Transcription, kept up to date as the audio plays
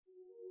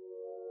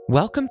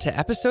Welcome to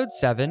episode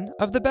 7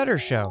 of The Better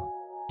Show.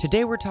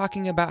 Today we're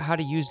talking about how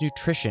to use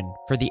nutrition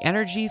for the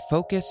energy,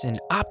 focus, and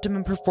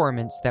optimum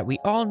performance that we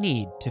all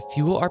need to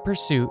fuel our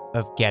pursuit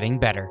of getting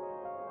better.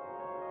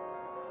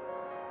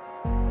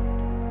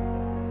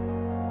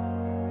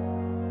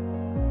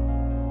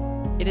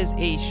 It is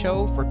a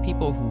show for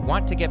people who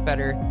want to get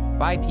better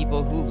by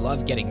people who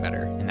love getting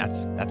better, and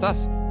that's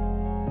us.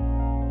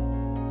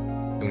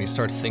 When you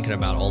start thinking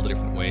about all the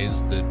different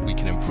ways that we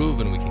can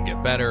improve and we can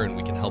get better and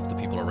we can help the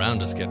people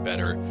around us get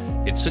better,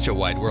 it's such a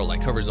wide world.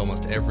 It covers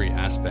almost every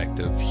aspect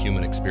of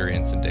human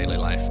experience in daily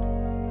life.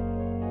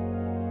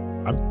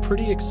 I'm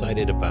pretty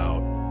excited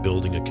about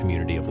building a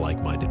community of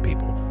like-minded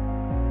people.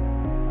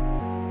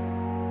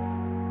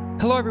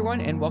 Hello,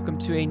 everyone, and welcome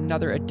to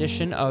another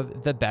edition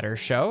of The Better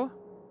Show.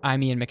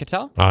 I'm Ian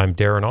Micatel. I'm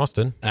Darren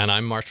Austin. And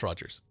I'm March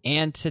Rogers.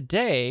 And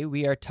today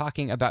we are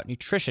talking about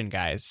nutrition,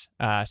 guys.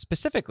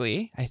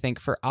 Specifically, I think,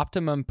 for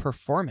optimum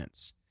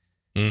performance.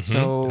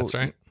 So that's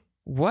right.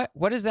 What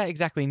does that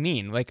exactly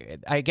mean? Like,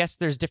 I guess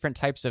there's different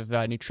types of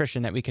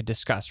nutrition that we could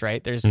discuss,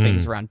 right? There's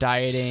things around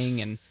dieting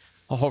and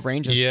a whole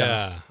range of stuff.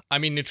 Yeah. I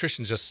mean,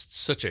 nutrition is just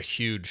such a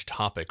huge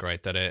topic,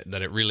 right? That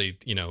it really,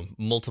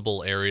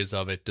 multiple areas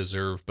of it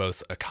deserve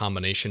both a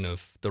combination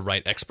of the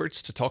right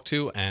experts to talk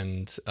to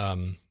and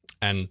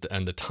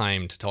the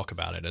time to talk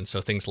about it. And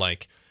so things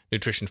like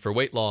nutrition for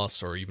weight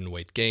loss or even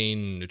weight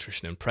gain,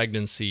 nutrition in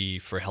pregnancy,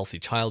 for healthy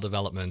child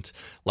development,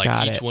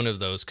 each one of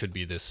those could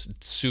be this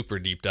super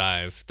deep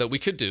dive that we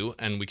could do,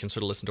 and we can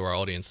sort of listen to our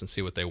audience and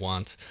see what they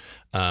want.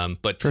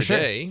 But for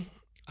today,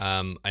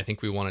 I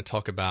think we want to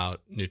talk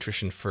about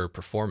nutrition for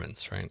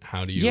performance, right?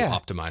 How do you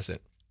optimize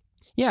it?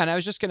 Yeah, and I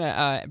was just going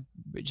to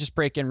just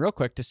break in real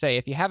quick to say,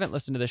 if you haven't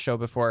listened to the show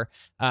before,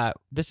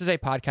 this is a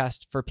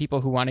podcast for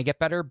people who want to get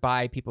better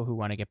by people who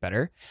want to get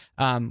better.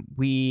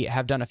 We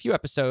have done a few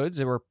episodes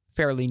that were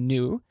fairly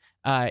new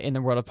in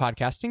the world of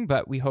podcasting,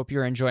 but we hope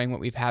you're enjoying what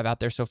we've had out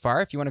there so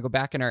far. If you want to go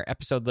back in our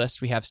episode list,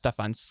 we have stuff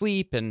on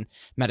sleep and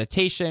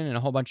meditation and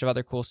a whole bunch of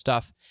other cool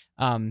stuff.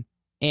 And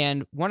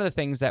one of the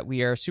things that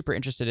we are super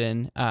interested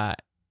in,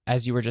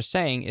 as you were just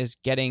saying, is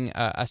getting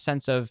a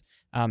sense of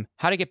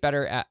how to get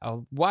better at a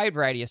wide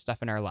variety of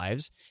stuff in our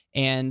lives.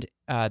 And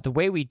the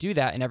way we do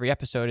that in every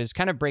episode is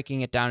kind of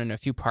breaking it down in a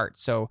few parts.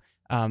 So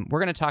we're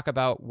going to talk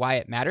about why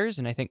it matters.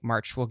 And I think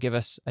March will give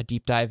us a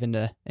deep dive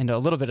into a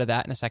little bit of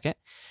that in a second.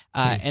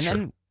 And sure.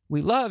 Then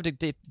we love to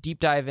deep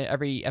dive in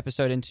every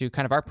episode into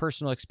kind of our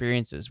personal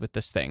experiences with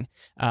this thing.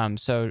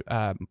 Darren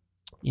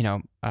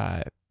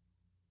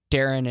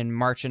and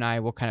March and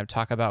I will kind of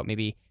talk about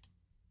maybe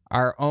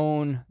our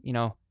own,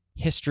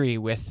 history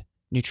with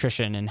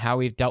nutrition and how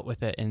we've dealt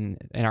with it in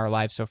our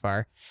lives so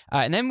far.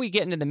 And then we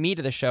get into the meat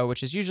of the show,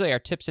 which is usually our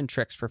tips and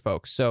tricks for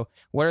folks. So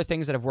what are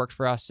things that have worked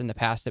for us in the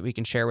past that we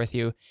can share with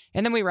you?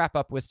 And then we wrap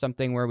up with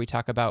something where we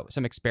talk about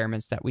some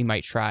experiments that we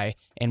might try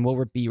and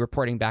we'll be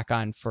reporting back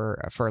on for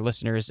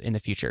listeners in the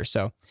future.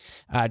 So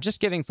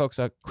just giving folks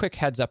a quick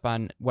heads up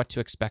on what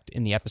to expect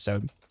in the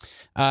episode.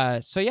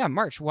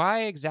 March,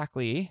 why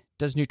exactly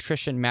does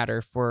nutrition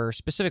matter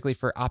specifically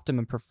for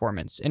optimum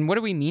performance? And what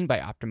do we mean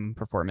by optimum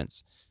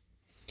performance?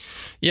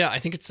 Yeah, I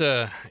think it's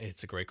a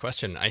great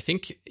question. I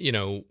think,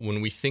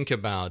 when we think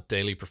about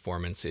daily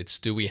performance, it's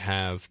do we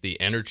have the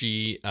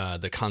energy,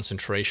 the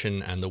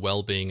concentration, and the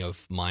well-being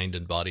of mind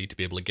and body to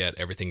be able to get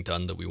everything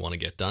done that we want to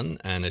get done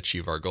and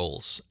achieve our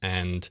goals.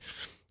 And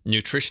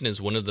nutrition is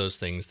one of those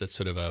things that's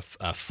sort of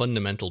a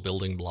fundamental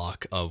building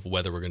block of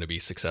whether we're going to be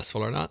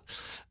successful or not.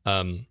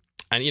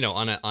 And,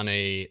 on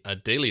a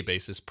daily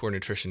basis, poor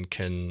nutrition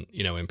can,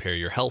 impair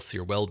your health,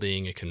 your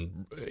well-being. It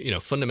can,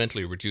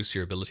 fundamentally reduce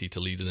your ability to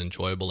lead an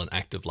enjoyable and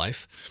active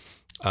life.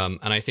 And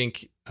I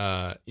think,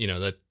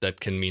 that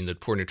can mean that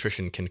poor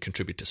nutrition can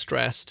contribute to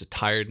stress, to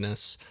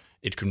tiredness.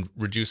 It can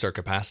reduce our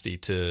capacity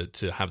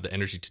to have the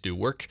energy to do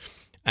work.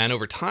 And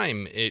over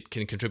time, it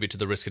can contribute to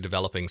the risk of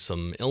developing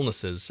some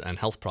illnesses and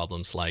health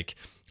problems like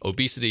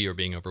obesity or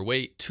being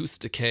overweight, tooth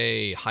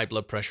decay, high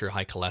blood pressure,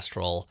 high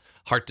cholesterol,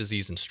 heart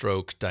disease and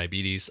stroke,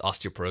 diabetes,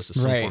 osteoporosis,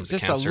 some forms of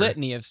cancer. Just a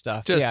litany of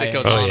stuff. It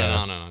goes on and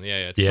on and on.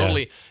 Yeah, it's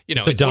totally,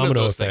 it's a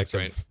domino effect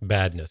things, of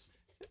badness.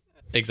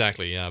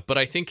 Exactly, yeah. But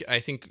I think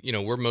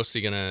we're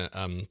mostly going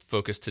to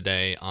focus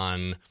today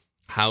on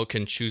how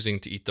can choosing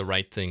to eat the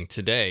right thing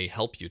today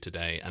help you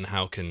today, and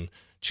how can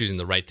choosing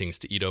the right things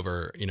to eat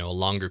over, a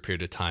longer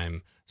period of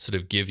time sort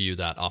of give you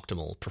that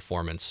optimal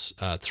performance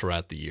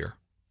throughout the year.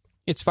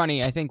 It's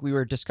funny. I think we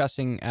were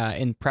discussing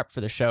in prep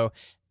for the show,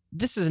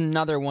 this is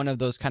another one of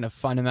those kind of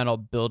fundamental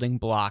building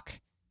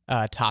block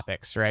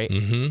topics, right?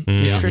 Mm-hmm.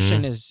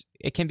 Nutrition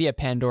it can be a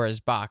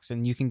Pandora's box,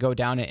 and you can go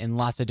down it in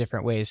lots of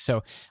different ways.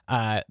 So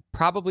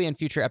probably in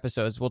future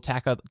episodes, we'll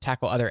tackle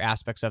other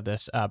aspects of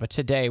this. But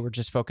today we're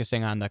just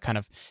focusing on the kind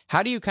of,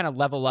 how do you kind of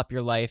level up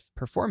your life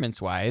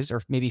performance-wise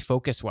or maybe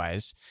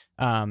focus-wise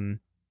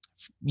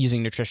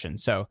using nutrition?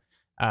 So,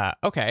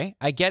 okay,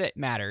 I get it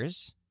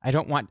matters. I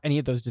don't want any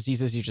of those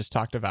diseases you just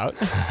talked about.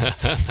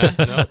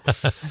 No.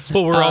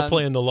 Well, we're all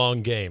playing the long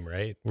game,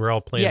 right? We're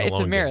all playing the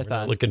long game. Marathon.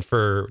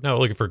 We're not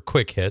looking for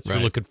quick hits. Right.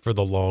 We're looking for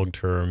the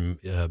long-term,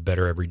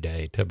 better every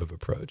day type of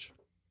approach.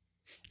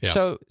 Yeah.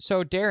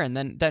 So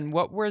Darren, then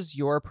what was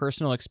your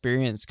personal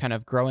experience kind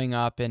of growing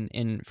up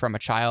in from a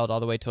child all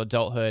the way to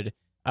adulthood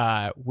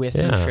with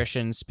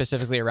nutrition,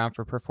 specifically around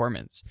for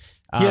performance?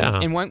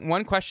 And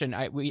one question,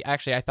 I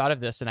thought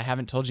of this, and I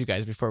haven't told you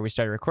guys before we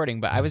started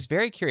recording, but I was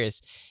very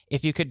curious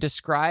if you could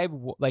describe,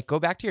 like, go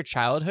back to your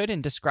childhood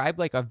and describe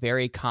like a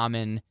very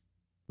common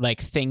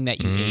like thing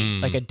that you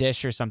ate, like a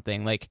dish or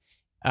something. Like,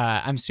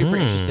 I'm super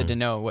interested to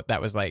know what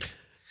that was like.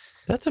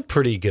 That's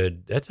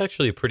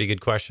actually a pretty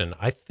good question.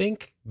 I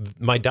think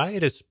my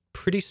diet is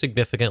pretty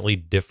significantly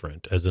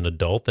different as an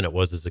adult than it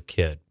was as a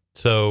kid.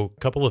 So a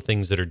couple of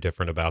things that are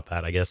different about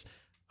that, I guess.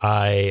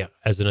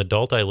 As an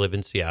adult, I live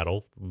in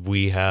Seattle.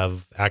 We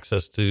have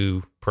access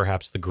to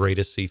perhaps the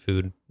greatest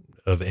seafood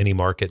of any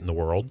market in the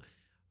world.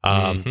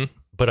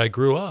 But I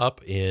grew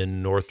up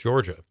in North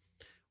Georgia,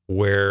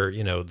 where,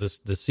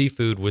 the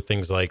seafood with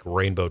things like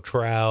rainbow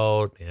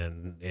trout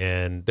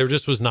and there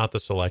just was not the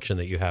selection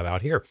that you have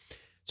out here.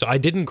 So I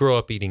didn't grow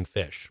up eating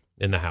fish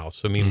in the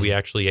house. I mean, we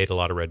actually ate a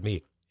lot of red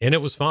meat, and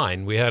it was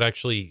fine. We had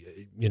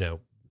actually,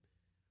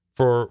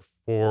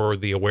 for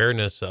the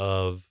awareness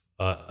of,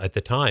 at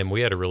the time,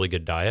 we had a really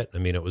good diet. I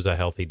mean, it was a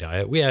healthy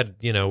diet. We had,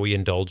 we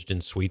indulged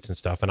in sweets and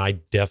stuff, and I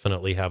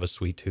definitely have a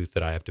sweet tooth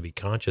that I have to be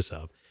conscious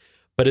of.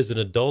 But as an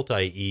adult,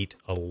 I eat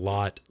a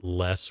lot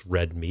less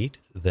red meat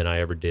than I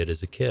ever did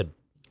as a kid.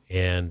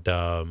 And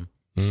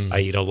I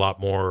eat a lot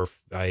more.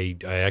 I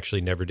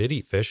actually never did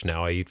eat fish.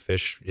 Now I eat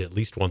fish at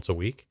least once a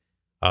week,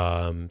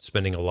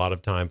 spending a lot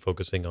of time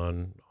focusing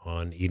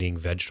on eating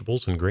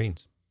vegetables and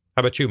greens.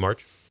 How about you,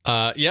 March?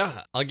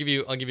 Yeah, I'll give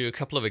you a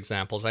couple of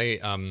examples.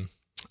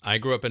 I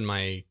grew up in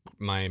my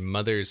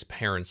mother's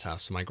parents'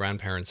 house, so my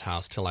grandparents'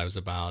 house, till I was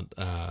about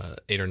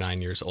 8 or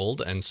 9 years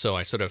old, and so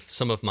I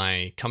some of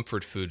my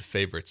comfort food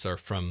favorites are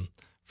from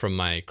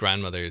my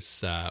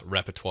grandmother's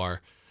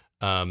repertoire.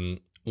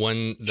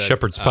 One that,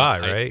 shepherd's pie,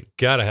 right?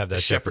 Gotta have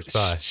that shepherd's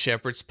pie.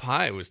 Shepherd's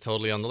pie was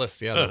totally on the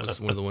list. Yeah, that was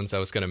one of the ones I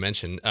was going to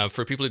mention.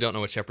 For people who don't know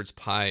what shepherd's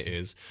pie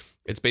is,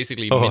 it's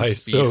basically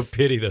minced beef. I so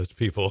pity those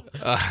people.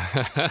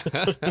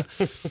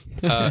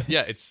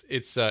 Yeah,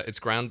 it's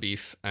ground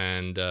beef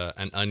and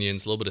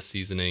onions, a little bit of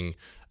seasoning,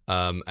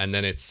 and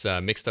then it's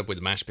mixed up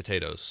with mashed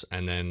potatoes,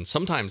 and then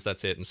sometimes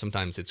that's it, and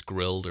sometimes it's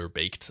grilled or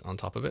baked on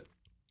top of it.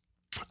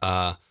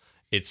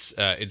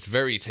 It's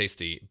very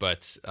tasty,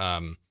 but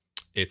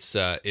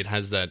it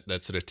has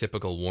that sort of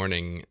typical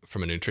warning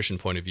from a nutrition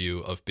point of view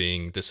of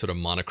being this sort of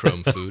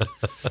monochrome food.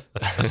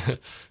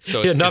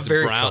 So it's not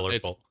very brown,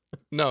 colorful.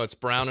 It's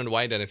brown and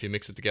white, and if you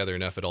mix it together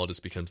enough, it all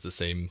just becomes the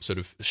same sort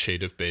of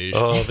shade of beige.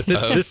 Oh, but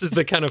this is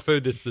the kind of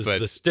food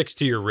that sticks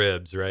to your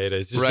ribs, right?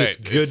 It's just this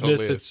goodness.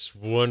 Totally it's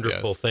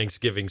wonderful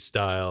Thanksgiving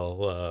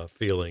style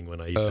feeling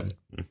when I eat them.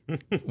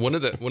 One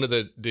of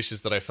the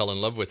dishes that I fell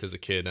in love with as a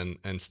kid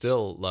and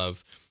still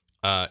love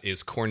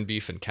is corned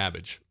beef and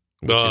cabbage,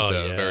 which is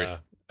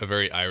a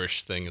very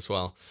Irish thing as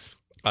well.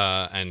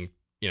 And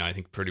I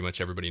think pretty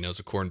much everybody knows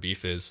what corned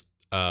beef is.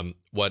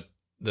 What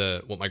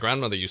my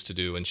grandmother used to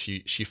do, and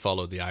she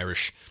followed the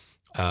Irish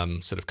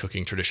sort of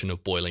cooking tradition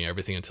of boiling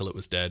everything until it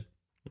was dead,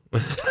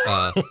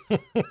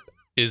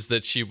 is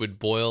that she would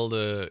boil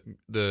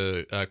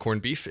the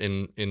corned beef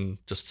in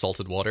just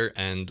salted water,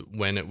 and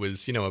when it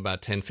was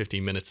about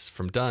 10-15 minutes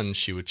from done,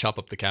 she would chop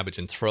up the cabbage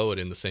and throw it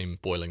in the same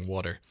boiling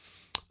water.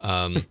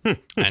 And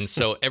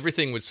so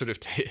everything would sort of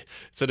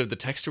the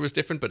texture was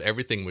different, but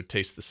everything would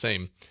taste the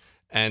same.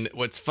 And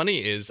what's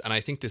funny is, and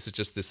I think this is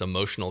just this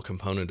emotional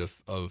component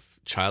of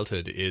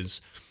childhood, is,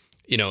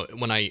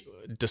 when I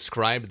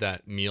describe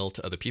that meal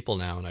to other people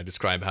now, and I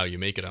describe how you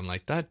make it, I'm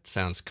like, that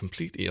sounds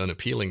completely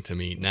unappealing to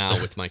me now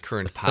with my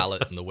current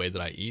palate and the way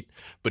that I eat.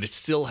 But it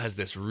still has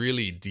this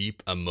really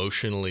deep,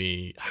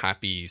 emotionally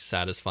happy,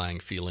 satisfying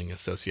feeling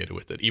associated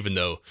with it, even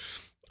though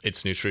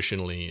it's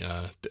nutritionally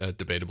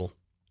debatable.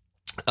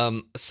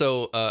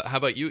 So how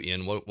about you,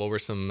 Ian? What were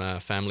some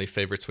family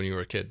favorites when you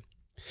were a kid?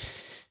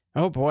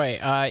 Oh boy.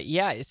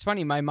 Yeah, it's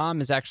funny. My mom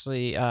is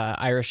actually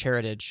Irish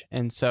heritage,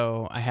 and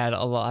so I had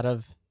a lot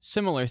of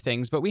similar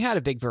things, but we had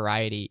a big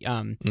variety.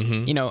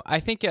 I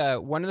think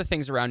one of the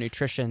things around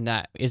nutrition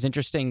that is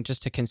interesting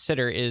just to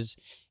consider is,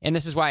 and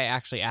this is why I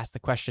actually asked the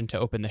question to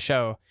open the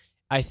show,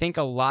 I think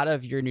a lot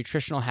of your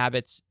nutritional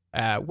habits,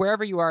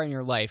 wherever you are in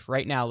your life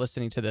right now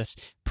listening to this,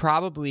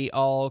 probably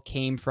all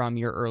came from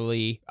your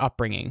early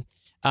upbringing.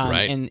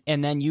 Right.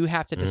 And then you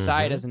have to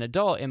decide as an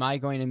adult, am I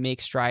going to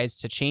make strides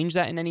to change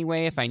that in any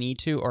way if I need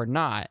to or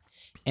not?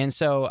 And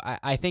so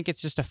I think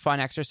it's just a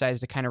fun exercise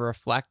to kind of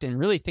reflect and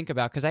really think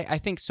about, because I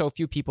think so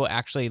few people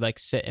actually like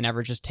sit and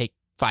ever just take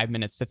 5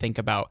 minutes to think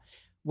about,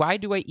 why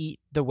do I eat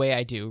the way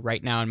I do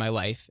right now in my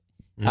life?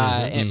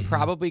 and it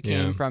probably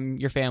came Yeah. from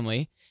your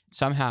family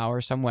somehow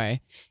or some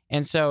way.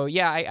 And so,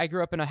 yeah, I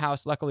grew up in a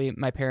house. Luckily,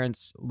 my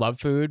parents love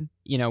food.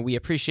 You know, we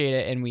appreciate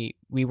it, and we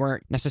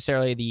weren't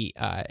necessarily the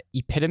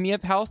epitome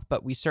of health,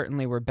 but we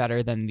certainly were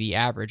better than the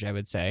average, I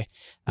would say.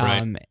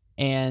 Right.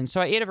 And so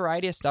I ate a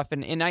variety of stuff,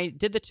 and I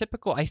did the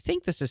typical. I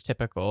think this is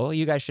typical.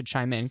 You guys should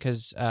chime in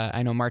because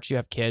I know, March, you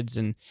have kids,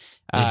 and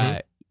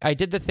I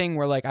did the thing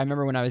where, like, I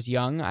remember when I was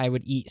young, I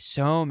would eat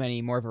so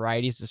many more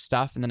varieties of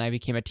stuff, and then I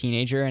became a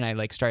teenager, and I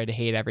like started to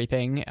hate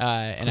everything,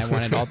 and I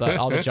wanted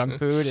all the junk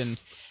food, and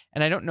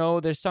I don't know,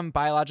 there's some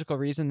biological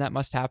reason that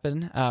must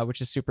happen,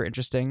 which is super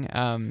interesting.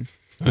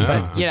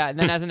 But yeah, and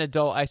then as an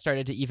adult, I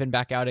started to even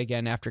back out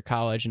again after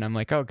college, and I'm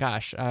like, oh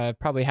gosh,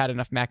 probably had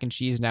enough mac and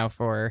cheese now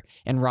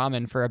and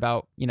ramen for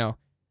about, you know,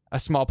 a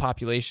small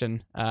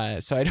population.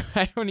 So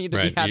I don't need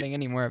to be having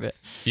any more of it.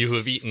 You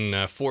have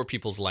eaten 4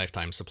 people's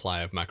lifetime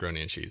supply of macaroni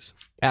and cheese.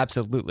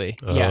 Absolutely.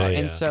 Oh, yeah. yeah.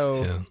 And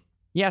so,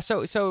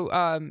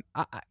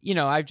 you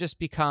know, I've just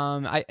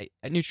become,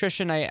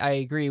 nutrition, I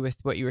agree with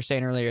what you were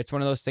saying earlier. It's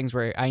one of those things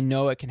where I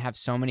know it can have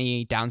so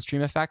many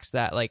downstream effects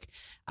that, like,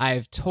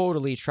 I've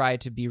totally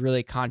tried to be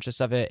really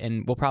conscious of it.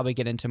 And we'll probably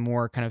get into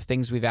more kind of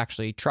things we've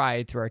actually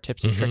tried through our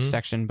tips and tricks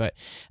section. But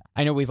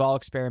I know we've all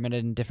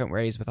experimented in different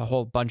ways with a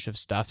whole bunch of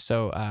stuff.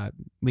 So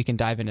we can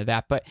dive into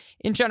that. But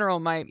in general,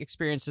 my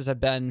experiences have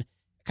been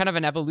kind of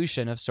an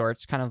evolution of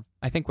sorts, kind of,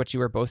 I think, what you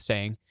were both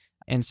saying.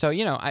 And so,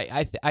 you know,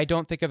 I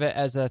don't think of it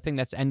as a thing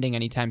that's ending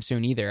anytime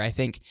soon either. I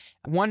think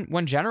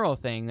one general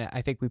thing that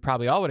I think we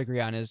probably all would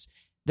agree on is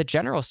the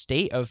general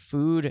state of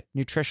food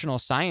nutritional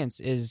science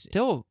is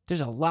still,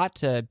 there's a lot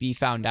to be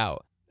found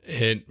out.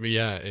 It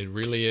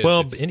really is.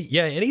 Well,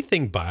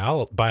 anything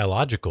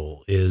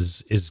biological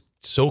is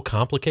so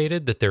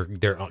complicated that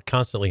they're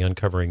constantly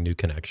uncovering new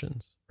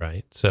connections,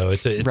 right? So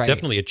it's Right.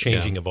 definitely a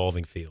changing,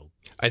 evolving field.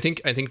 I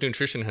think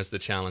nutrition has the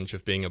challenge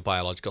of being a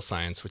biological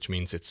science, which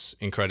means it's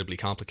incredibly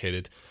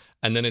complicated.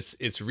 And then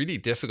it's really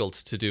difficult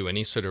to do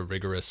any sort of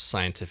rigorous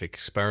scientific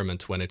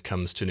experiment when it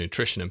comes to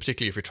nutrition, and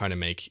particularly if you're trying to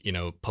make, you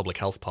know, public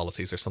health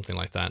policies or something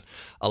like that.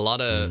 A lot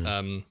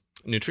of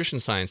nutrition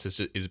science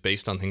is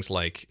based on things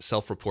like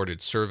self-reported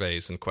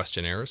surveys and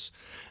questionnaires.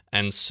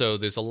 And so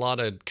there's a lot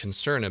of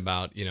concern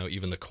about, you know,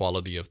 even the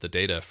quality of the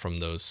data from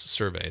those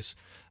surveys.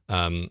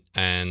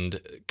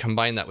 And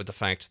combine that with the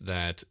fact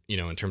that, you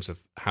know, in terms of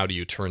how do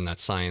you turn that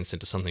science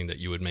into something that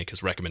you would make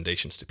as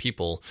recommendations to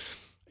people,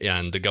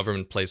 and the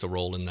government plays a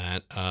role in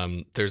that.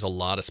 There's a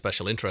lot of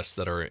special interests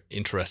that are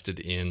interested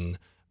in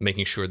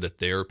making sure that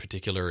their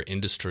particular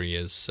industry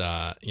is,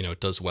 you know,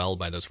 does well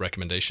by those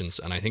recommendations.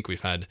 And I think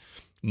we've had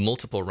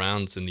multiple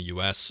rounds in the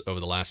US over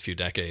the last few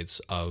decades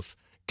of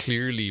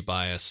clearly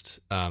biased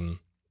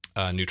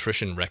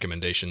nutrition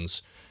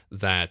recommendations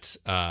that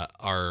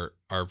are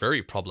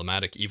very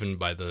problematic, even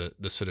by the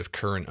sort of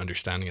current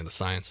understanding of the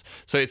science.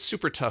 So it's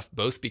super tough,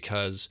 both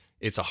because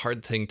it's a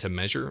hard thing to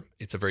measure.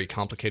 It's a very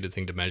complicated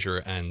thing to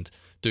measure, and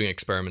doing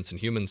experiments in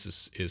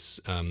humans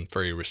is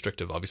very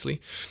restrictive, obviously.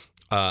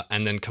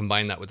 And then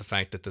combine that with the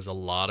fact that there's a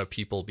lot of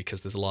people, because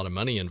there's a lot of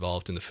money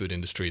involved in the food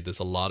industry, there's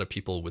a lot of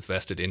people with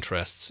vested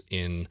interests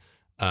in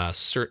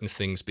certain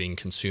things being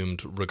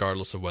consumed,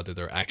 regardless of whether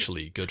they're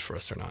actually good for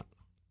us or not.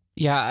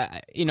 Yeah,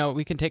 you know,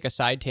 we can take a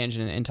side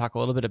tangent and talk a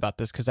little bit about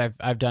this because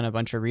I've done a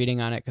bunch of reading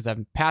on it because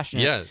I'm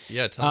passionate.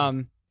 Yeah. Tell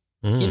me.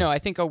 You know, I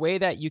think a way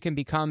that you can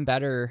become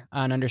better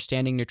on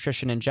understanding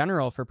nutrition in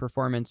general for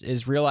performance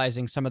is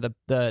realizing some of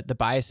the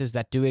biases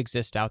that do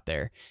exist out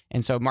there.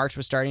 And so March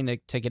was starting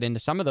to get into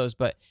some of those,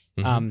 but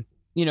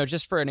you know,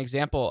 just for an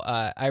example,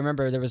 I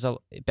remember there was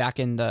back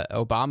in the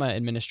Obama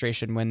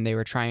administration when they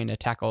were trying to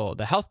tackle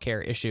the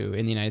healthcare issue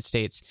in the United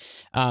States,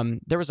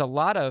 there was a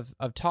lot of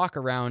talk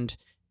around.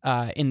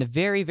 In the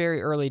very,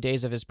 very early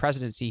days of his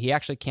presidency, he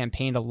actually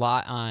campaigned a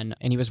lot on,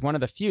 and he was one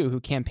of the few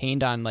who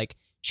campaigned on, like,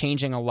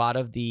 changing a lot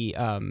of the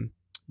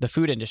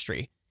food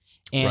industry.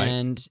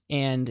 And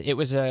it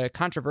was a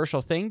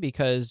controversial thing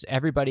because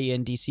everybody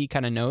in DC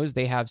kind of knows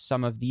they have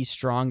some of the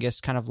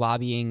strongest kind of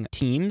lobbying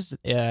teams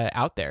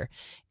out there.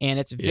 And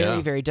it's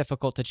very, very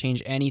difficult to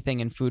change anything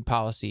in food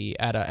policy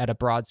at a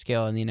broad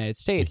scale in the United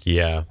States.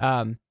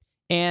 Yeah.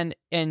 And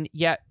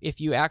yet, if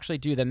you actually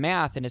do the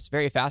math, and it's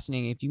very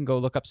fascinating, if you can go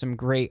look up some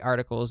great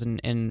articles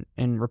and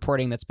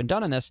reporting that's been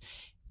done on this,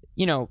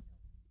 you know,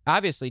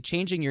 obviously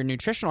changing your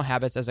nutritional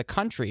habits as a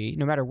country,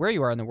 no matter where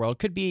you are in the world,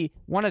 could be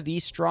one of the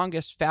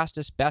strongest,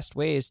 fastest, best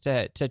ways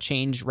to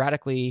change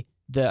radically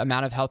the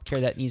amount of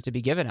healthcare that needs to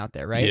be given out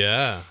there, right?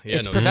 Yeah.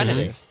 It's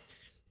preventative.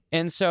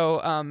 And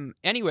so,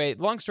 anyway,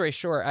 long story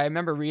short, I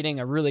remember reading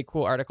a really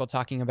cool article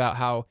talking about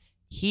how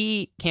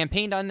he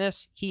campaigned on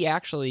this. He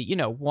actually, you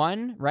know,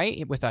 won,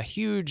 right, with a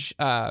huge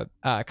kind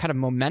of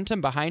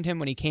momentum behind him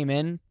when he came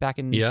in back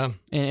in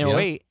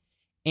 08.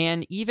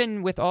 And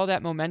even with all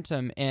that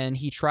momentum, and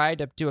he tried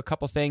to do a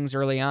couple things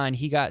early on,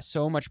 he got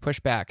so much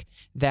pushback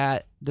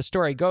that the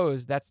story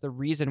goes that's the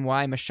reason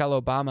why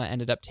Michelle Obama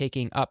ended up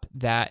taking up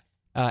that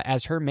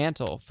as her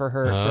mantle for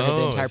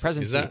the entire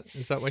presidency.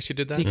 Is that why she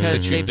did that?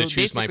 Because the they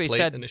Choose My basically Plate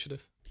said,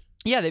 initiative?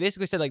 Yeah, they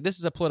basically said like this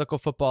is a political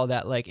football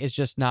that like is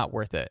just not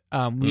worth it.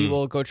 We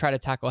will go try to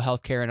tackle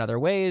healthcare in other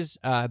ways,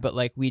 but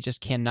like we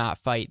just cannot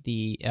fight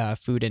the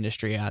food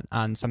industry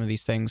on some of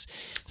these things.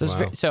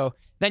 So so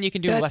then you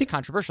can do less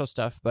controversial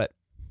stuff, but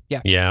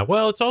yeah. Yeah,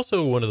 well, it's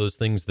also one of those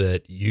things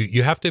that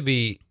you have to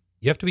be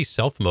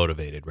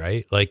self-motivated,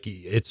 right? Like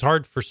it's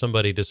hard for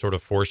somebody to sort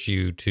of force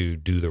you to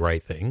do the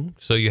right thing.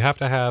 So you have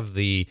to have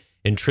the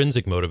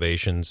intrinsic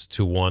motivations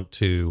to want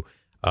to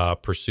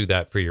pursue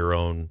that for your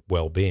own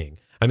well-being.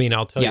 I mean,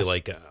 I'll tell you,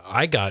 like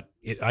I got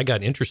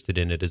interested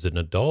in it as an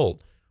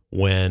adult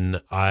when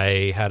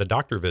I had a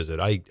doctor visit.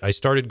 I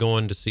started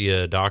going to see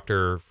a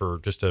doctor for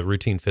just a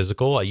routine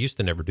physical. I used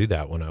to never do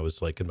that when I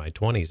was like in my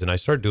 20s, and I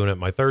started doing it in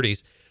my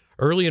 30s.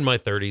 Early in my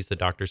 30s, the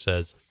doctor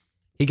says,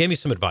 he gave me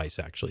some advice,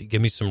 actually. He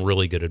gave me some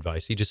really good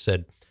advice. He just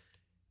said,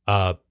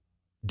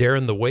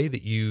 Darren, the way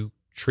that you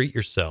treat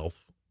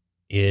yourself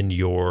in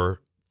your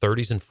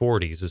 30s and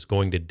 40s is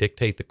going to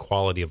dictate the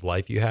quality of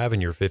life you have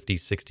in your 50s,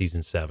 60s,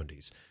 and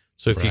 70s.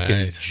 So if you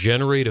can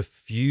generate a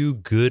few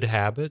good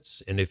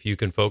habits, and if you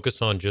can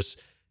focus on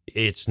just,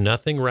 it's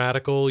nothing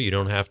radical. You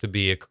don't have to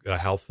be a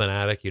health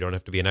fanatic. You don't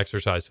have to be an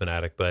exercise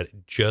fanatic,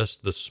 but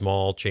just the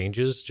small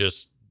changes,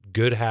 just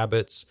good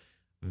habits,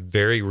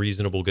 very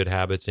reasonable good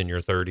habits in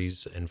your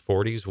 30s and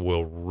 40s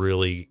will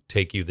really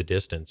take you the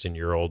distance in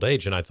your old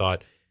age. And I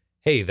thought,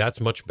 hey, that's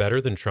much better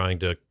than trying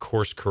to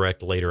course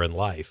correct later in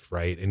life,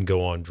 right? And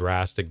go on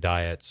drastic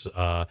diets,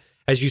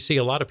 as you see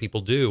a lot of people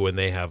do when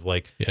they have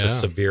like a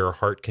severe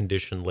heart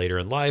condition later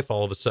in life.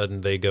 All of a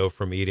sudden they go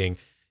from eating,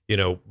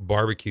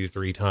 barbecue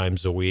 3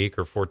 times a week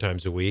or 4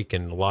 times a week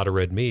and a lot of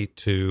red meat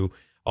to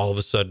all of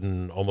a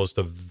sudden almost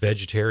a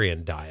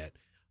vegetarian diet.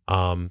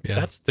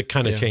 That's the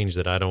kind of change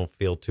that I don't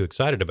feel too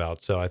excited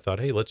about. So I thought,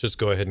 hey, let's just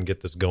go ahead and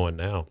get this going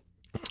now.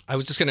 I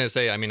was just going to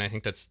say, I mean, I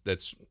think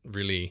that's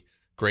really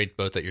great,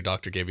 both that your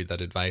doctor gave you that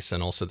advice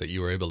and also that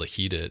you were able to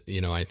heed it.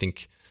 I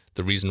think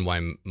the reason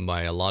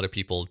why a lot of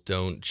people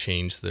don't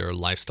change their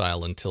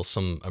lifestyle until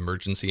some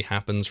emergency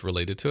happens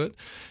related to it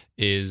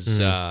is,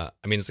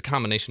 it's a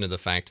combination of the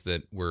fact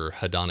that we're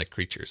hedonic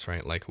creatures,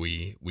 right? Like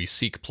we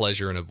seek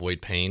pleasure and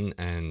avoid pain,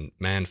 and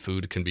man,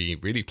 food can be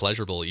really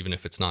pleasurable even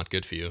if it's not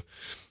good for you.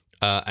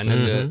 And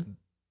then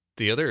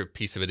the other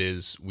piece of it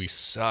is we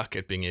suck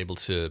at being able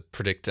to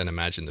predict and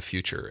imagine the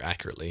future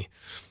accurately.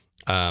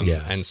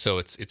 And so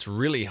it's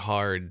really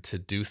hard to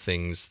do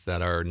things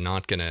that are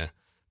not going to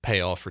pay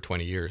off for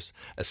 20 years,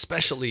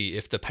 especially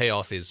if the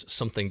payoff is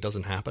something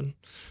doesn't happen.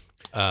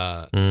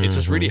 It's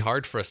just really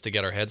hard for us to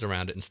get our heads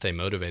around it and stay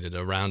motivated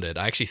around it.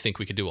 I actually think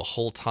we could do a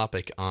whole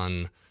topic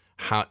on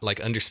how, like,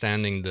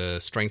 understanding the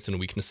strengths and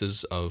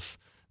weaknesses of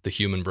the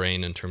human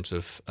brain in terms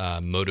of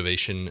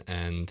motivation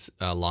and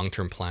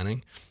long-term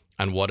planning,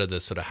 and what are the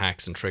sort of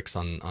hacks and tricks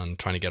on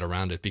trying to get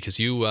around it. Because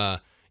you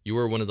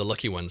were one of the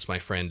lucky ones, my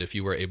friend, if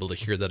you were able to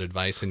hear that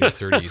advice in your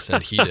 30s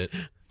and heed it.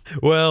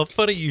 Well,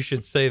 funny you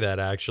should say that,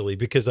 actually,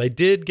 because I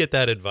did get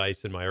that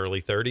advice in my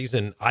early 30s,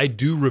 and I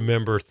do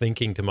remember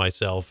thinking to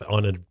myself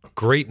on a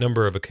great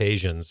number of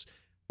occasions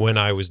when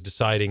I was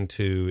deciding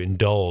to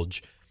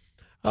indulge,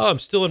 I'm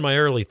still in my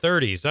early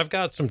 30s. I've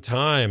got some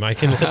time. I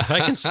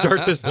can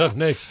start this up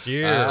next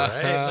year,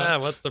 right?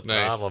 What's the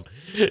problem?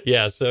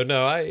 Yeah, so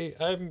no,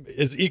 I'm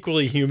as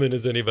equally human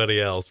as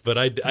anybody else, but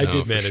I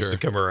did manage to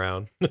come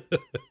around.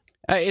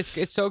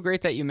 It's so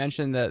great that you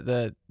mentioned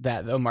that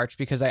though, March,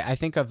 because I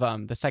think of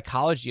the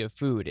psychology of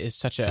food is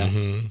such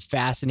a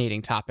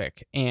fascinating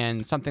topic,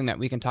 and something that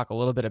we can talk a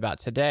little bit about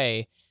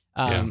today.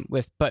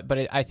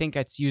 I think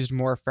it's used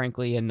more,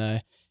 frankly,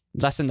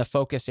 less in the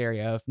focus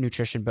area of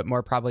nutrition, but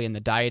more probably in the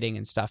dieting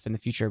and stuff in the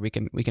future we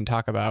can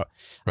talk about.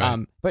 Right.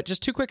 But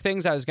just 2 quick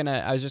things I was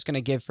just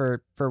gonna give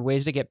for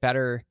ways to get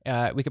better.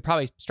 We could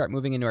probably start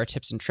moving into our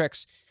tips and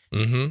tricks.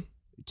 2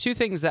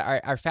 things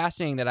that are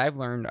fascinating that I've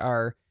learned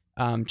are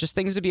just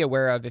things to be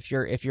aware of if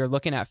you're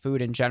looking at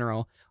food in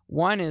general.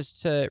 One is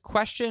to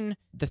question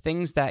the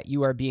things that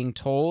you are being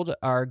told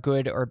are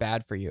good or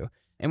bad for you.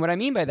 And what I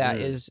mean by that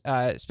is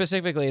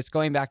specifically, it's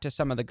going back to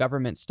some of the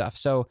government stuff.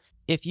 So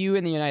if you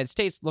in the United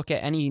States look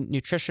at any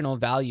nutritional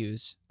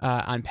values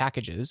on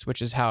packages,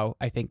 which is how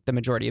I think the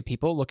majority of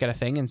people look at a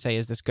thing and say,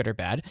 is this good or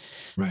bad?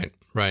 Right.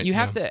 You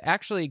have to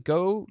actually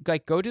go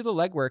do the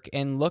legwork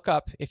and look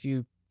up, if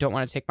you don't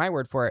want to take my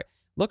word for it,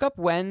 look up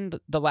when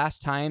the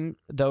last time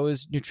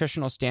those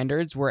nutritional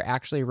standards were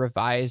actually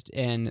revised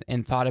and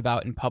thought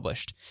about and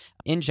published.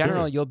 In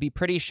general, you'll be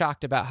pretty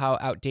shocked about how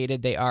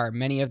outdated they are.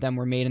 Many of them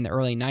were made in the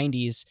early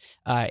 90s.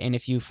 And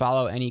if you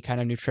follow any kind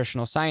of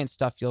nutritional science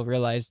stuff, you'll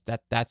realize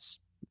that that's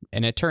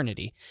an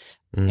eternity.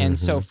 And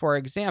so, for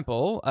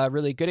example, a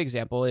really good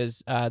example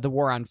is the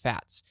war on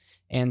fats.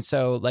 And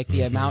so, like,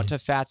 the amount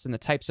of fats and the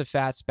types of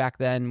fats back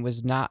then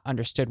was not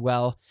understood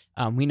well.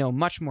 We know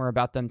much more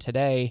about them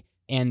today,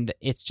 and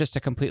it's just a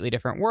completely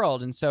different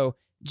world. And so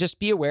just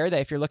be aware that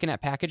if you're looking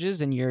at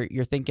packages and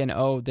you're thinking,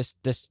 oh, this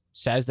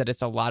says that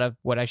it's a lot of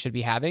what I should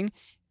be having,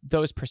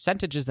 those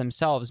percentages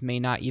themselves may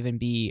not even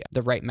be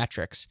the right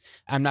metrics.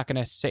 I'm not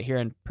going to sit here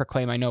and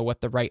proclaim I know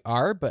what the right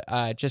are,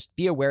 but just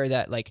be aware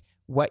that, like,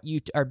 what you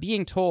are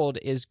being told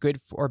is good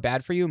or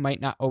bad for you might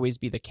not always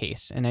be the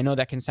case. And I know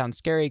that can sound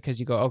scary because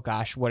you go, oh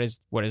gosh, what is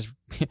what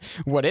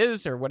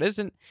is or what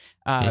isn't?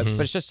 But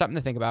it's just something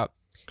to think about.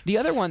 The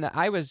other one that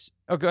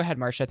go ahead,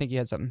 Marsh. I think you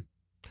had something.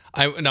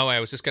 I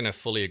was just going to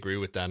fully agree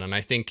with that. And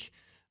I think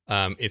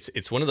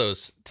it's one of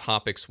those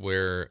topics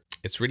where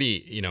it's really,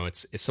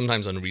 it's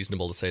sometimes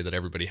unreasonable to say that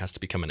everybody has to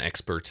become an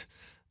expert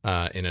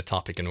in a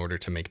topic in order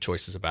to make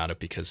choices about it,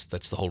 because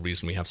that's the whole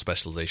reason we have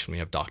specialization. We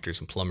have doctors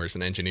and plumbers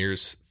and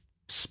engineers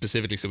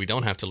specifically, so we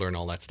don't have to learn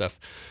all that stuff.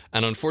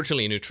 And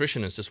unfortunately,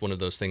 nutrition is just one of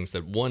those things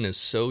that one is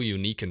so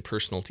unique and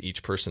personal to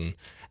each person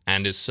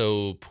and is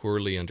so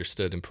poorly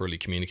understood and poorly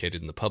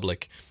communicated in the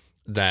public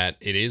that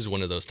it is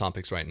one of those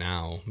topics right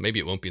now. Maybe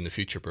it won't be in the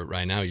future, but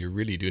right now you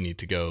really do need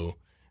to go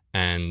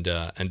and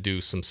do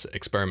some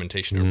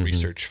experimentation or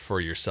research for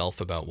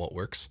yourself about what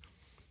works.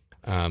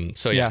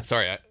 Sorry,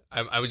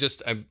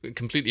 I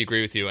completely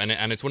agree with you, and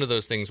it's one of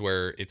those things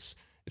where it's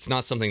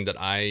not something that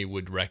I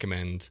would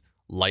recommend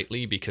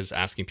lightly, because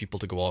asking people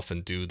to go off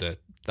and do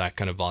that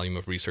kind of volume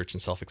of research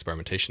and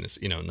self-experimentation is,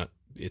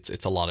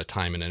 it's a lot of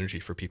time and energy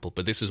for people.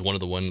 But this is one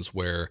of the ones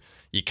where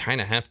you kind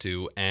of have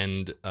to,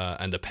 and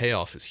the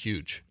payoff is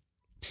huge.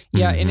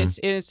 Yeah, and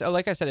it's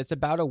like I said, it's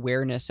about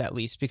awareness, at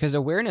least, because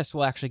awareness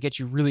will actually get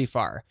you really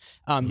far.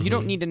 You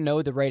don't need to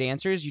know the right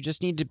answers. You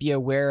just need to be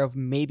aware of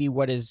maybe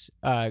what is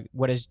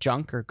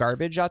junk or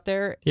garbage out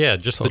there. Yeah,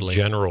 just totally.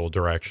 The general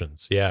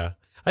directions. Yeah.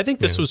 I think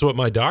this was what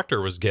my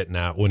doctor was getting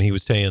at when he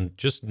was saying,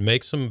 just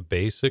make some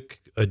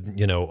basic,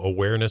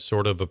 awareness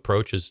sort of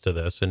approaches to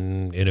this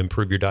and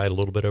improve your diet a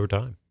little bit over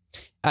time.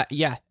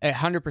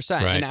 100%.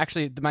 Right. And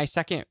actually, my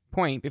second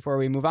point before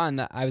we move on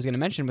that I was going to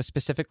mention was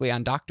specifically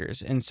on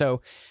doctors. And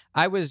so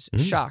I was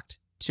shocked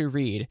to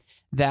read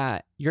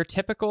that your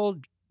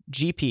typical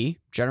GP,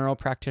 general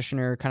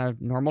practitioner, kind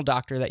of normal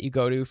doctor that you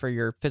go to for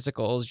your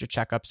physicals, your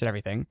checkups and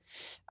everything,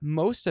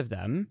 most of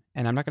them,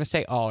 and I'm not going to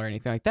say all or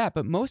anything like that,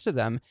 but most of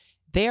them,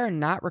 they are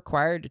not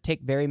required to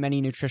take very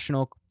many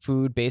nutritional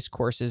food-based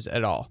courses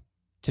at all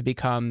to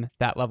become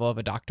that level of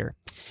a doctor.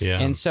 Yeah.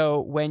 And so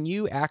when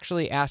you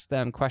actually ask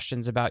them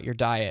questions about your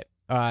diet,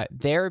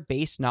 their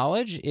base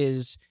knowledge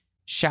is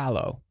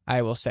shallow,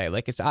 I will say.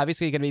 Like, it's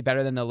obviously going to be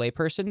better than the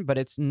layperson, but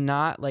it's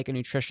not like a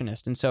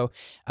nutritionist. And so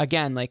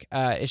again,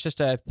 it's just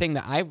a thing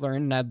that I've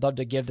learned, and I'd love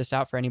to give this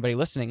out for anybody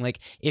listening. Like,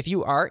 if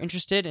you are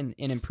interested in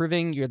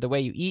improving the way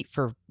you eat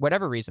for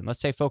whatever reason,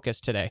 let's say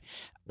focus today,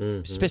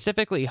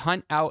 specifically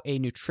hunt out a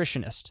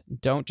nutritionist.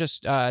 Don't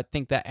just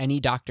think that any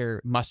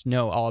doctor must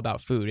know all about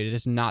food. It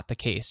is not the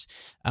case.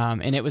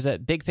 And it was a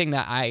big thing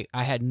that I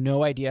had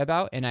no idea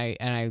about, and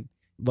I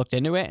looked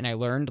into it, and I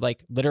learned,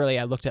 literally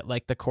I looked at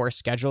the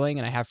course scheduling,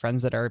 and I have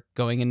friends that are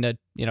going into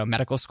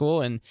medical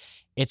school, and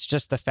it's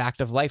just the fact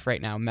of life right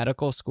now.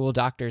 Medical school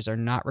doctors are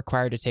not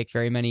required to take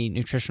very many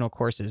nutritional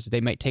courses.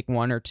 They might take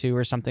one or two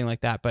or something like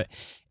that, but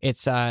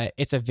it's a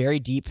very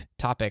deep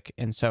topic.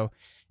 And so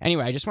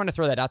anyway, I just wanted to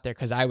throw that out there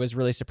because I was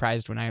really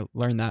surprised when I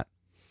learned that.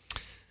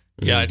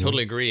 Yeah, I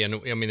totally agree. And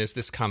I mean, there's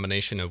this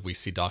combination of, we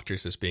see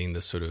doctors as being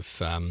this sort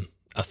of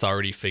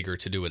authority figure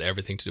to do with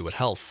everything to do with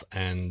health,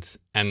 and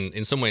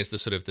in some ways the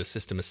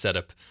system is set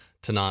up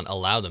to not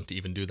allow them to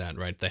even do that,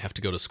 right? They have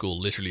to go to school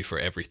literally for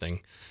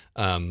everything,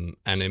 and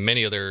in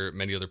many other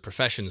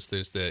professions,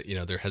 there's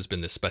there has been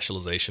this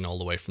specialization all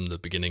the way from the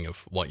beginning of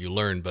what you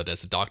learn. But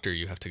as a doctor,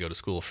 you have to go to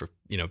school for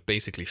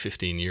basically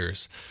 15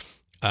 years,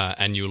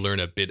 and you learn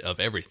a bit of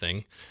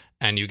everything.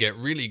 And you get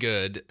really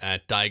good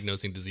at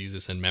diagnosing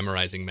diseases and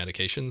memorizing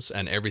medications,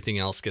 and everything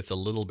else gets a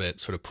little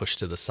bit sort of pushed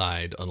to the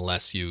side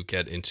unless you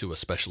get into a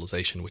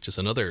specialization, which is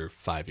another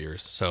 5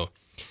 years. So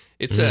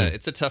it's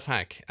a tough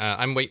hack.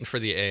 I'm waiting for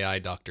the AI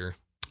doctor.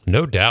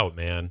 No doubt,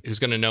 man. Who's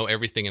going to know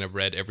everything and have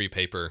read every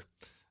paper.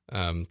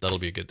 That'll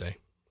be a good day.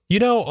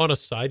 On a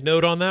side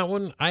note on that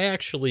one, I've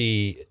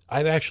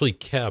actually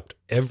kept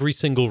every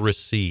single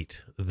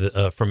receipt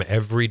from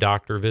every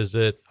doctor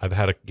visit. I've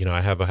had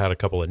I have had a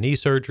couple of knee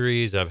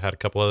surgeries. I've had a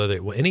couple other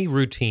any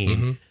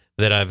routine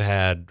that I've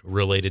had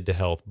related to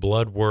health,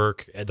 blood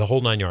work, the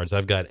whole 9 yards.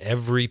 I've got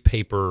every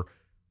paper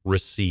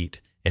receipt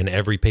and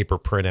every paper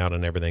printout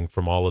and everything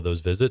from all of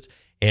those visits.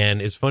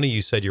 And it's funny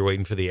you said you're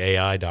waiting for the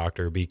AI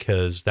doctor,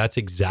 because that's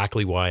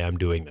exactly why I'm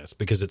doing this.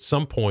 Because at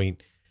some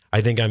point, I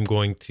think I'm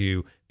going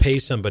to pay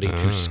somebody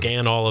to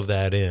scan all of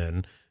that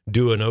in,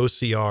 do an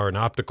OCR, an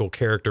optical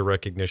character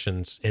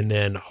recognitions, and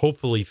then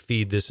hopefully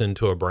feed this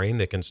into a brain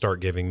that can start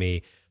giving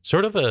me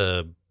sort of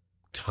a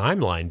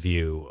timeline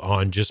view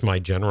on just my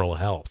general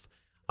health.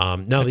 Now,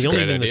 the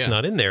only thing that's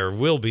not in there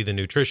will be the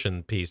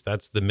nutrition piece.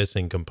 That's the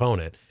missing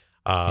component.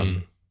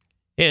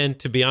 And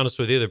to be honest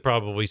with you, there are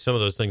probably some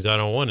of those things I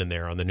don't want in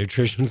there on the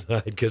nutrition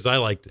side, because I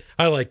like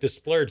to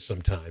splurge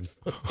sometimes.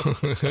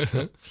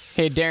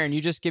 Hey, Darren,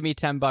 you just give me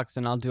 $10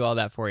 and I'll do all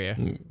that for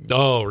you.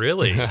 Oh,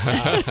 really?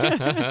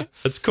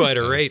 That's quite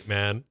a rate,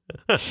 man.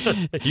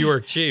 You are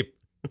cheap.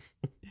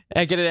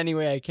 I get it any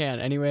way I can.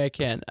 Any way I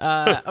can.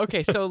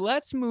 Okay, so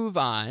let's move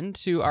on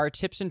to our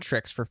tips and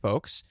tricks for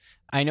folks.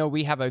 I know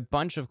we have a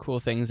bunch of cool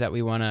things that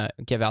we want to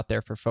give out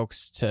there for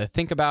folks to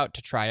think about,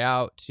 to try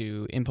out,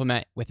 to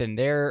implement within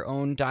their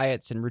own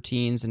diets and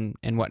routines and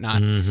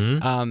whatnot.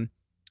 Mm-hmm.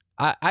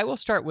 I will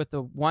start with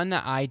the one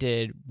that I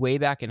did way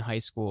back in high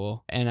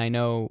school. And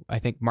I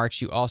think, March,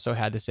 you also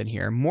had this in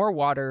here. More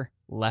water,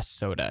 less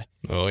soda.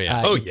 Oh,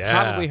 yeah. Oh, You've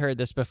yeah. probably heard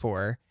this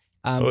before.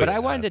 Oh, But yeah. I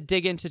wanted to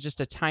dig into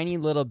just a tiny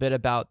little bit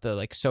about the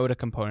like soda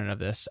component of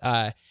this.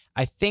 I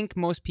think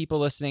most people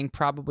listening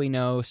probably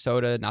know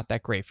soda, not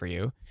that great for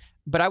you.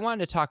 But I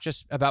wanted to talk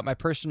just about my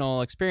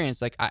personal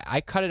experience. Like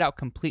I cut it out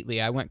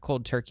completely. I went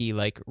cold turkey,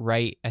 like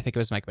I think it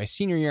was like my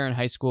senior year in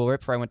high school, right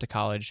before I went to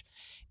college.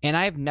 And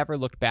I've never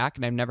looked back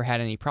and I've never had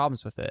any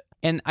problems with it.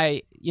 And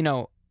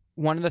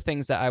one of the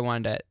things that I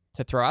wanted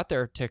to throw out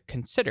there to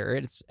consider,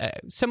 it's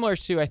similar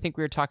to, I think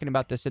we were talking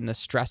about this in the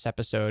stress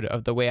episode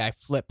of the way I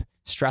flip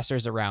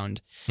stressors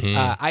around.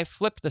 I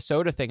flipped the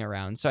soda thing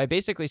around. So I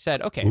basically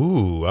said, okay,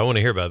 Ooh, I want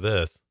to hear about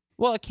this.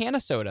 well, a can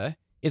of soda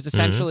is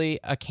essentially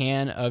a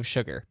can of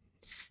sugar.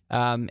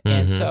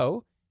 And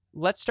so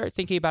let's start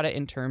thinking about it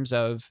in terms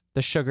of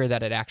the sugar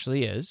that it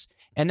actually is.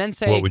 And then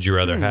say, What would you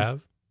rather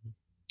have?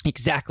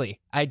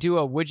 Exactly. I do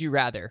a would you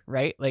rather,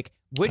 right? Like,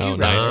 would you Oh,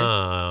 rather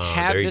nice.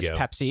 have There you this go.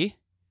 Pepsi,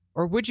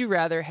 or would you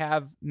rather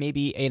have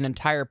maybe an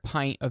entire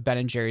pint of Ben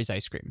and Jerry's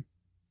ice cream?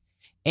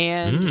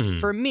 And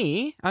for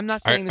me, I'm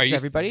not saying this to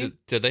everybody.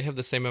 Did they have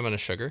the same amount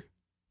of sugar?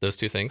 Those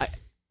two things?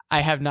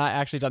 I have not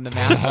actually done the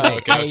math.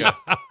 But Okay.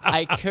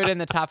 I could in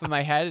the top of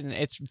my head, and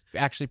it's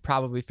actually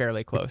probably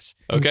fairly close.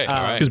 Okay,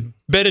 all right. Because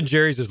Ben and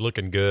Jerry's is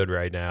looking good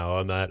right now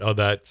on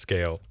that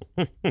scale.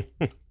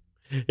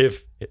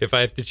 If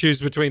I have to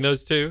choose between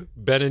those two,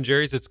 Ben and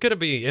Jerry's, it's gonna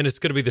be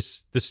the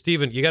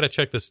Stephen. You got to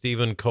check the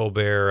Stephen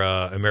Colbert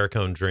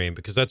Americone Dream,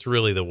 because that's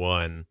really the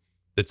one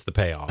that's the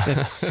payoff.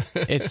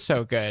 It's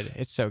so good.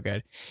 It's so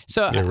good.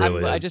 So It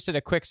really I is. just did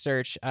a quick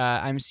search.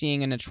 I'm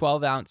seeing in a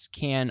 12-ounce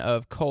can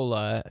of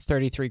cola,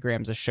 33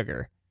 grams of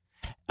sugar.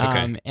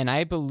 Okay. And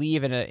I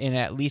believe in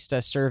at least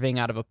a serving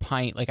out of a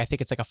pint, like I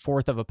think it's like a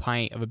fourth of a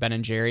pint of a Ben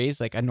and Jerry's,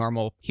 like a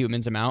normal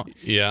human's amount.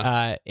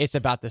 Yeah. It's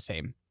about the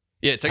same.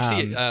 Yeah, it's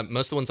actually,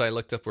 most of the ones I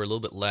looked up were a little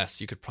bit less.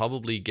 You could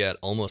probably get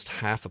almost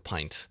half a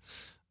pint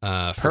for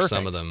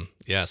some of Perfect. them.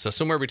 Yeah, so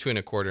somewhere between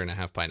a quarter and a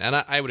half pint. And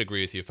I would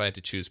agree with you. If I had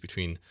to choose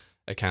between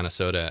a can of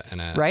soda and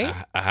Right?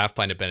 a half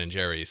pint of Ben and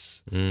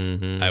Jerry's,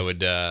 Mhm.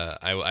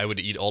 I would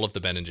eat all of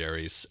the Ben and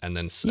Jerry's and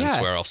then Yeah.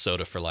 swear off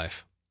soda for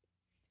life.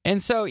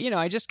 And so,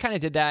 I just kind of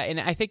did that. And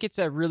I think it's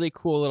a really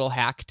cool little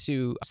hack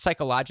to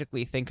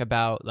psychologically think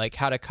about like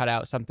how to cut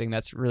out something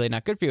that's really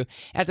not good for you.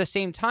 At the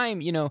same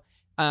time,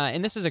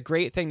 and this is a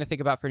great thing to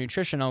think about for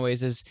nutrition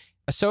always, is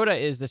a soda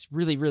is this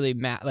really, really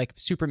like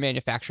super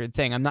manufactured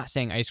thing. I'm not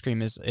saying ice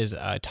cream is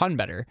a ton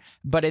better,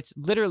 but it's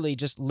literally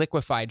just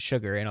liquefied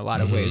sugar in a lot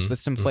of ways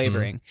with some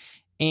flavoring.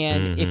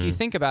 And if you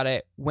think about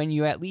it, when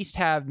you at least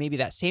have maybe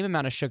that same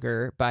amount of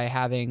sugar by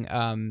having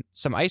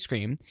some ice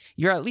cream,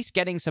 you're at least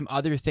getting some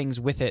other things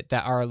with it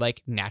that are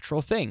like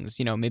natural things,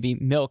 maybe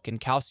milk and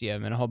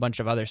calcium and a whole bunch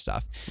of other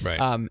stuff. Right.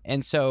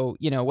 And so,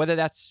 whether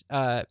that's,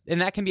 and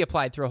that can be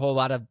applied through a whole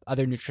lot of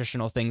other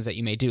nutritional things that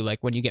you may do,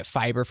 like when you get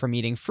fiber from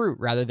eating fruit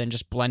rather than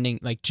just blending,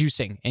 like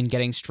juicing and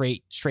getting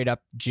straight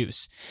up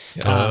juice.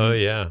 Oh,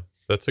 yeah.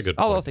 That's a good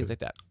All point, little things too. like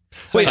that.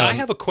 Wait, I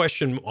have a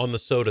question on the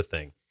soda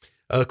thing.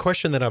 A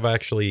question that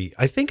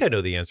I think I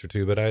know the answer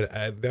to, but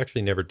I've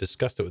actually never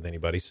discussed it with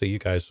anybody. So you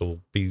guys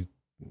will be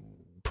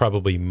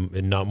probably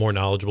not more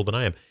knowledgeable than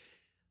I am.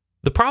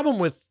 The problem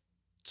with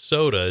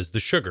soda is the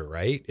sugar,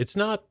 right? It's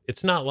not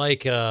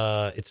like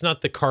it's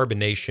not the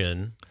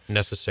carbonation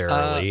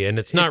necessarily, and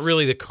it's not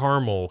really the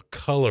caramel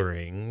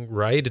coloring,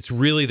 right? It's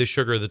really the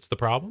sugar that's the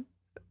problem.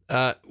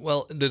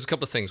 Well, there's a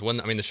couple of things. One,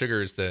 I mean, the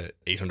sugar is the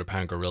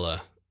 800-pound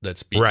gorilla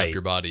that's beating up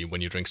your body when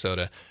you drink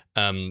soda.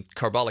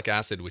 Carbolic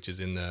acid, which is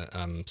in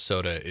the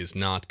soda, is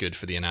not good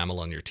for the enamel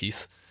on your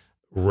teeth.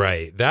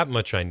 Right. That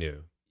much I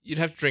knew. You'd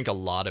have to drink a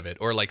lot of it,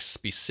 or like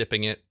be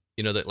sipping it.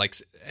 That like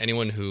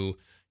anyone who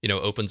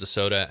opens a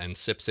soda and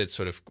sips it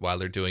sort of while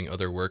they're doing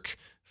other work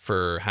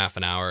for half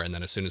an hour, and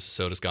then as soon as the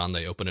soda's gone,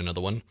 they open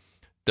another one.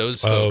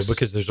 Those folks,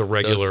 because there's a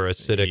regular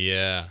acidic.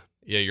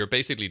 Yeah, you're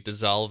basically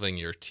dissolving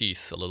your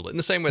teeth a little bit in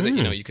the same way that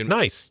you can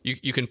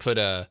you can put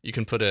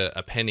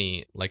a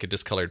penny, like a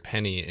discolored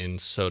penny, in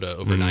soda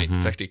overnight,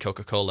 effectively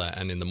Coca-Cola,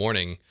 and in the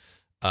morning,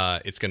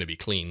 it's going to be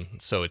clean.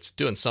 So it's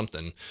doing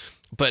something.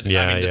 But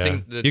Yeah, I mean, the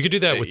thing you could do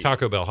that with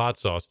Taco Bell hot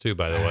sauce too.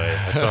 By the way,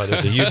 I saw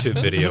there's a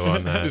YouTube video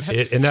on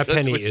that, and that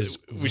penny is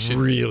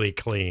really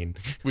clean.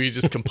 We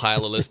just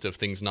compile a list of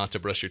things not to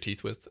brush your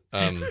teeth with.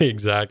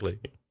 Exactly.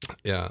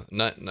 Yeah,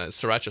 not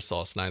sriracha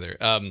sauce neither.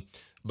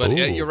 But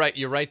you're right.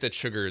 You're right that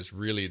sugar is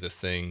really the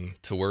thing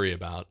to worry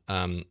about.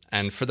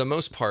 And for the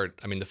most part,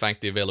 I mean, the fact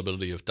the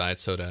availability of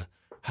diet soda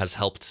has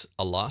helped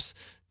a lot.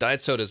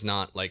 Diet soda is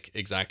not like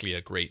exactly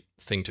a great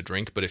thing to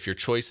drink, but if your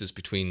choice is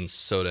between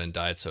soda and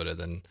diet soda,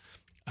 then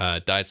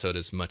diet soda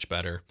is much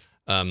better.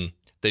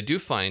 They do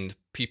find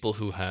people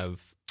who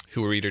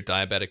who are either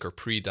diabetic or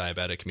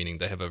pre-diabetic, meaning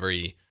they have a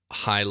very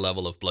high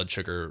level of blood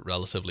sugar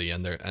relatively,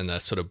 and a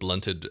sort of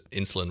blunted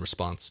insulin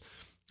response.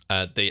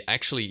 They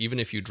actually, even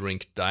if you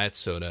drink diet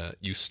soda,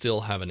 you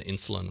still have an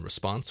insulin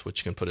response,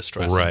 which can put a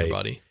stress on your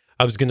body.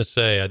 I was going to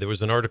say, there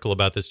was an article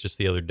about this just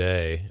the other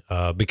day,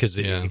 because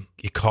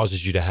it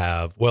causes you to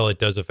have, well, it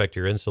does affect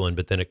your insulin,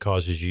 but then it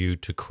causes you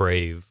to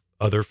crave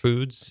other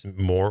foods,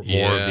 more of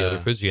the other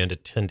foods. You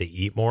tend to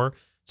eat more.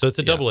 So it's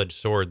a double-edged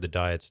sword, the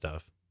diet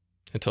stuff.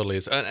 It totally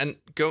is. And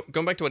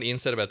going back to what Ian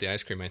said about the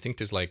ice cream, I think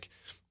there's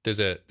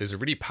a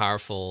really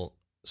powerful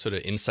sort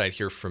of insight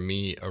here for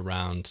me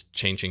around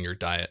changing your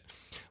diet.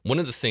 One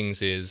of the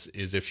things is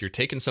if you're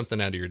taking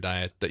something out of your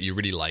diet that you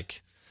really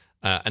like,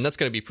 and that's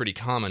going to be pretty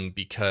common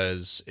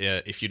because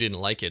if you didn't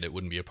like it, it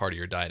wouldn't be a part of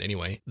your diet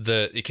anyway.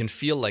 It can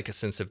feel like a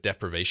sense of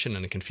deprivation,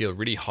 and it can feel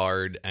really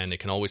hard, and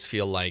it can always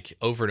feel like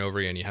over and over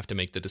again you have to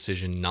make the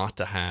decision not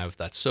to have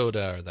that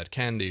soda or that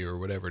candy or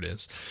whatever it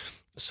is.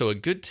 So a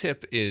good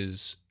tip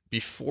is,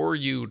 before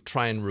you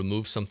try and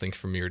remove something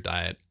from your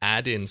diet,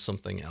 add in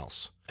something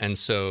else. And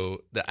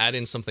so add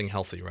in something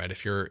healthy, right?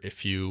 If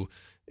you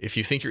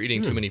think you're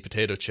eating too many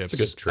potato chips,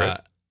 that's a good trick.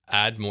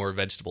 Add more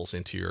vegetables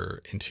into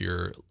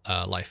your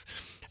life,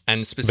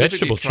 and specifically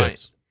vegetable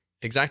chips.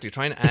 Exactly,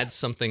 try and add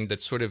something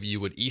that sort of you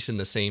would eat in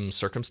the same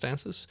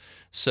circumstances.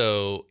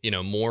 So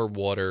more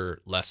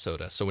water, less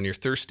soda. So when you're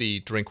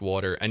thirsty, drink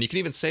water, and you can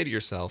even say to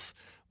yourself,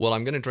 well,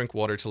 I'm going to drink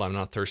water till I'm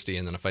not thirsty,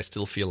 and then if I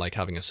still feel like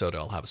having a soda,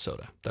 I'll have a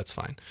soda. That's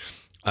fine.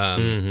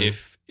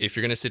 If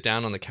you're going to sit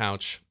down on the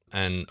couch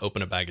and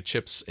open a bag of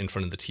chips in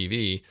front of the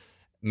TV,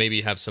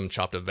 maybe have some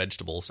chopped up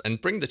vegetables and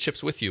bring the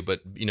chips with you,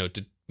 but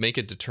to make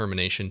a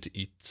determination to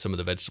eat some of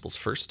the vegetables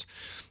first.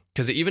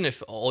 Because even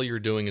if all you're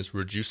doing is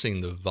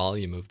reducing the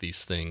volume of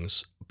these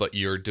things, but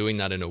you're doing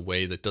that in a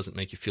way that doesn't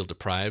make you feel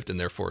deprived and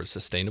therefore is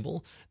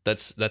sustainable,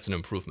 that's an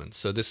improvement.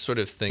 So this sort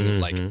of thing of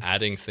like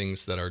adding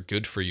things that are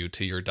good for you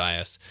to your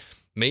diet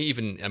may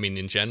even,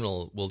 in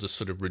general, will just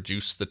sort of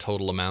reduce the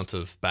total amount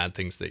of bad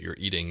things that you're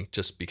eating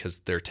just because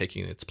they're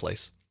taking its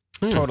place.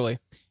 Totally.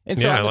 And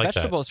so on the like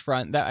vegetables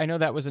front, I know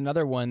that was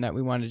another one that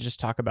we wanted to just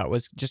talk about,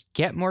 was just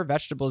get more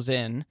vegetables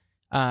in,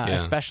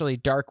 especially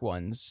dark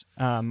ones.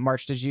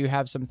 March, did you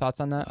have some thoughts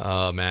on that?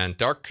 Oh man,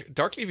 dark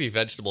leafy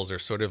vegetables are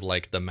sort of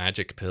like the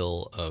magic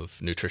pill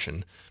of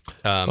nutrition.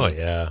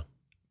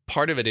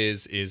 Part of it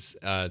is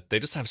they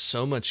just have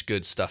so much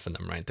good stuff in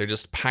them, right? They're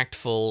just packed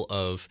full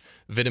of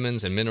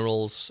vitamins and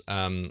minerals,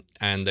 and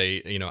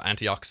they,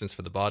 antioxidants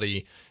for the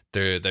body.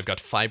 They've got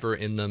fiber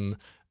in them.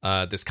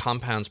 There's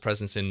compounds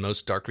present in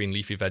most dark green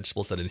leafy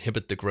vegetables that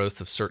inhibit the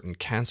growth of certain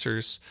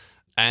cancers,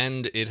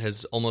 and they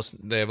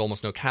have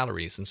almost no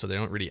calories, and so they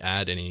don't really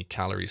add any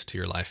calories to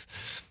your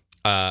life.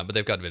 But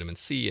they've got vitamin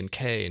C and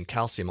K and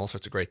calcium, all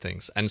sorts of great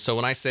things. And so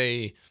when I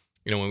say,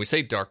 when we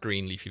say dark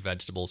green leafy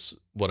vegetables,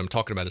 what I'm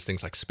talking about is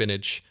things like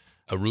spinach,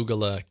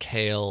 arugula,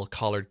 kale,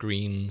 collard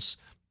greens,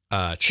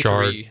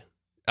 chicory,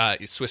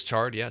 Swiss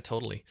chard, yeah,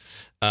 totally.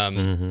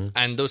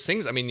 And those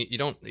things, you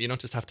don't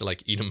just have to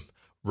like eat them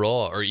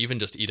raw or even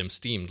just eat them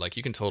steamed. Like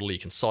you can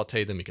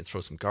saute them. You can throw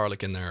some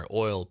garlic in there,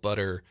 oil,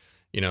 butter,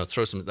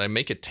 they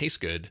make it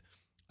taste good.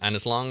 And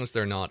as long as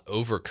they're not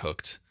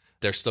overcooked,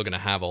 they're still going to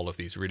have all of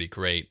these really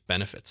great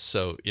benefits.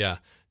 So yeah,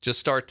 just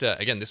start,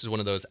 again, this is one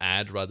of those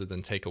add rather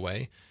than take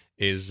away,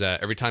 is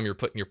every time you're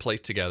putting your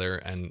plate together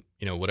and,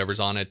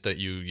 whatever's on it that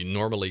you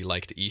normally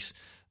like to eat,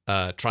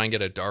 try and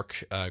get a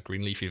dark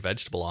green leafy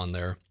vegetable on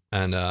there.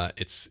 And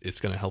it's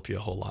going to help you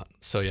a whole lot.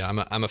 So yeah,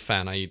 I'm a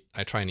fan. I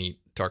try and eat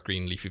dark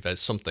green leafy veg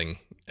something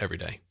every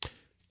day.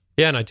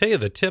 Yeah, and I tell you,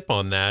 the tip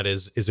on that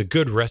is a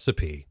good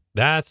recipe.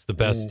 That's the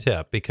best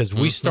tip, because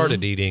we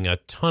started eating a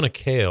ton of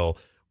kale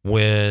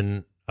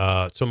when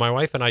so my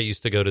wife and I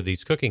used to go to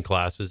these cooking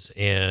classes,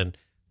 and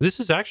this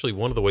is actually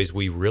one of the ways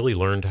we really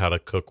learned how to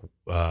cook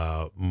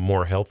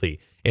more healthy.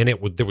 And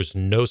there was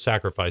no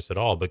sacrifice at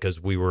all,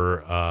 because we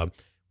were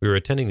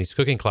attending these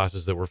cooking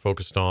classes that were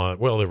focused on,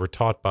 they were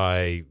taught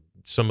by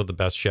some of the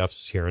best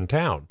chefs here in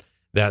town.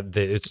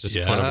 It's just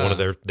kind of one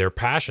of their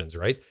passions,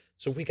 right?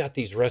 So we got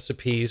these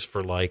recipes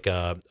for like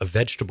a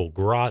vegetable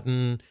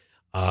gratin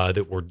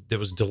that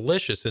was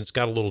delicious, and it's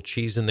got a little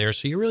cheese in there,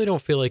 so you really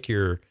don't feel like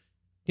you're,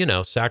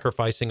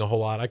 sacrificing a whole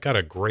lot. I got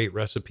a great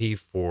recipe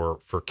for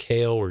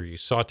kale where you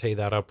saute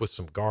that up with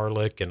some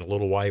garlic and a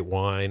little white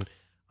wine.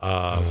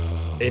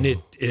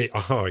 And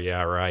oh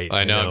yeah, right.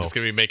 I know. I'm just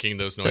going to be making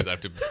those noises. I have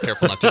to be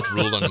careful not to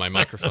drool on my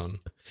microphone.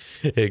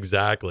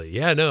 Exactly.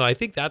 Yeah, no, I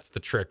think that's the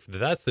trick.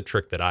 That's the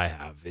trick that I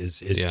have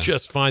is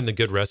just find the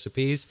good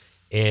recipes,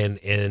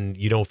 and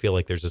you don't feel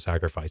like there's a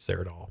sacrifice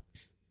there at all.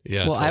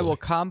 Yeah. Well, totally. I will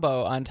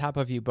combo on top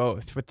of you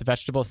both with the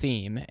vegetable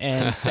theme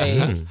and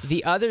say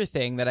the other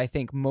thing that I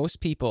think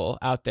most people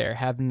out there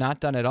have not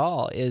done at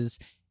all is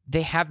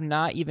they have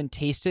not even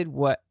tasted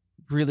what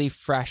really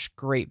fresh,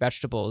 great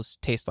vegetables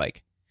taste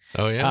like.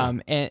 Oh yeah.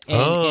 And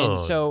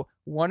so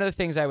one of the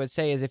things I would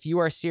say is if you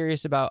are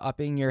serious about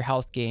upping your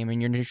health game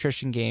and your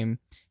nutrition game,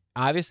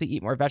 obviously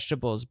eat more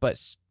vegetables, but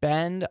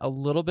spend a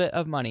little bit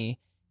of money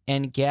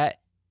and get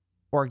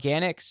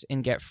organics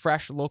and get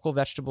fresh local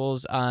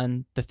vegetables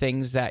on the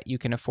things that you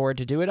can afford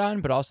to do it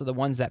on, but also the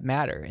ones that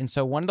matter. And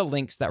so one of the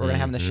links that we're going to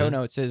have in the show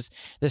notes is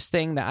this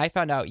thing that I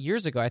found out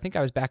years ago. I think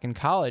I was back in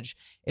college.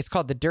 It's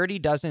called the Dirty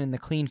Dozen and the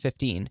Clean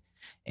 15.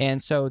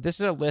 And so this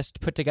is a list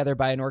put together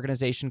by an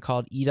organization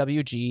called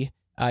EWG.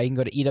 You can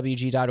go to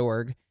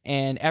ewg.org,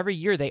 and every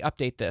year they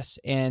update this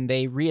and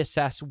they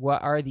reassess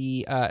what are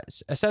the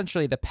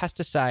essentially the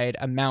pesticide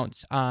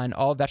amounts on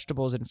all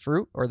vegetables and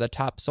fruit, or the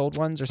top sold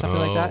ones or something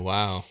like that.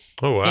 Wow.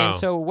 Oh, wow. And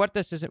so why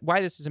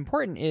this is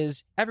important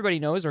is everybody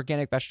knows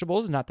organic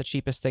vegetables not the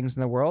cheapest things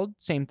in the world.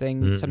 Same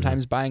thing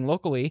sometimes buying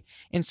locally.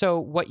 And so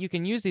what you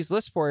can use these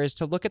lists for is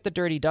to look at the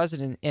Dirty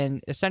Dozen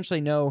and essentially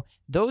know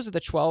those are the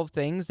 12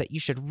 things that you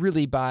should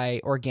really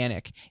buy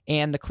organic.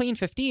 And the Clean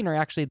 15 are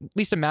actually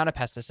least amount of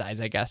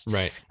pesticides, I guess.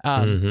 Right.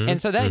 And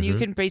so then you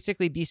can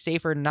basically be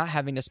safer not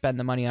having to spend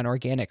the money on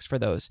organics for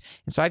those.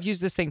 And so I've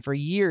used this thing for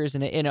years,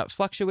 and it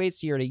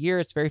fluctuates year to year.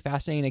 It's very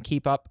fascinating to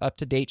keep up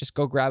to date. Just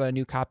go grab a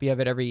new copy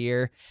of it every year.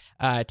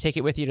 Take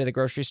it with you to the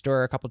grocery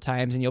store a couple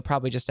times, and you'll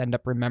probably just end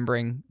up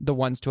remembering the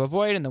ones to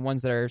avoid and the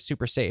ones that are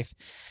super safe.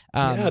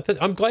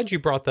 I'm glad you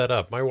brought that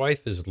up. My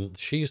wife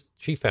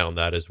she found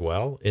that as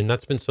well, and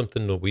that's been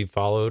something that we've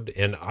followed.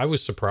 And I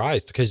was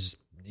surprised because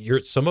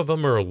some of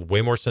them are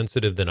way more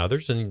sensitive than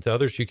others, and the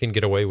others you can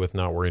get away with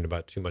not worrying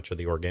about too much of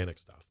the organic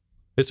stuff.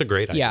 It's a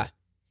great idea. Yeah.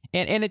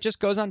 And it just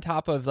goes on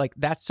top of like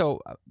that. So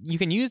you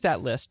can use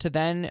that list to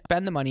then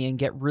spend the money and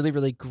get really,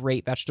 really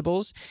great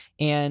vegetables.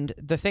 And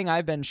the thing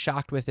I've been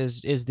shocked with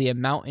is the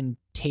amount and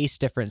taste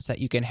difference that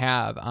you can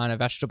have on a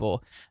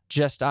vegetable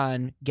just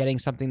on getting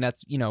something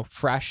that's,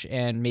 fresh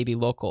and maybe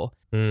local.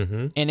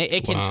 Mm-hmm. And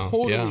it can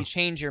totally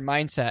change your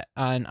mindset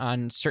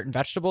on certain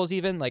vegetables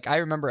even. Like I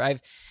remember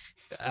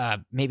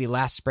maybe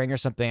last spring or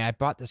something, I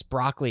bought this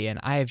broccoli and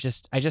I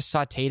just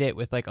sauteed it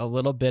with like a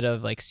little bit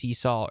of like sea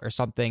salt or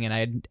something.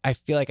 And I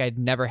feel like I'd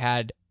never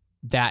had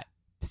that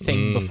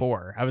thing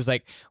before. I was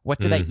like, what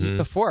did I eat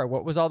before?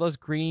 What was all those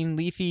green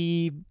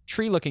leafy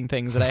tree looking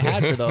things that I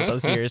had for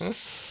those years?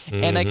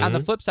 And like on the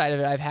flip side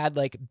of it, I've had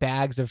like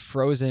bags of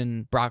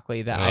frozen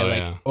broccoli that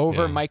I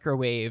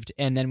microwaved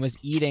and then was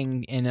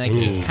eating, and like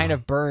it's kind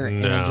of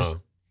burnt and I'm just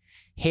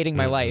hating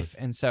my life.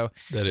 And so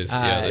that is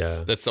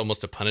that's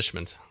almost a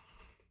punishment.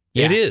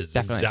 Yeah, it is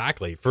definitely.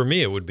 Exactly. For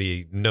me, it would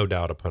be no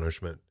doubt a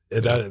punishment.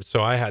 So that's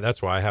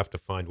why I have to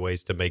find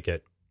ways to make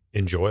it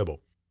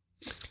enjoyable.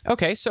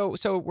 Okay, so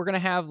we're gonna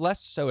have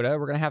less soda.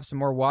 We're gonna have some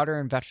more water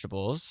and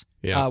vegetables.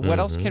 Yeah. What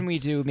else can we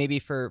do? Maybe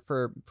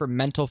for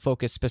mental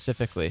focus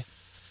specifically.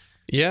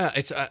 Yeah,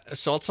 it's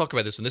so I'll talk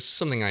about this one. This is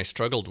something I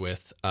struggled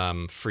with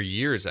for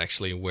years,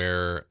 actually,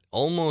 where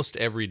almost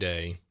every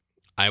day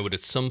I would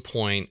at some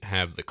point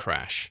have the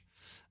crash.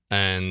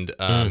 And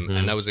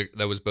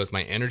that was both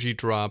my energy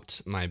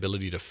dropped, my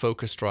ability to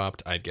focus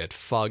dropped. I'd get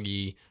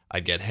foggy,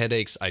 I'd get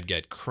headaches, I'd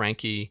get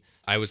cranky.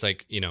 I was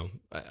like,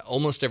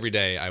 almost every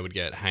day I would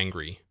get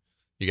hangry.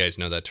 You guys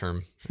know that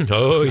term?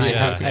 Oh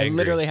yeah, I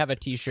literally have a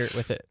T-shirt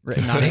with it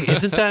written on it.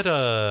 Isn't that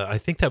I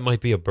think that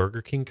might be a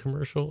Burger King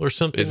commercial or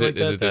something like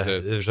that.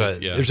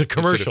 There's a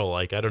commercial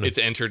I don't know. It's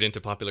entered into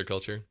popular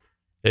culture.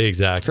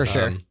 Exactly, for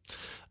sure.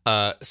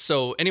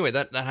 So anyway,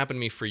 that happened to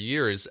me for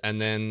years,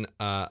 and then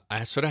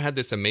I sort of had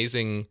this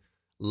amazing,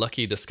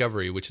 lucky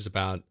discovery, which is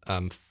about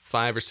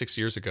 5 or 6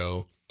 years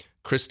ago.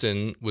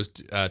 Kristen was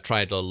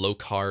tried a low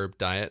carb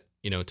diet,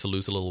 to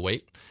lose a little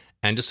weight,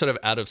 and just sort of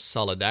out of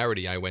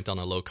solidarity, I went on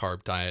a low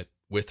carb diet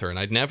with her. And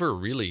I'd never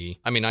really,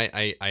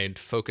 I had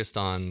focused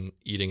on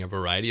eating a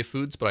variety of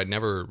foods, but I'd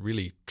never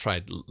really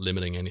tried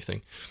limiting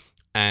anything.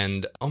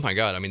 And oh my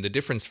God, the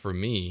difference for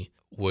me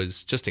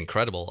was just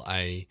incredible.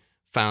 I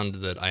found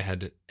that I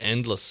had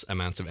endless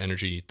amounts of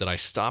energy, that I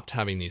stopped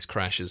having these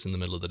crashes in the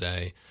middle of the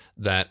day,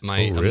 that my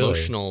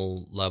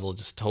emotional level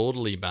just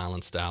totally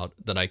balanced out,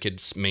 that I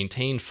could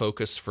maintain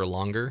focus for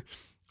longer,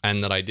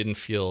 and that I didn't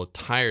feel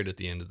tired at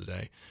the end of the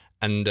day.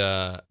 And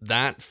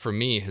that for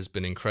me has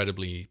been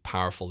incredibly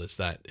powerful,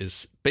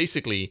 is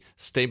basically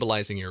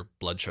stabilizing your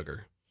blood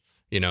sugar,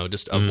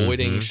 just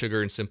avoiding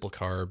sugar and simple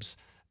carbs,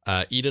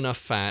 eat enough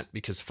fat,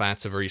 because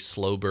fat's a very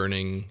slow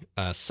burning,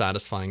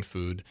 satisfying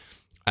food.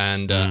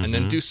 And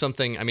then do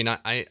something.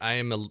 I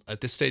am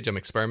at this stage, I'm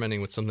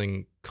experimenting with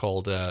something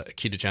called a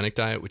ketogenic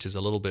diet, which is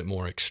a little bit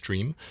more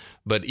extreme.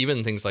 But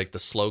even things like the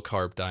slow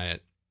carb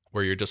diet,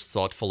 where you're just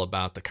thoughtful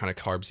about the kind of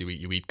carbs you eat.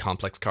 You eat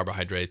complex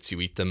carbohydrates.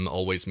 You eat them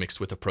always mixed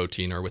with a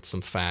protein or with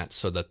some fat,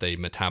 so that they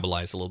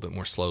metabolize a little bit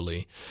more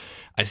slowly.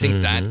 I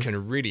think that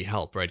can really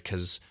help, right?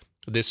 Because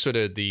this sort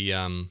of the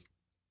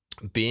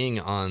being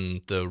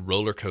on the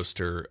roller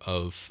coaster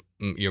of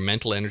your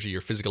mental energy,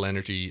 your physical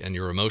energy, and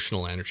your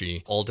emotional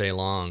energy all day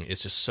long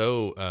is just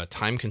so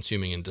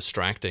time-consuming and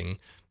distracting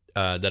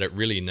that it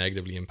really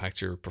negatively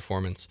impacts your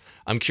performance.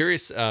 I'm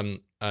curious,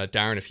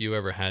 Darren, if you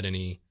ever had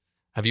any.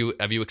 Have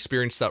you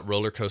experienced that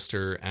roller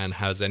coaster, and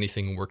has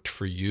anything worked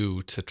for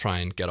you to try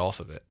and get off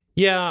of it?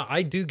 Yeah,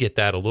 I do get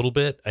that a little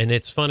bit, and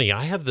it's funny.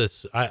 I have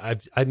this.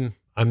 I'm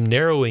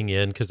narrowing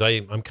in because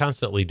I'm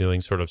constantly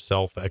doing sort of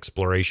self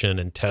exploration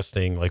and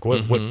testing, like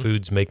what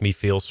foods make me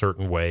feel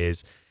certain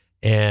ways.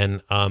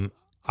 And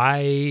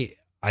I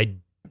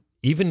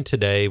even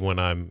today when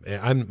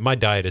my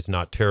diet is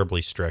not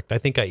terribly strict. I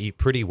think I eat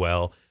pretty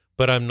well,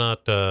 but I'm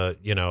not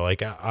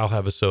like I'll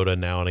have a soda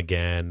now and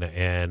again,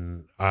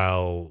 and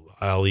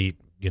I'll eat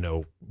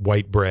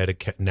white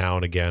bread now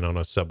and again on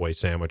a Subway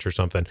sandwich or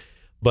something.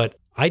 But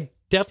I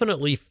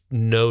definitely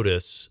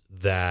notice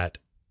that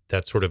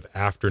sort of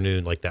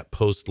afternoon, like that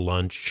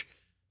post-lunch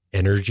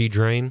energy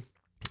drain.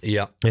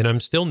 Yeah. And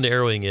I'm still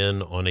narrowing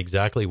in on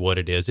exactly what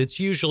it is. It's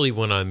usually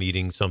when I'm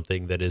eating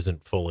something that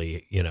isn't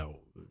fully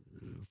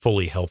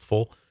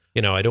healthful.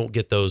 I don't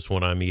get those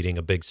when I'm eating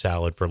a big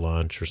salad for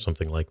lunch or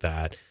something like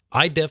that.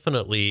 I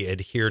definitely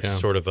adhere to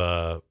sort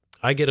of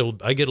I get a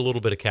little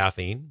bit of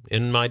caffeine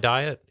in my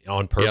diet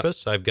on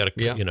purpose. Yep. I've got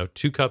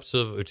 2 cups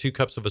of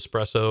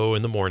espresso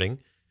in the morning.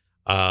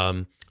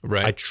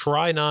 Right. I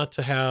try not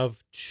to have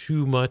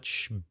too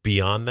much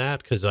beyond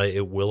that because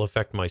it will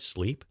affect my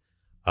sleep.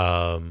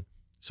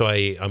 So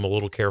I'm a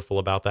little careful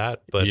about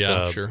that. But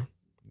sure.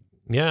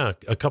 Yeah,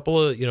 a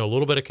couple of a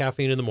little bit of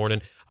caffeine in the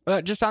morning.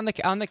 Just on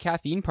the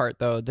caffeine part,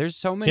 though, there's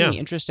so many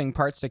interesting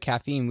parts to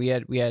caffeine.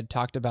 We had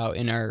talked about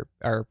in our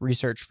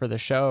research for the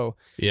show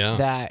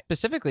that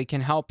specifically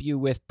can help you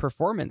with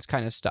performance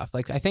kind of stuff.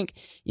 Like I think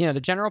the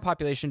general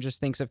population just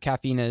thinks of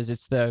caffeine as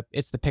it's the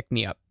pick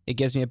me up. It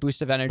gives me a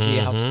boost of energy.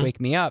 It helps wake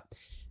me up.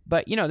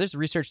 But there's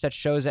research that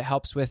shows it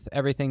helps with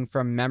everything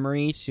from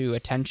memory to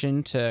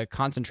attention to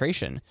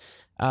concentration.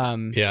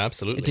 Yeah,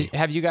 absolutely.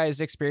 Have you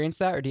guys experienced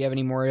that, or do you have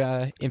any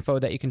more info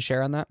that you can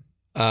share on that?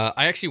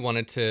 I actually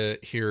wanted to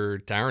hear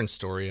Darren's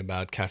story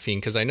about caffeine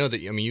because I know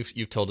that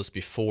you've told us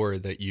before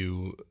that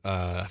you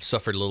have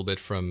suffered a little bit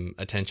from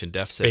attention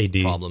deficit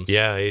problems.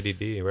 Yeah,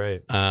 ADD,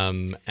 right.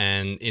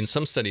 And in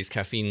some studies,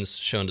 caffeine's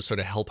shown to sort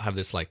of help have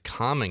this like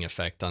calming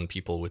effect on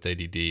people with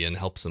ADD and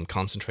helps them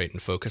concentrate and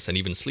focus and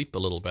even sleep a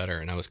little better.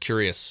 And I was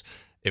curious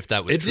if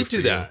that was true for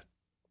you.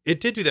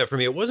 It did do that for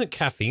me. It wasn't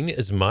caffeine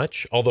as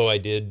much, although I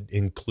did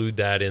include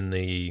that in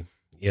the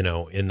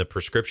in the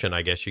prescription,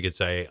 I guess you could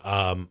say.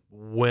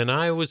 When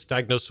I was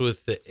diagnosed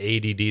with the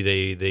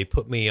ADD, they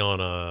put me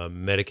on a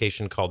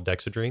medication called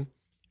Dexedrine,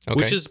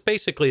 which is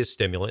basically a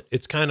stimulant.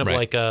 It's kind of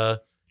like a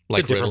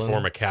different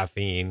form of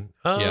caffeine.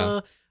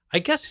 I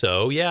guess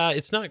so. Yeah,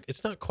 it's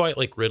not quite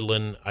like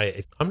Ritalin.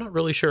 I'm not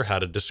really sure how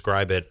to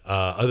describe it,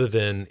 other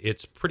than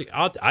it's pretty.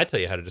 I'll tell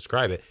you how to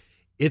describe it.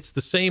 It's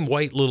the same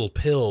white little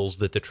pills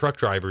that the truck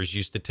drivers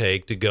used to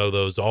take to go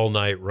those all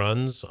night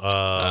runs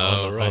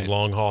on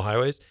long haul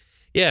highways.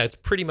 Yeah, it's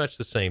pretty much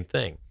the same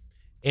thing.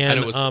 And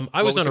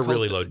I was on a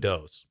really low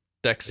dose.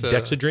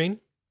 Dexedrine?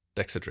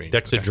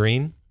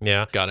 Dexedrine.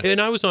 Yeah. Got it.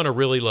 And I was on a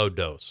really low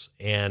dose.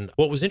 And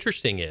what was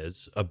interesting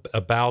is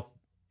about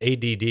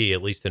ADD,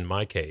 at least in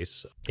my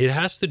case, it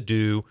has to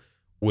do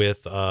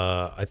with,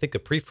 I think, the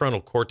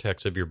prefrontal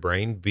cortex of your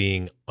brain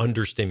being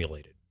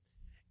understimulated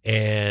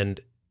and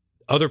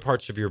other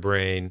parts of your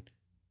brain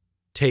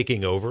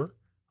taking over.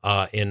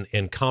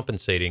 And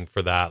compensating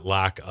for that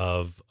lack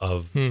of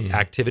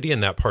activity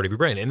in that part of your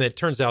brain. And it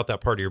turns out that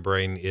part of your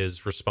brain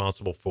is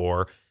responsible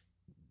for,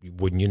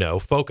 wouldn't you know,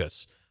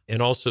 focus and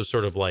also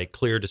sort of like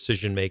clear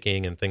decision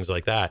making and things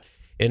like that.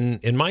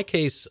 In my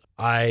case,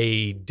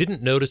 I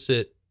didn't notice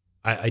it.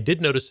 I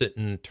did notice it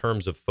in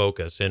terms of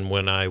focus. And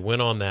when I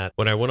went on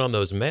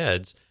those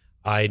meds,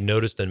 I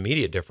noticed an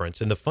immediate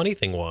difference. And the funny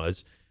thing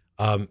was,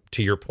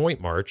 to your point,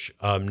 March,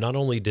 not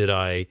only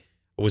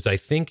was I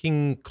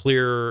thinking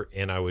clearer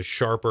and I was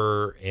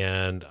sharper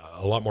and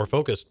a lot more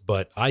focused,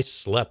 but I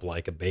slept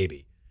like a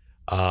baby.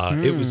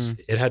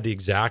 It had the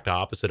exact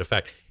opposite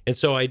effect. And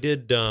so I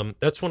did,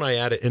 that's when I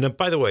added, and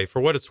by the way,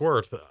 for what it's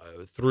worth,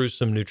 through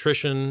some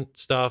nutrition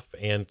stuff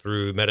and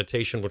through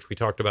meditation, which we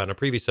talked about in a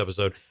previous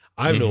episode,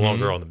 I'm no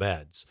longer on the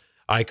meds.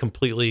 I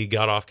completely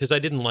got off because I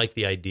didn't like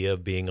the idea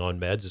of being on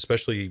meds,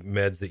 especially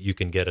meds that you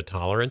can get a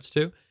tolerance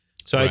to.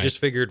 So I just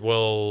figured,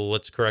 well,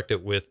 let's correct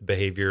it with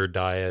behavior,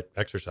 diet,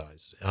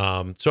 exercise.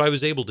 So I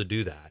was able to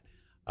do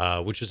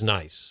that, which is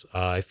nice.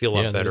 I feel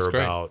a lot better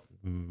about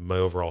my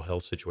overall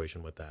health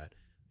situation with that.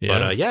 Yeah.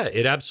 But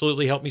it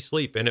absolutely helped me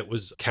sleep, and it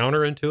was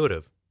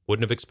counterintuitive.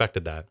 Wouldn't have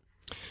expected that.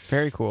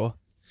 Very cool.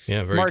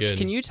 Yeah, very March, good.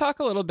 can you talk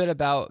a little bit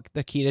about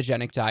the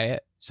ketogenic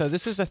diet? So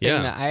this is a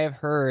thing that I have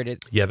heard.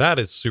 That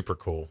is super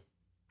cool.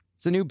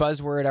 It's a new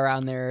buzzword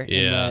around there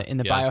in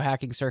the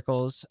biohacking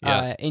circles.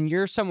 And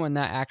you're someone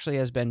that actually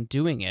has been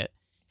doing it.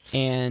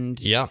 And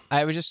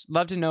I would just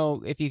love to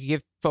know if you could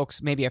give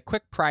folks maybe a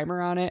quick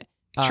primer on it,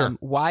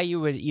 why you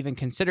would even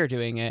consider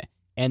doing it,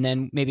 and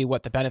then maybe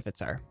what the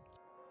benefits are.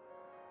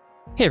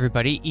 Hey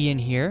everybody, Ian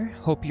here.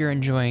 Hope you're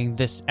enjoying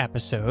this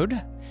episode.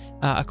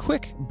 A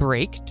quick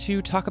break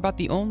to talk about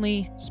the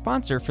only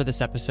sponsor for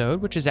this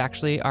episode, which is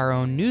actually our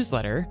own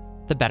newsletter,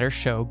 The Better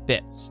Show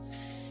Bits.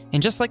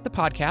 And just like the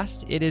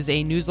podcast, it is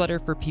a newsletter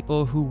for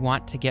people who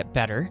want to get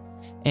better.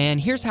 And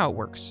here's how it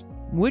works.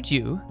 Would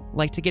you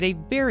like to get a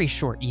very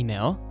short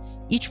email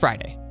each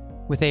Friday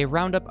with a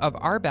roundup of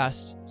our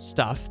best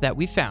stuff that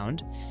we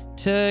found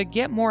to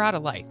get more out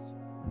of life?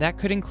 That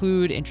could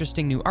include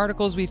interesting new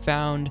articles we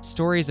found,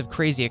 stories of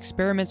crazy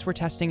experiments we're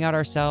testing out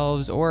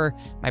ourselves, or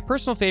my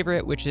personal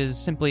favorite, which is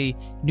simply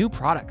new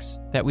products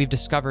that we've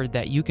discovered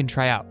that you can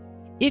try out.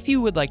 If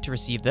you would like to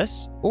receive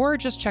this, or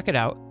just check it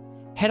out,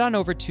 head on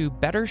over to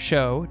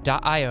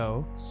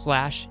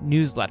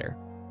bettershow.io/newsletter.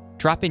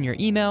 Drop in your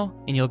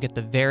email and you'll get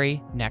the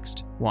very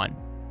next one.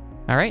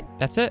 All right,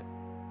 that's it.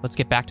 Let's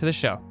get back to the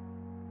show.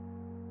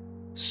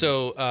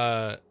 So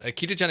a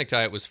ketogenic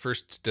diet was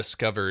first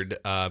discovered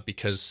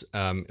because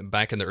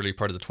back in the early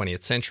part of the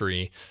 20th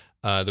century,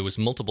 there was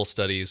multiple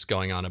studies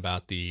going on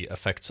about the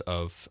effects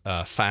of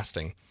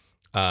fasting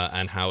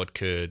and how it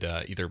could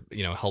either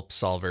help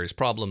solve various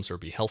problems or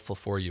be helpful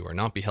for you or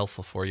not be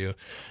helpful for you.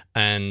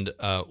 And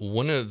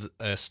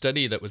a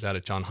study that was out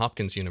at Johns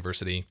Hopkins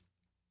University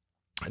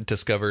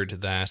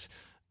discovered that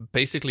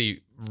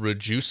basically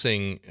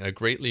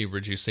greatly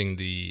reducing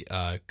the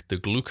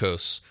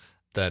glucose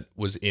that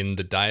was in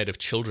the diet of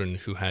children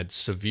who had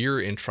severe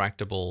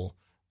intractable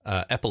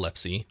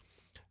epilepsy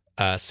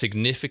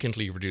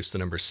significantly reduced the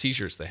number of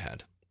seizures they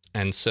had.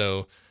 And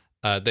so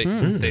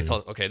they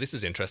thought, okay, this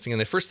is interesting.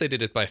 And they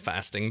did it by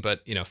fasting,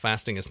 but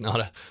fasting is not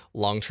a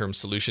long-term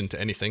solution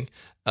to anything,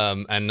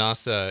 and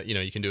not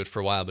you can do it for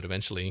a while, but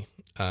eventually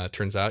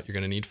turns out you're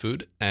going to need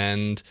food,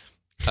 and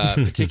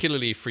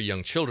particularly for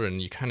young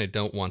children, you kind of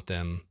don't want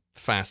them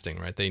fasting,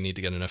 right? They need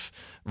to get enough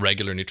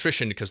regular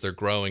nutrition because they're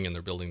growing and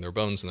they're building their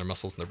bones and their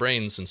muscles and their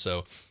brains, and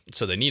so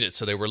they need it.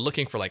 So they were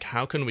looking for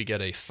how can we get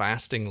a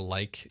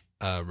fasting-like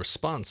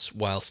response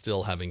while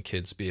still having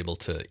kids be able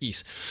to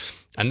eat?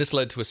 And this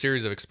led to a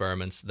series of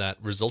experiments that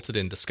resulted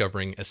in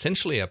discovering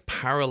essentially a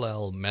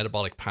parallel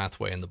metabolic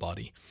pathway in the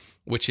body,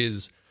 which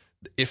is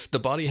if the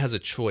body has a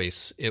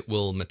choice, it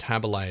will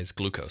metabolize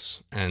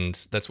glucose,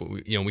 and that's what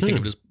we think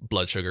of it as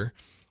blood sugar.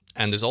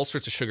 And there's all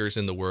sorts of sugars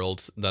in the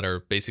world that are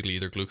basically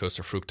either glucose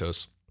or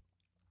fructose.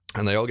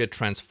 And they all get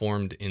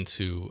transformed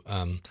into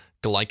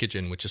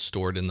glycogen, which is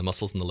stored in the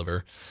muscles and the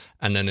liver,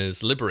 and then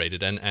is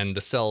liberated. And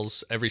the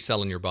cells, every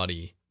cell in your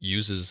body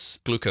uses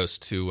glucose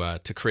to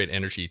create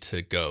energy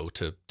to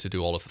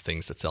do all of the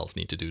things that cells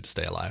need to do to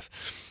stay alive.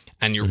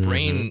 And your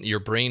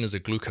brain is a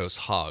glucose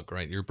hog,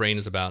 right? Your brain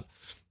is about,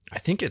 I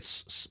think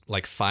it's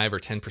like 5 or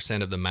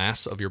 10% of the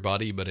mass of your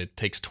body, but it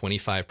takes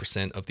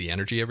 25% of the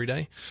energy every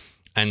day.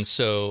 And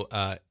so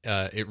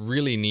it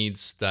really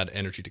needs that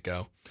energy to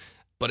go.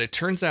 But it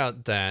turns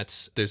out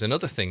that there's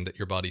another thing that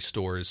your body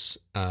stores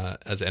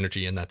as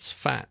energy, and that's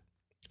fat,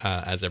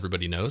 as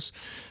everybody knows.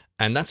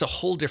 And that's a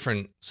whole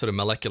different sort of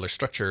molecular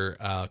structure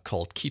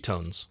called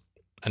ketones.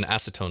 And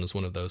acetone is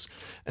one of those.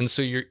 And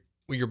so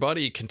your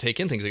body can take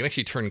in things. It can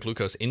actually turn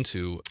glucose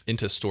into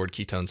stored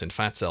ketones in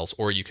fat cells,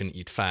 or you can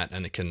eat fat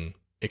and it can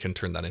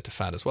turn that into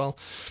fat as well.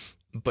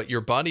 But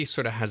your body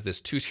sort of has this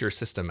two-tier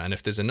system, and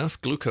if there's enough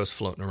glucose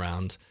floating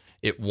around,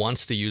 it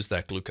wants to use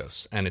that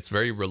glucose, and it's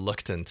very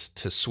reluctant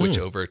to switch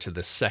over to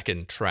the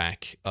second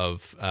track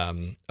of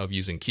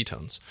using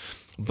ketones.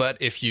 But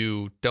if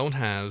you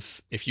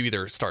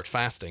either start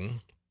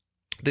fasting,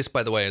 this,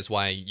 by the way, is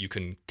why you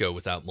can go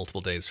without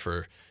multiple days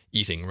for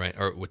eating, right,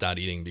 or without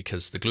eating,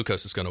 because the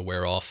glucose is going to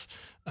wear off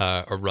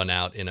or run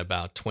out in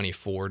about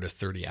 24 to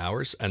 30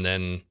 hours, and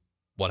then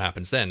what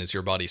happens then is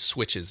your body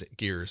switches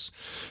gears.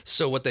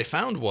 So what they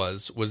found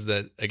was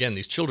that, again,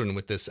 these children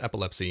with this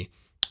epilepsy,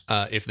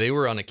 if they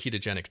were on a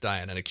ketogenic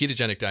diet, and a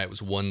ketogenic diet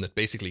was one that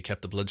basically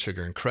kept the blood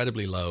sugar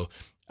incredibly low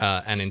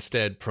and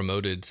instead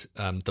promoted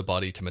the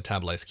body to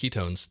metabolize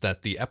ketones,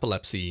 that the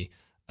epilepsy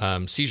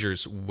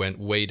seizures went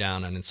way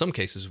down, and in some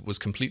cases was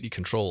completely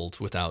controlled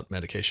without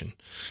medication.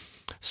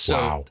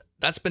 So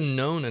that's been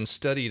known and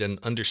studied and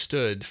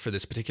understood for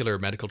this particular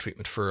medical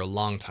treatment for a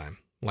long time,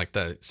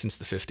 since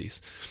the 50s.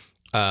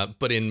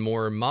 But in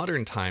more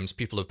modern times,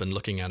 people have been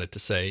looking at it to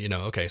say,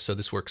 okay, so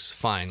this works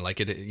fine.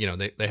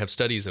 They have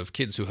studies of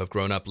kids who have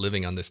grown up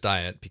living on this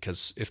diet,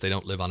 because if they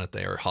don't live on it,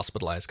 they are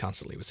hospitalized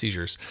constantly with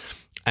seizures,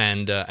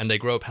 and they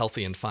grow up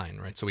healthy and fine,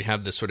 right? So we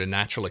have this sort of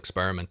natural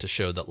experiment to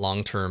show that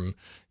long-term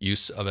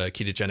use of a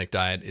ketogenic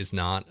diet is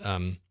not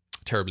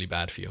terribly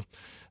bad for you.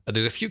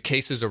 There's a few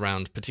cases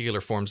around particular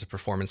forms of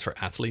performance for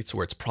athletes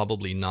where it's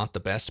probably not the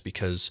best,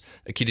 because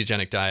a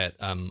ketogenic diet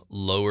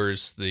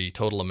lowers the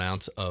total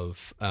amount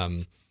of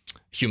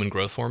human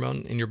growth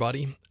hormone in your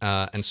body.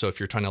 And so if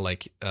you're trying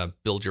to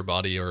build your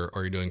body or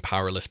you're doing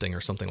powerlifting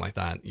or something like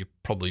that, you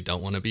probably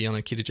don't want to be on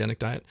a ketogenic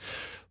diet.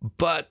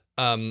 But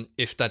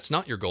if that's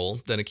not your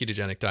goal, then a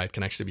ketogenic diet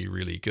can actually be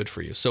really good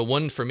for you. So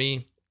one, for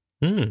me,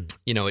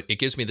 it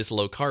gives me this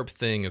low carb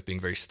thing of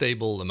being very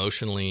stable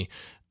emotionally,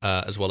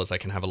 as well as I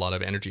can have a lot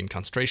of energy and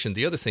concentration.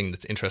 The other thing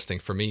that's interesting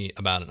for me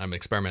about it, I'm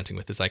experimenting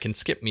with, is I can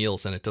skip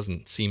meals and it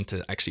doesn't seem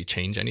to actually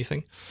change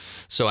anything.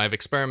 So I've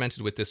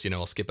experimented with this,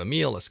 I'll skip a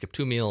meal, I'll skip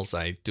 2 meals,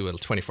 I do a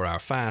 24-hour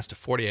fast, a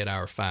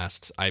 48-hour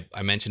fast. I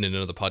mentioned in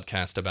another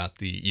podcast about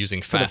the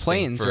using fasting for the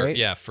planes, right?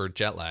 Yeah, for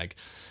jet lag.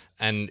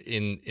 And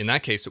in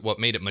that case, what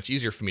made it much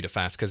easier for me to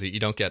fast, because you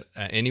don't get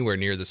anywhere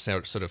near the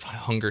sort of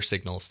hunger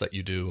signals that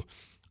you do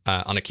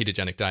on a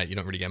ketogenic diet. You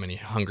don't really get many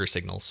hunger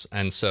signals.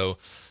 And so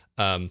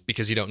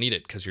because you don't need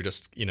it, because you're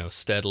just,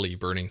 steadily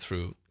burning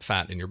through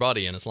fat in your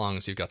body. And as long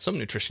as you've got some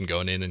nutrition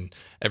going in and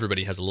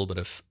everybody has a little bit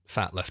of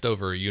fat left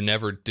over, you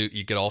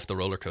get off the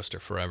roller coaster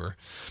forever.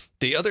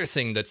 The other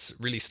thing that's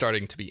really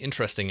starting to be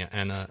interesting,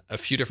 and a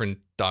few different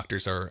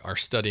doctors are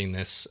studying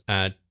this.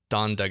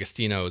 Don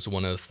D'Agostino is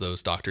one of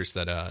those doctors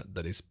that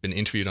has been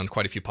interviewed on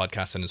quite a few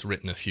podcasts and has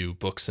written a few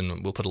books,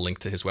 and we'll put a link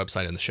to his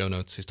website in the show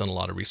notes. He's done a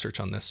lot of research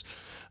on this,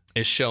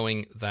 is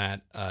showing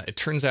that it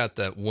turns out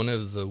that one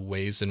of the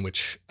ways in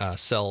which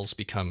cells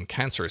become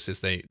cancerous is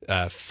they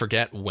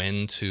forget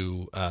when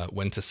to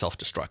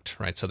self-destruct,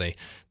 right? So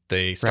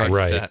they start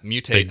to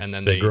mutate, and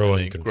then they grow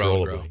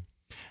uncontrollably.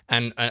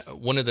 And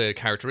one of the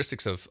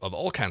characteristics of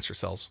all cancer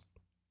cells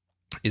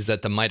is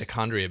that the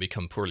mitochondria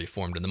become poorly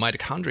formed. And the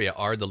mitochondria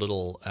are the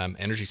little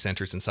energy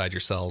centers inside your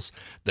cells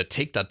that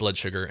take that blood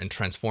sugar and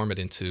transform it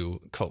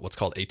into what's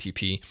called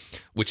ATP,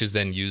 which is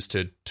then used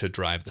to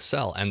drive the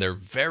cell. And they're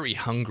very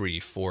hungry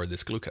for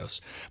this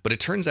glucose. But it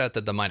turns out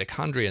that the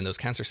mitochondria in those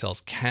cancer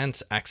cells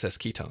can't access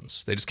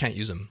ketones. They just can't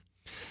use them.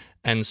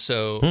 And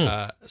so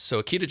so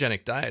a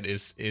ketogenic diet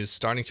is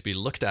starting to be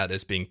looked at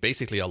as being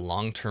basically a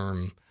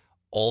long-term,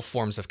 all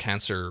forms of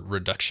cancer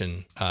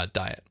reduction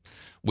diet,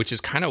 which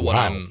is kind of what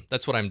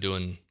that's what I'm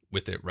doing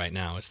with it right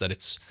now, is that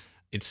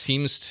it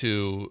seems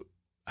to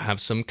have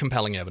some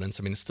compelling evidence.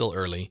 I mean, it's still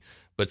early,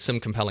 but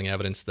some compelling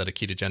evidence that a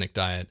ketogenic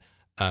diet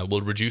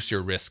will reduce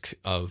your risk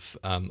of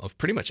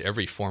pretty much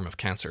every form of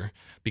cancer,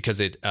 because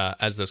it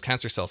as those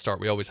cancer cells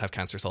start, we always have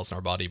cancer cells in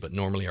our body, but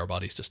normally our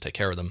bodies just take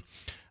care of them.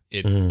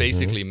 It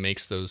basically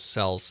makes those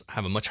cells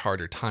have a much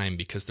harder time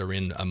because they're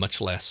in a much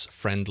less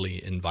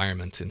friendly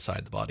environment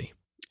inside the body.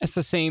 It's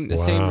the same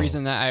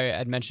reason that I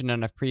had mentioned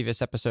on a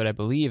previous episode, I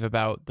believe,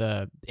 about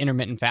the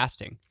intermittent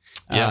fasting,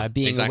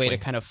 being a way to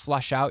kind of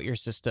flush out your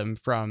system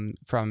from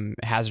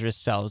hazardous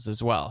cells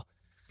as well.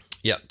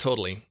 Yeah,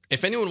 totally.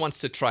 If anyone wants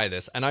to try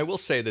this, and I will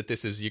say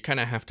that you kind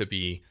of have to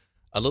be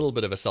a little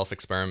bit of a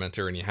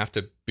self-experimenter, and you have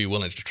to be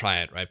willing to try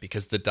it, right?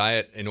 Because the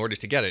diet, in order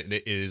to get it,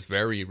 it is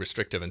very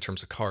restrictive in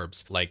terms of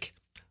carbs, like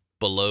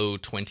below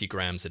 20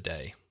 grams a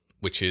day,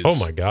 which is... Oh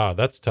my God,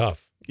 that's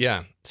tough.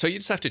 Yeah. So you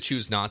just have to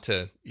choose not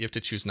to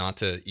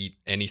eat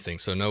anything.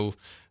 So no,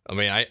 I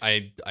mean,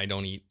 I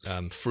don't eat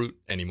fruit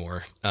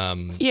anymore.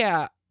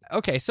 Yeah.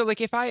 Okay. So like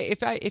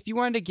if you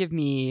wanted to give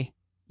me,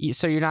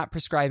 so you're not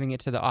prescribing it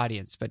to the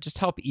audience, but just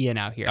help Ian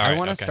out here. I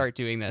want to start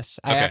doing this.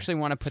 Okay. I actually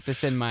want to put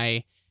this in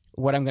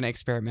what I'm going to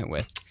experiment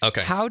with.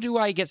 Okay. How do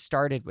I get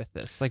started with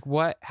this? Like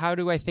how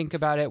do I think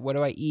about it? What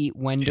do I eat?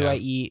 When do I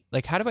eat?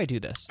 Like, how do I do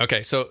this?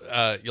 Okay.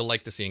 So you'll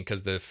like this, Ian,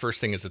 because the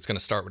first thing is it's going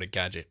to start with a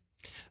gadget,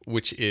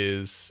 which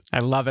is... I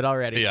love it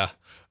already. Yeah.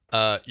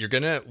 You're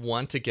going to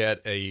want to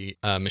get a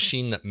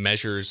machine that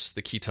measures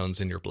the ketones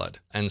in your blood.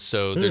 And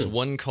so there's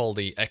one called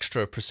the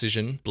Extra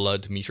Precision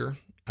Blood Meter.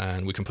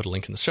 And we can put a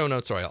link in the show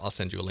notes, or I'll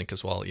send you a link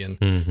as well, Ian.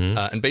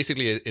 And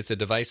basically, it's a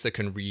device that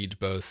can read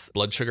both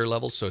blood sugar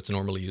levels, so it's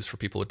normally used for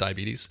people with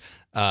diabetes,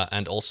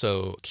 and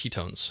also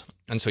ketones.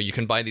 And so you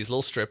can buy these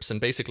little strips, and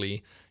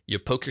basically you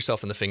poke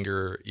yourself in the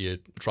finger, you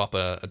drop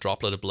a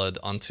droplet of blood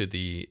onto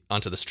the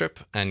strip,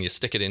 and you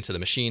stick it into the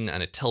machine,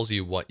 and it tells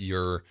you what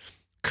your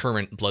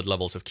current blood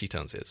levels of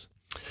ketones is.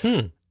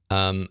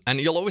 And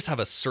you'll always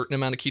have a certain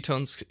amount of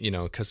ketones,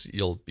 because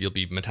you'll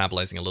be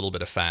metabolizing a little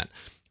bit of fat.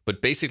 But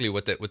basically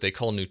what they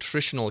call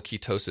nutritional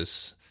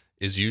ketosis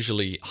is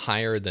usually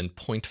higher than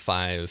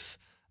 0.5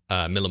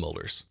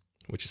 millimolars,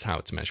 which is how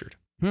it's measured.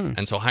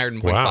 And so higher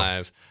than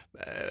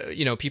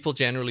 0.5, people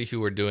generally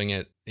who are doing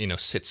it,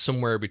 sit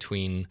somewhere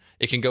between,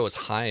 it can go as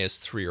high as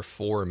 3 or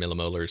 4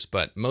 millimolars,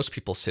 but most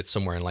people sit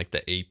somewhere in like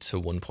the 8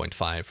 to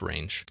 1.5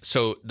 range.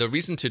 So the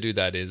reason to do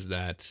that is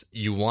that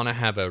you want to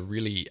have a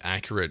really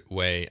accurate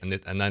way, and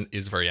that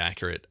is very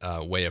accurate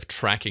way of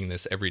tracking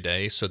this every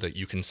day, so that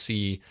you can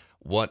see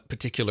what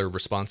particular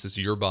responses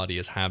your body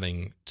is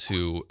having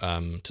to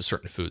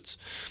certain foods,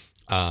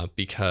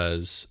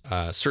 because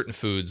certain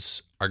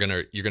foods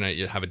you're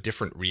gonna have a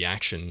different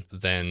reaction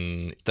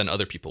than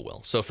other people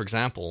will. So, for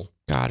example,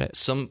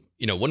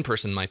 one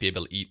person might be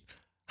able to eat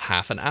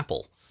half an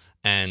apple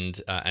and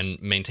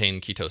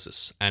maintain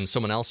ketosis, and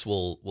someone else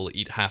will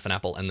eat half an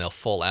apple and they'll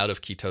fall out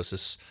of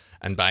ketosis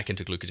and back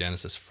into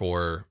glucogenesis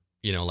for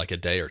like a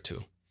day or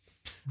two.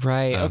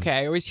 Right. Okay.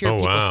 I always hear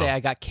people say I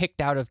got kicked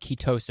out of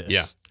ketosis.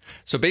 Yeah.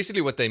 So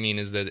basically what they mean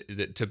is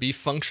that to be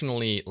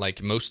functionally,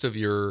 like, most of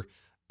your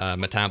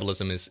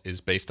metabolism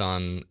is based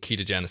on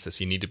ketogenesis,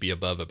 you need to be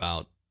above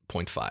about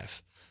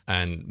 0.5.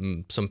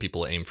 And some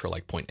people aim for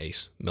like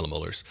 0.8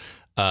 millimolars.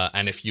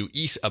 And if you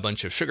eat a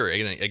bunch of sugar,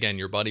 again,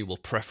 your body will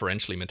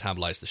preferentially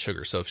metabolize the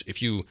sugar. So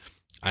if you,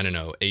 I don't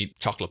know, ate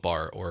chocolate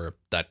bar or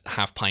that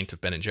half pint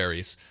of Ben &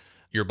 Jerry's,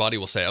 your body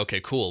will say,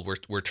 okay, cool,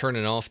 we're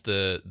turning off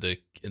the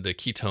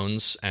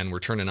ketones and we're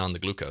turning on the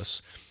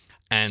glucose.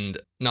 And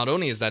not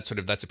only is that's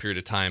a period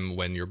of time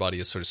when your body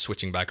is sort of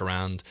switching back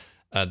around,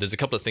 there's a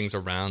couple of things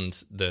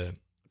around the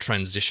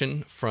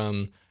transition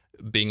from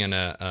being in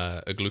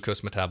a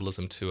glucose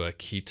metabolism to a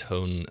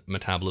ketone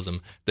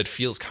metabolism that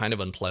feels kind of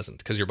unpleasant,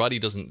 because your body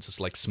doesn't just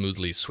like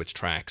smoothly switch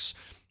tracks.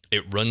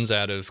 It runs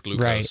out of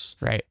glucose.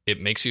 Right.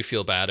 It makes you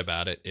feel bad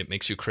about it. It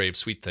makes you crave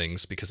sweet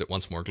things because it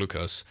wants more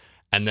glucose.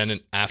 And then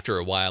after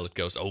a while, it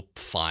goes, oh,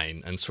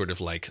 fine, and sort of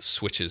like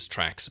switches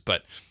tracks.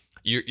 But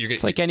you're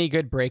it's like any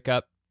good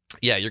breakup.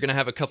 Yeah, you're gonna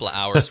have a couple of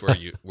hours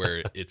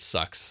where it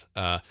sucks.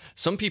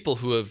 Some people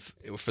who have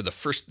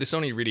this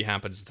only really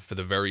happens for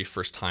the very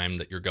first time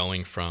that you're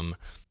going from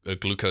a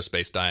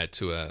glucose-based diet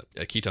to a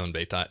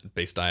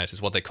ketone-based diet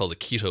is what they call the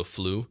keto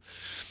flu,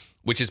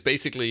 which is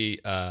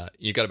basically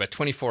you got about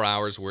 24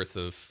 hours worth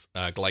of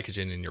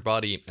glycogen in your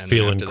body, and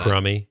feeling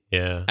crummy,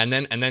 yeah, and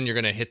then you're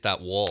gonna hit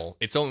that wall.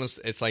 It's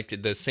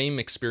like the same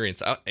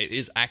experience. It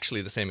is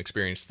actually the same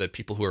experience that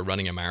people who are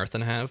running a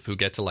marathon have, who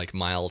get to like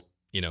mile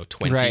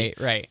 20,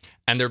 right,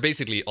 and they're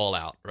basically all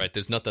out, right?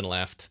 There's nothing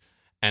left,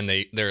 and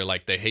they're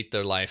like, they hate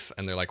their life,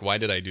 and they're like, why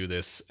did I do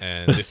this?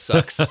 And this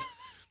sucks.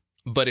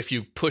 But if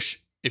you push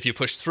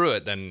through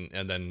it,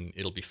 then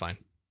it'll be fine.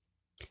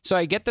 So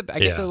I get the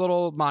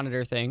little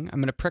monitor thing. I'm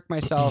gonna prick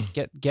myself,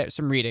 get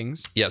some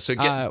readings. Yeah, so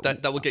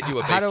that will get you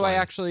a baseline. How do I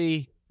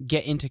actually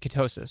get into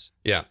ketosis?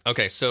 Yeah.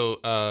 Okay. So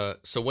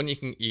when you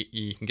can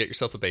get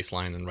yourself a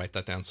baseline and write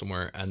that down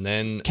somewhere, and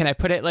then can I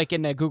put it like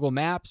in a Google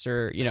Maps,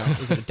 or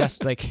is it a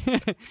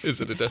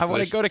is it a destination? I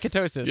want to go to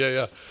ketosis.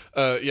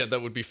 Yeah,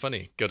 that would be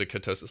funny. Go to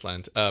ketosis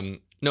land.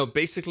 No,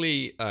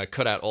 basically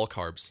cut out all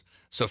carbs.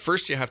 So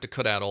first you have to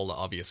cut out all the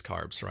obvious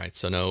carbs, right?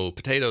 So no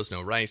potatoes,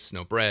 no rice,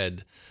 no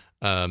bread,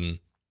 no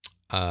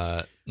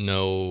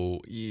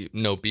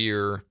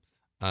beer.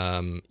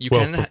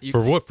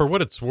 For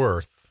what it's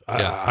worth.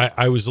 Yeah.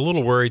 I was a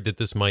little worried that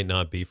this might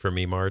not be for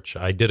me, March.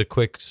 I did a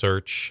quick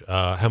search,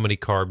 how many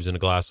carbs in a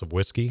glass of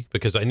whiskey,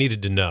 because I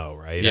needed to know,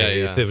 right?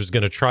 If I was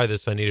going to try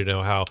this, I needed to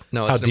know how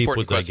deep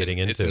was I getting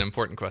into. It's an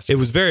important question. It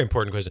was a very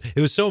important question.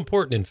 It was so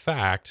important, in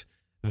fact,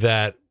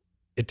 that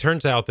it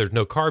turns out there's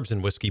no carbs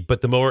in whiskey.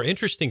 But the more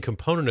interesting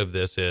component of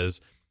this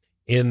is,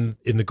 in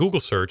the Google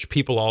search,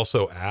 people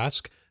also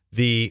ask,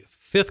 the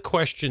fifth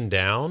question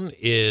down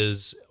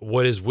is,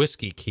 what is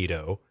whiskey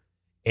keto?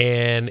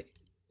 And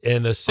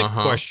the sixth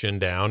question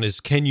down is,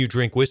 can you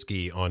drink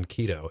whiskey on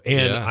keto?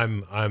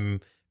 And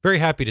I'm very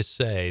happy to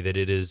say that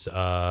it is,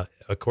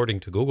 according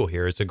to Google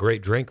here, it's a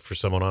great drink for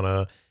someone on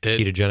a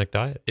ketogenic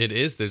diet. It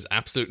is. There's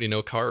absolutely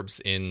no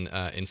carbs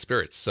in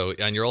spirits. So,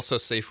 and you're also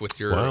safe with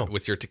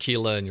your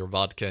tequila and your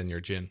vodka and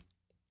your gin.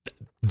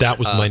 That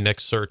was my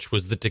next search,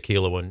 was the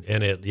tequila one,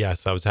 and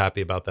I was happy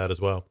about that as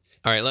well.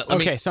 All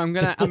right. So I'm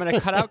gonna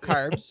cut out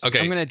carbs. Okay.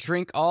 I'm gonna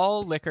drink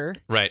all liquor.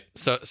 Right.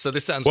 So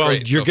this sounds great. Well,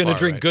 you're gonna far,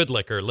 drink right? good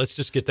liquor. Let's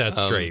just get that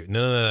straight.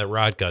 None of that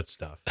rod gut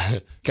stuff.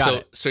 Got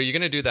it. So you're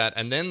gonna do that,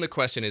 and then the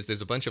question is,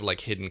 there's a bunch of like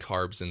hidden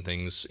carbs and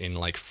things in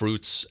like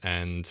fruits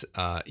and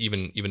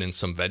even in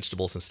some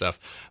vegetables and stuff.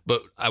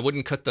 But I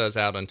wouldn't cut those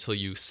out until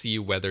you see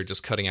whether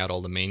just cutting out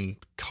all the main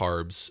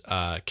carbs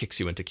kicks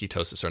you into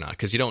ketosis or not,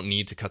 because you don't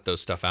need to cut those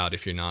stuff out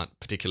if you're not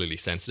particularly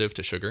sensitive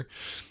to sugar.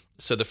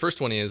 So the first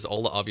one is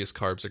all the obvious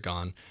carbs are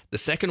gone. The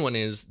second one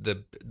is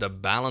the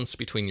balance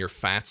between your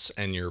fats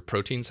and your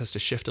proteins has to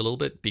shift a little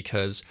bit,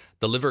 because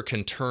the liver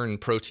can turn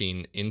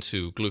protein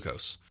into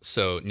glucose.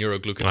 So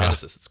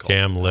neuroglucogenesis, it's called.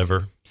 Damn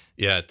liver.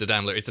 Yeah, the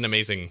damn liver. It's an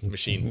amazing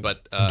machine,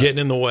 but it's getting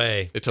in the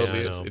way. It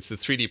totally is. It's the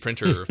 3D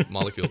printer of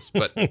molecules.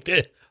 But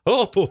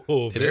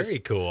very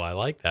cool. I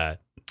like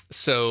that.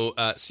 So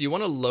you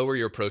want to lower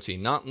your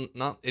protein. Not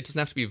it doesn't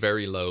have to be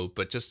very low,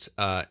 but just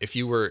if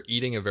you were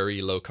eating a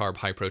very low carb,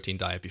 high protein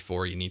diet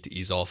before, you need to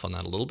ease off on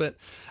that a little bit.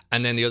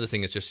 And then the other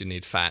thing is just you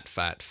need fat.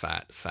 So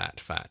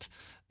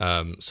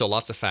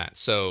lots of fat.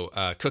 So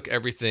cook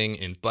everything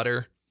in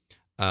butter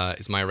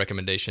is my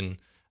recommendation.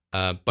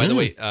 By the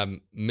way,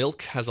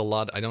 milk has a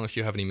lot. I don't know if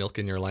you have any milk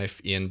in your life,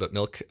 Ian, but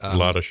milk a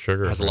lot of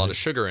sugar has a lot of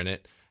sugar in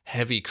it.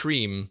 Heavy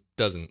cream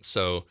doesn't.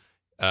 So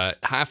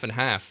half and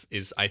half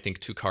is, I think,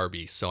 too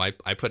carby. So I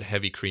put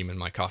heavy cream in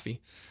my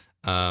coffee.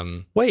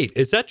 Wait,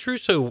 is that true?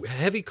 So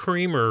heavy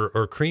cream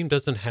or cream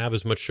doesn't have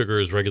as much sugar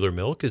as regular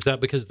milk? Is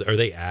that because, are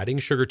they adding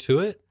sugar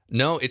to it?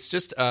 No, it's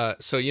just,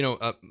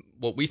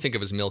 what we think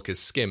of as milk is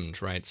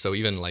skimmed, right? So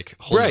even like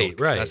whole milk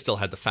has still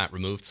had the fat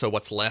removed. So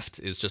what's left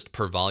is just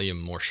per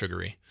volume more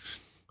sugary.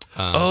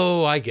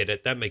 I get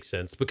it. That makes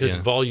sense, because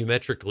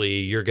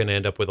volumetrically you're going to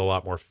end up with a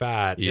lot more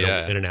fat in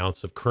an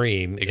ounce of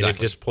cream, and it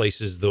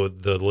displaces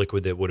the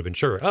liquid that would have been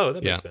sugar. Oh,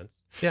 that makes sense.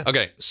 Yeah.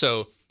 Okay,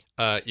 so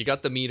you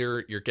got the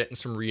meter. You're getting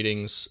some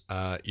readings.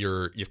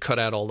 You've cut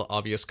out all the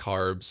obvious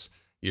carbs.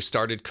 You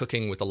started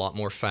cooking with a lot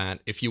more fat.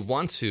 If you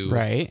want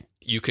to,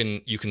 you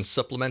can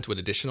supplement with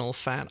additional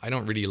fat. I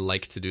don't really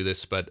like to do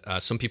this, but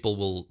some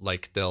people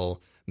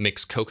they'll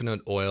mix coconut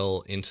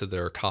oil into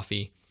their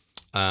coffee.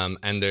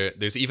 And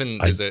there's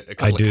a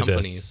couple of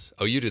companies. This.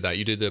 Oh, you do that.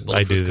 You do the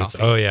bulletproof coffee.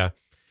 Oh yeah.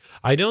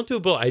 I don't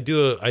do I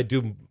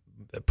do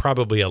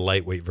probably a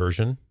lightweight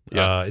version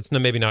Yeah. It's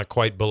maybe not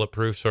quite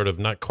bulletproof, sort of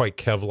not quite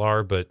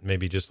Kevlar, but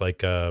maybe just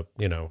like a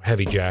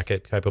heavy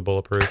jacket type of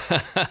bulletproof,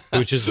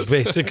 which is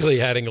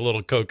basically adding a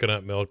little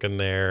coconut milk in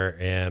there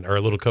or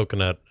a little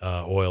coconut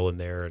oil in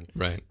there, and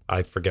Right.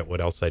 I forget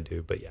what else I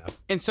do, but yeah.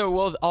 And so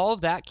will all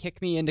of that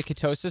kick me into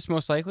ketosis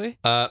most likely?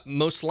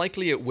 Most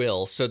likely it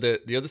will. So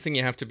the other thing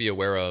you have to be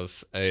aware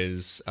of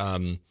is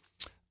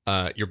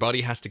your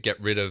body has to get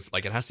rid of,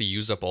 like, it has to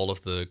use up all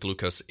of the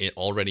glucose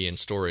already in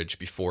storage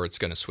before it's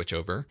going to switch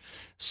over.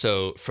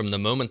 So from the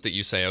moment that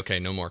you say, okay,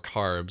 no more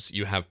carbs,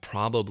 you have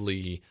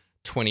probably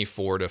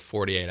 24 to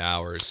 48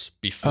 hours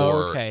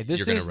before Okay, this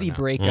you're going is to the run out.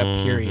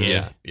 breakup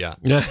period. Yeah.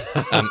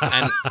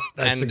 That's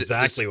and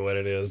exactly what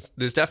it is.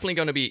 There's definitely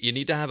going to be, you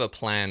need to have a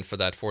plan for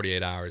that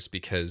 48 hours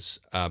because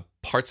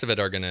parts of it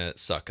are going to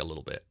suck a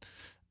little bit.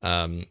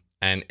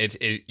 And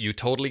you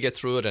totally get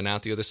through it and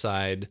out the other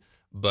side,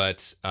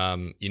 but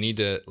you need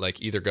to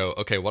like either go,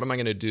 okay, what am I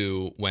going to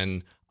do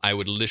when I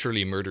would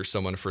literally murder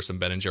someone for some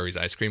Ben & Jerry's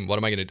ice cream? What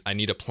am I going to, I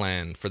need a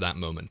plan for that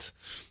moment.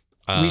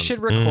 We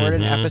should record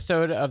an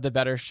episode of The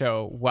Better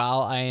Show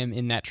while I am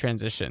in that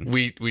transition.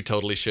 We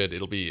totally should.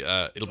 It'll be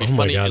my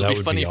funny. God, that It'll be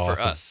would funny be for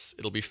awesome. us.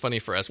 It'll be funny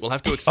for us. We'll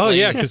have to explain. Oh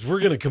yeah, because we're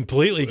going to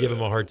completely give him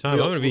a hard time. I'm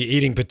going to be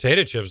eating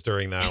potato chips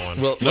during that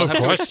one. We'll have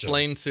to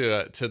explain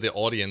to the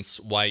audience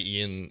why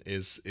Ian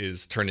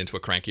is turned into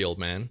a cranky old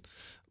man.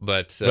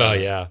 But oh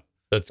yeah,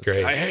 that's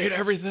great. I hate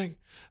everything.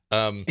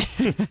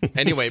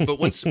 Anyway, but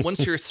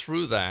once you're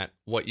through that,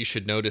 what you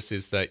should notice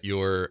is that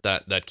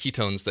that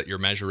ketones that you're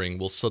measuring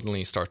will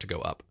suddenly start to go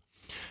up.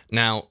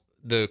 Now,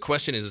 the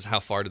question is how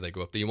far do they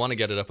go up? Do you want to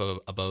get it up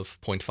above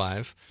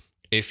 0.5?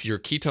 If your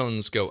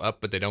ketones go up,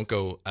 but they don't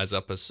go as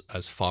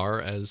far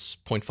as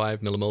 0.5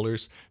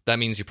 millimolars, that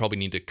means you probably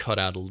need to cut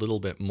out a little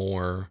bit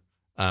more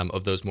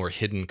of those more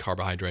hidden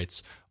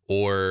carbohydrates,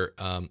 or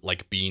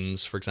like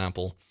beans, for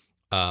example,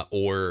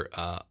 or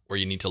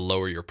you need to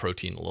lower your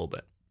protein a little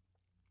bit.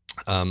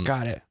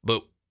 Got it.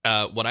 But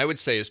what I would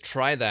say is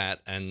try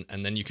that, and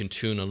then you can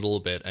tune a little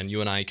bit, and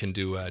you and I can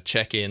do a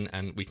check-in,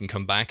 and we can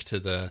come back to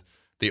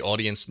the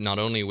audience not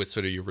only with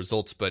sort of your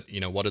results, but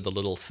what are the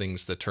little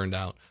things that turned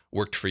out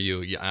worked for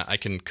you. Yeah, I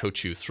can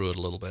coach you through it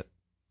a little bit.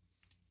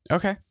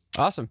 Okay,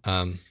 awesome.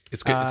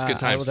 It's good. It's good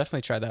times. I will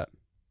definitely try that.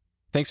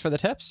 Thanks for the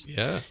tips.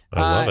 Yeah,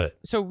 I love it.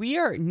 So we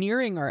are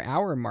nearing our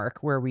hour mark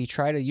where we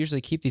try to usually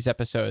keep these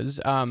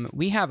episodes.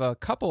 We have a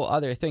couple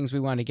other things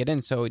we want to get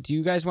in. So do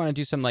you guys want to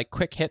do some like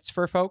quick hits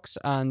for folks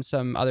on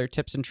some other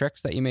tips and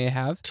tricks that you may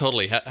have?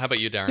 Totally. How about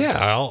you, Darren? Yeah,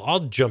 I'll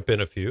jump in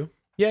a few.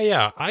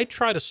 Yeah. I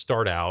try to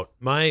start out.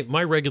 My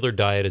regular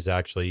diet is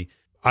actually,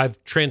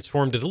 I've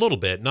transformed it a little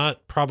bit,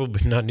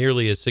 probably not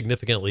nearly as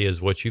significantly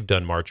as what you've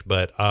done, March,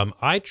 but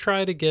I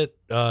try to get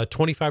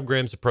 25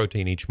 grams of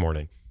protein each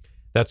morning.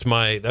 That's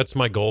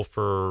my goal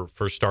for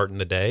starting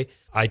the day.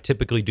 I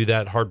typically do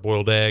that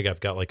hard-boiled egg. I've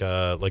got like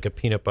a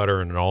peanut butter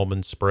and an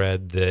almond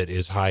spread that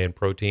is high in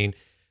protein.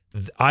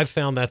 I've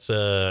found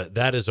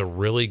that is a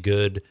really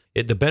good.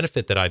 The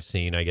benefit that I've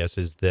seen, I guess,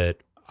 is that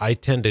I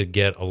tend to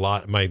get a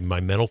lot. My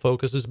mental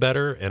focus is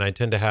better, and I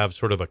tend to have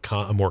sort of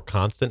a more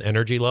constant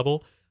energy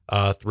level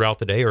throughout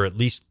the day, or at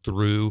least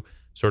through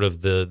sort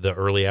of the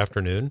early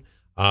afternoon.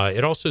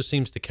 It also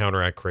seems to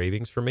counteract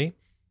cravings for me.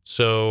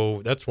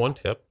 So that's one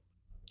tip.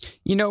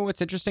 You know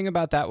what's interesting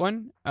about that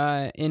one?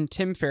 In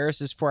Tim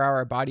Ferriss's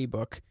 4-Hour Body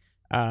book,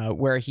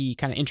 where he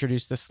kind of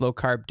introduced the slow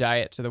carb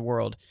diet to the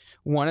world,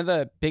 one of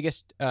the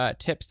biggest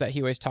tips that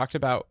he always talked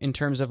about in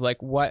terms of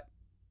like what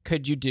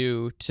could you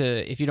do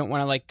if you don't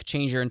want to like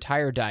change your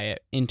entire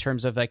diet in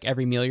terms of like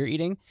every meal you're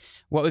eating,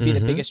 what would be the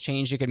biggest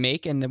change you could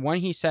make? And the one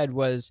he said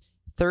was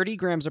 30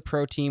 grams of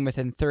protein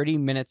within 30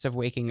 minutes of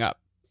waking up.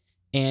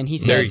 And he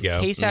said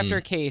case after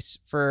case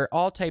for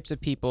all types of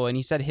people. And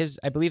he said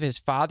I believe his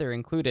father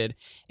included,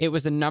 it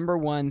was the number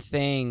one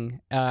thing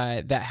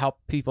that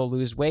helped people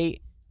lose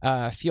weight,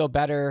 feel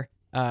better,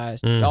 all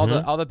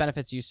the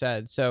benefits you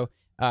said. So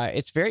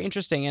it's very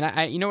interesting. And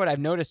I what I've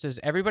noticed is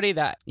everybody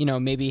that,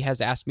 maybe has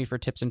asked me for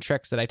tips and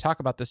tricks that I talk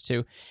about this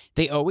to,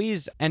 they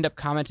always end up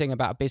commenting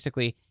about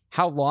basically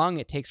how long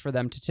it takes for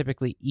them to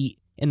typically eat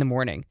in the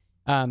morning.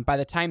 By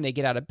the time they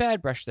get out of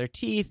bed, brush their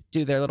teeth,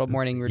 do their little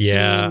morning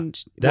routine,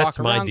 that's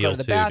walk around, my deal go to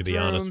the too, bathroom, to be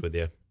honest with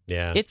you.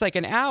 Yeah. It's like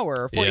an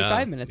hour or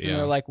 45 minutes, and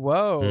they're like,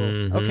 whoa,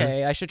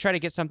 okay, I should try to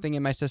get something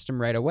in my system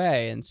right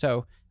away. And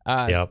so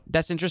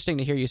that's interesting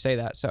to hear you say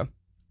that. So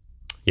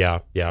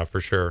yeah, for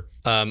sure.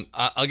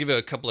 I'll give you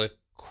a couple of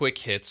quick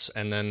hits,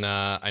 and then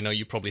I know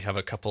you probably have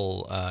a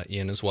couple,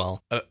 Ian, as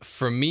well.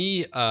 For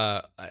me,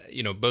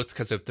 both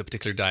because of the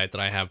particular diet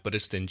that I have, but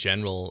just in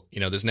general,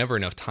 there's never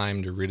enough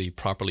time to really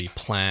properly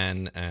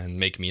plan and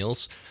make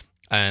meals,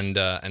 and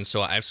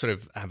so I've sort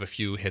of have a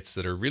few hits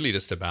that are really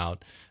just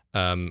about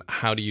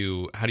how do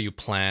you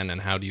plan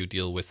and how do you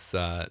deal with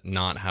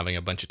not having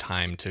a bunch of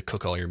time to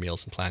cook all your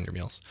meals and plan your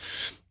meals.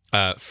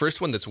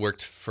 First one that's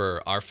worked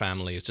for our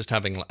family is just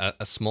having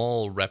a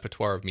small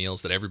repertoire of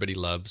meals that everybody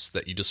loves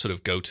that you just sort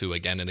of go to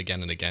again and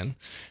again and again,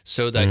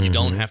 so that you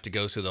don't have to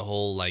go through the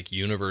whole like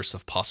universe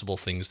of possible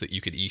things that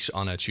you could eat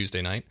on a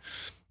Tuesday night.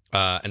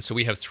 And so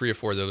we have 3 or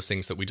 4 of those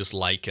things that we just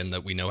like and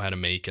that we know how to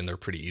make, and they're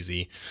pretty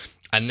easy.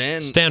 And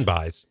then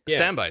Standbys.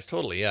 standbys,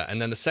 totally, yeah.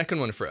 And then the second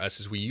one for us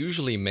is we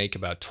usually make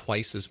about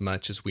twice as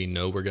much as we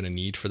know we're going to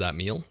need for that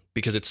meal,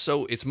 because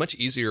it's much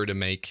easier to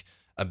make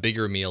a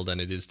bigger meal than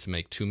it is to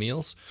make 2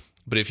 meals.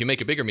 But if you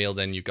make a bigger meal,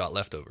 then you've got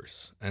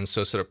leftovers. And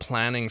so sort of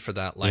planning for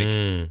that, like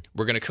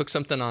we're going to cook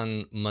something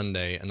on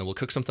Monday, and then we'll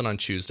cook something on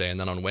Tuesday, and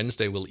then on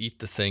Wednesday we'll eat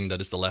the thing that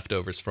is the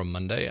leftovers from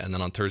Monday, and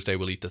then on Thursday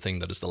we'll eat the thing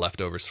that is the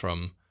leftovers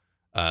from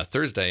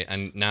Thursday.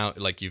 And now,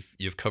 like,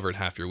 you've covered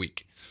half your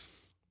week.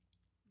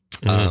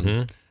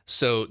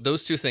 So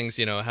those 2 things,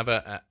 have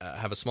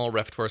a small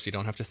repertoire so you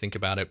don't have to think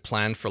about it.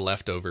 Plan for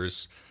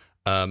leftovers,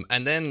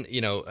 and then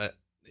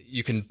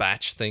you can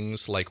batch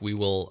things. Like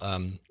we'll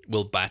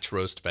batch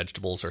roast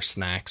vegetables or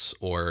snacks,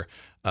 or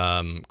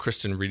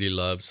Kristen really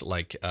loves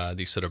like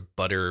these sort of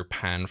butter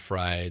pan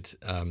fried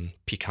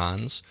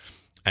pecans.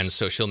 And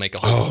so she'll make a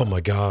whole. Oh my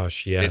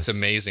gosh! Yes, it's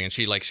amazing. And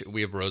we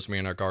have rosemary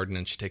in our garden,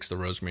 and she takes the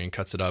rosemary and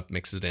cuts it up,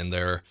 mixes it in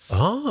there.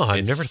 Oh,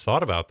 I've never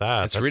thought about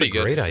that. That's really a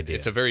great idea.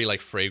 It's a very like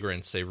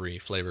fragrant, savory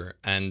flavor,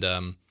 and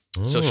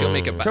so she'll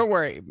make a. Don't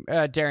worry,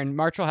 Darren.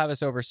 March will have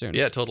us over soon.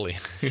 Yeah, totally.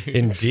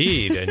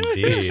 Indeed.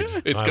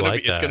 It's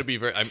gonna be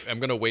very. I'm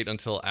gonna wait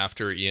until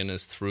after Ian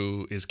is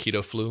through his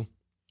keto flu.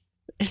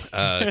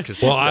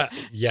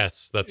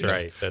 Yes, that's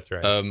right. That's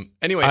right.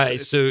 Anyway,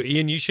 so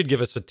Ian, you should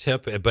give us a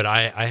tip, but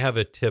I have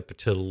a tip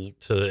to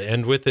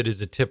end with. It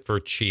is a tip for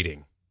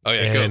cheating. Oh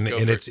yeah, and go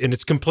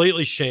it's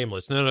completely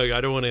shameless. No,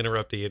 I don't want to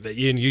interrupt Ian.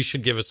 Ian, you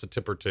should give us a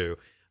tip or 2.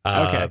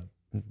 Okay,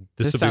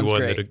 this will be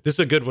one. This is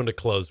a good one to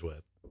close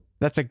with.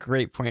 That's a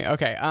great point.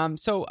 Okay.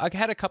 So I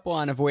had a couple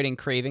on avoiding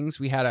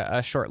cravings. We had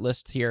a short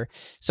list here.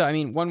 So, I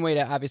mean, one way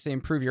to obviously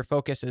improve your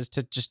focus is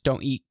to just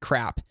don't eat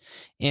crap.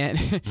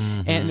 And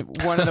and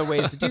one of the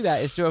ways to do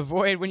that is to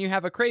avoid, when you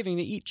have a craving,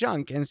 to eat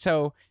junk. And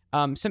so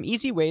some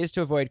easy ways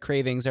to avoid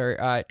cravings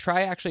are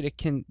try actually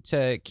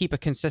to keep a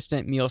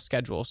consistent meal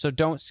schedule. So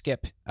don't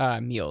skip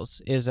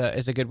meals is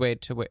a good way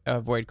to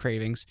avoid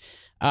cravings.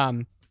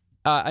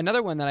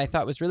 Another one that I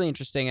thought was really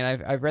interesting,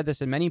 and I've read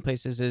this in many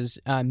places, is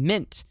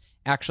mint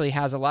actually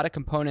has a lot of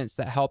components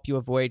that help you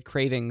avoid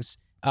cravings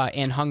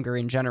and hunger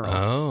in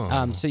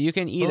general. So you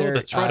can either... Oh,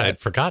 that's right. I'd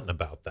forgotten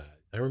about that.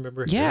 I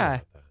remember hearing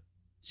about that.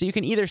 So you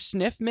can either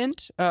sniff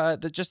mint,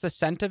 just the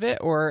scent of it,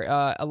 or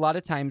a lot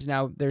of times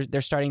now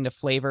they're starting to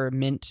flavor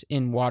mint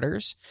in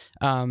waters.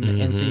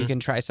 And so you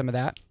can try some of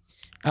that.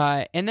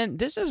 And then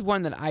this is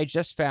one that I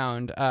just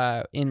found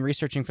in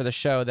researching for the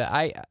show that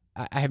I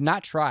have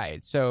not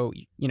tried. So,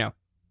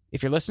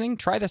 if you're listening,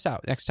 try this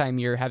out next time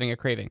you're having a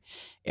craving.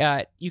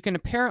 You can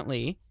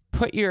apparently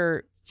put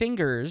your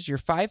fingers, your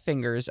 5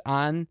 fingers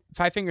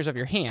of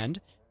your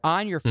hand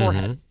on your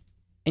forehead,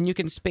 and you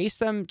can space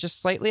them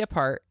just slightly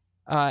apart,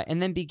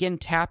 and then begin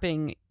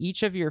tapping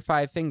each of your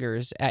 5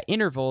 fingers at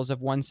intervals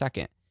of 1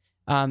 second.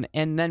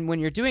 And then when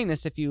you're doing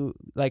this, if you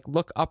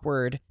look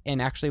upward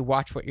and actually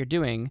watch what you're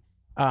doing,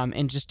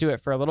 and just do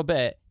it for a little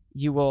bit,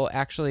 you will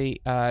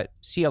actually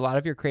see a lot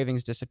of your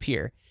cravings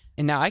disappear.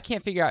 And now I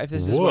can't figure out if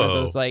this is one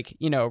of those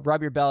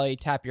rub your belly,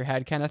 tap your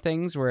head kind of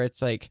things where it's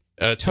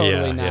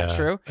totally not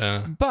true.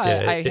 But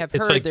I have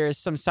heard there is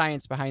some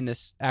science behind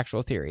this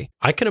actual theory.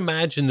 I can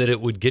imagine that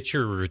it would get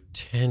your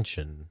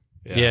attention.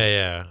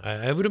 Yeah.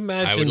 I would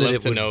imagine. I would love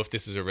to know if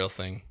this is a real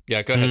thing.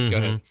 Yeah, go ahead. Go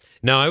ahead.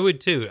 No, I would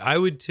too.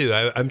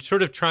 I'm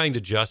sort of trying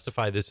to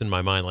justify this in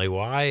my mind. Like,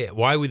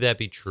 why would that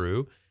be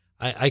true?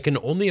 I can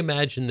only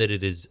imagine that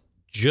it is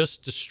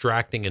just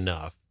distracting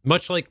enough,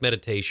 much like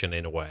meditation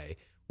in a way,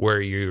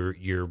 where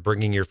you're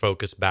bringing your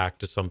focus back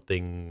to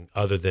something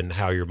other than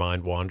how your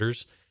mind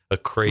wanders. A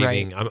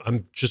craving, right.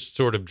 I'm just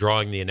sort of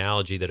drawing the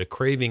analogy that a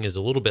craving is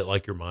a little bit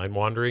like your mind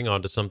wandering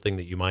onto something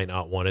that you might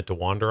not want it to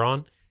wander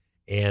on.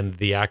 And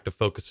the act of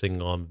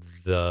focusing on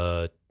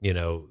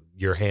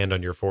your hand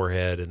on your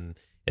forehead and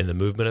the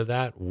movement of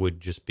that would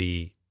just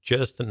be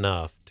just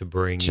enough to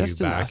bring you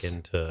back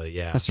into,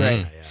 That's right.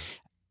 Yeah.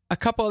 A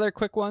couple other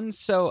quick ones.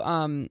 So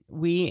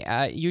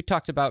you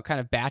talked about kind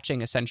of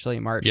batching essentially,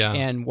 March. Yeah.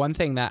 And one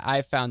thing that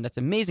I've found that's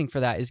amazing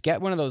for that is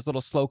get one of those little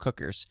slow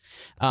cookers.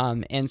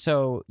 And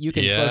so you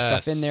can throw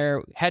stuff in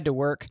there, head to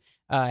work,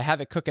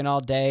 have it cooking all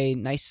day,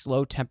 nice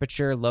slow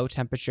temperature, low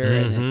temperature,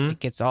 and it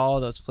gets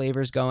all those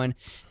flavors going.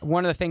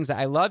 One of the things that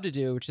I love to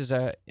do, which is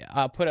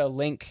I'll put a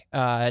link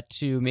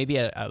to maybe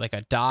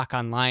a doc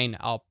online.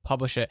 I'll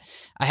publish it.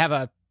 I have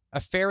a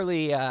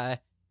fairly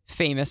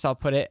famous, I'll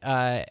put it,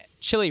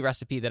 chili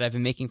recipe that I've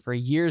been making for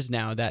years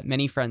now that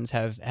many friends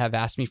have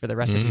asked me for the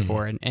recipe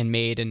for and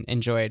made and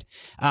enjoyed.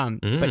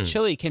 But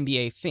chili can be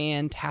a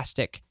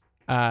fantastic,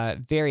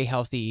 very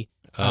healthy,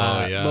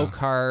 low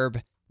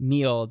carb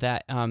meal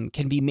that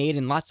can be made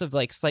in lots of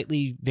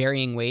slightly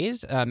varying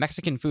ways.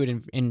 Mexican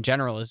food in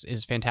general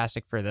is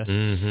fantastic for this.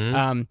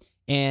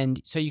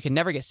 And so you can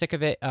never get sick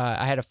of it.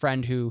 I had a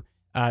friend who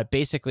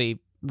basically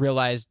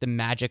realized the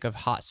magic of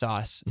hot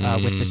sauce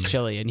with this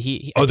chili, and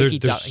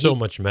there's so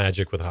much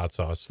magic with hot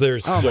sauce.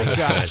 There's so much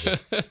magic.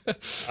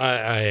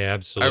 I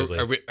absolutely.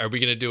 Are we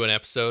going to do an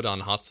episode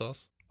on hot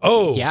sauce?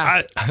 Oh,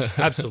 Yeah.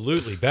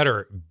 Absolutely.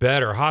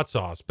 Better hot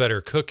sauce,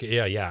 better cook.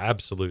 Yeah,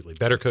 absolutely.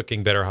 Better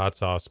cooking, better hot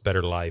sauce,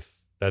 better life.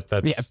 That's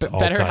all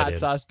better tied hot in.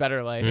 sauce,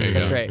 better life. There you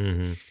That's go. right.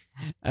 Mm-hmm.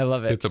 I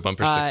love it. It's a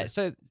bumper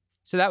sticker.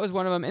 So that was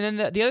one of them. And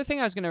then the other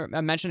thing I was going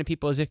to mention to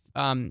people is if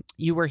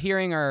you were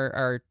hearing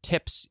our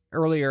tips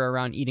earlier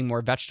around eating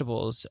more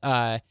vegetables,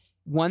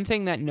 one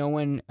thing that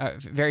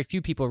very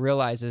few people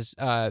realize is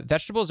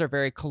vegetables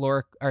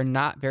are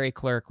not very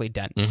calorically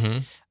dense.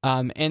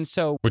 Mm-hmm. And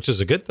so, Which is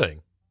a good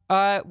thing.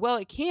 well,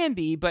 it can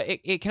be, but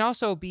it can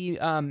also be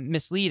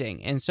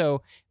misleading. And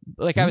so,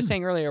 like I was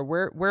saying earlier,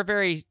 we're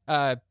very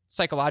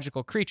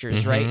psychological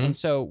creatures, right? And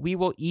so we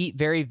will eat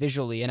very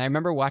visually. And I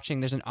remember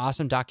there's an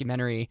awesome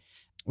documentary,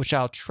 which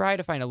I'll try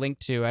to find a link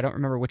to. I don't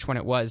remember which one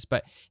it was,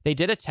 but they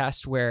did a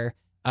test where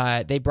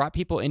they brought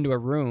people into a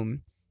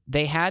room.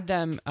 They had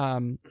them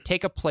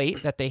take a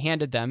plate that they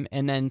handed them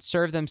and then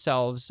serve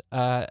themselves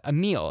a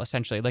meal,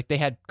 essentially. Like they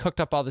had cooked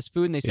up all this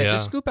food and they said,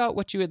 just scoop out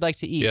what you would like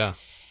to eat. Yeah.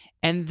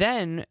 And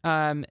then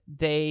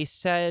they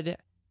said,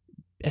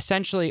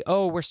 essentially,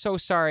 oh, we're so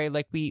sorry.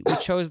 Like we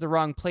chose the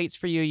wrong plates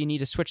for you. You need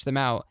to switch them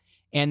out.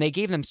 And they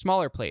gave them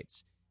smaller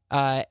plates.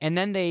 And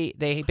then they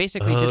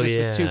basically did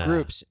this with two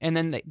groups. And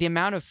then the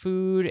amount of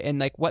food and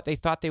like what they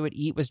thought they would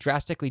eat was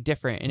drastically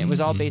different. And it was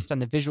all based on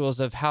the visuals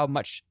of how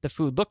much the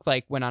food looked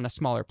like when on a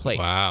smaller plate.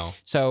 Wow.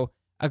 So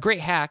a great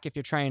hack if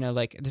you're trying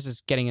to this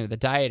is getting into the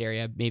diet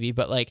area maybe,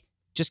 but like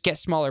just get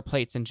smaller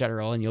plates in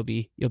general and you'll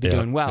be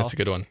doing well. That's a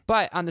good one.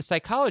 But on the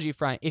psychology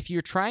front, if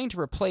you're trying to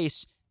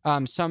replace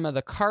some of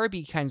the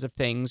carby kinds of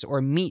things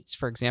or meats,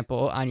 for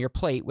example, on your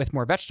plate with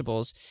more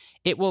vegetables,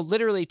 it will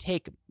literally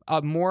take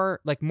more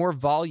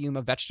volume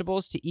of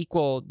vegetables to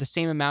equal the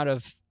same amount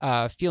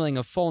of feeling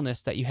of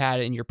fullness that you had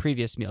in your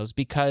previous meals,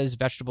 because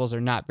vegetables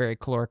are not very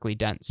calorically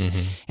dense.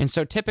 And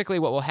so typically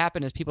what will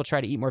happen is people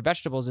try to eat more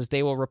vegetables is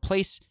they will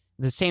replace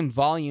the same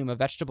volume of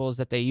vegetables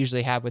that they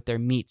usually have with their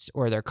meats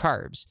or their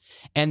carbs.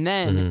 And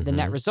then the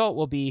net result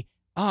will be,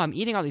 oh, I'm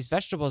eating all these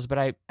vegetables, but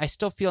I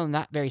still feel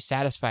not very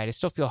satisfied. I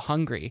still feel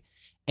hungry.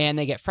 And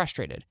they get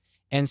frustrated.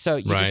 And so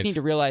you just need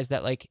to realize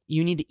that like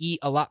you need to eat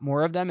a lot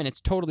more of them, and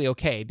it's totally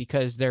okay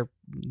because they're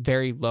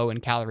very low in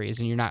calories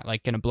and you're not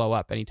like going to blow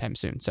up anytime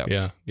soon. So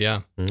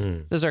yeah.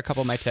 Those are a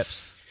couple of my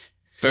tips.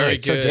 Very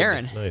Nice. good. So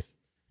Darren, Nice.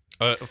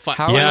 how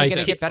are you going I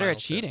to get better at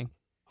cheating?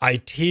 I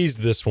teased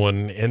this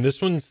one, and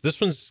this one's.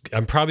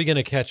 I'm probably going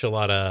to catch a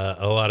lot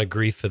of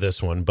grief for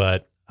this one,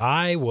 but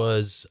I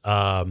was.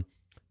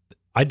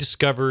 I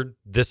discovered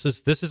this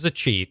is a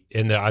cheat,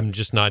 and I'm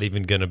just not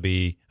even going to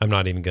be. I'm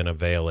not even going to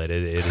veil it.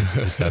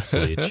 It's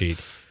absolutely a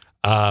cheat.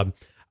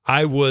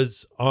 I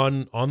was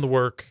on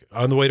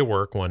the way to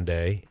work one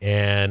day,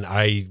 and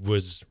I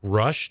was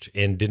rushed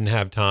and didn't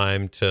have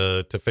time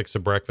to fix a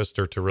breakfast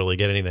or to really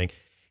get anything,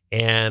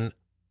 and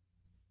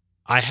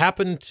I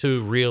happened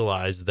to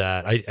realize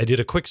that I did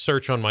a quick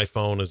search on my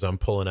phone as I'm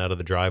pulling out of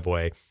the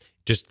driveway,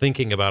 just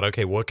thinking about,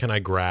 okay, what can I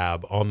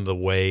grab on the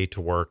way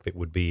to work that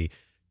would be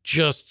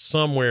just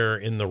somewhere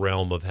in the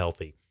realm of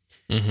healthy.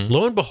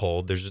 Lo and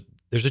behold, there's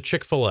a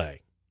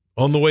Chick-fil-A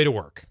on the way to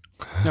work.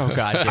 Oh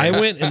God! I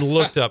went and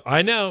looked up.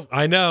 I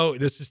know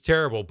this is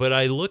terrible, but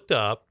I looked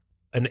up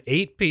an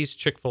 8-piece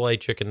Chick-fil-A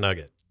chicken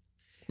nugget.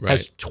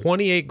 Has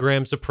 28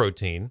 grams of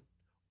protein,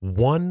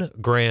 1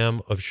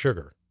 gram of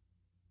sugar,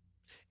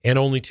 and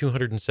only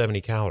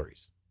 270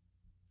 calories.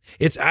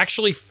 It's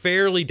actually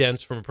fairly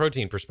dense from a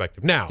protein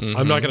perspective. Now,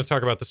 I'm not going to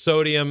talk about the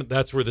sodium.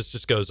 That's where this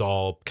just goes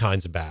all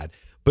kinds of bad.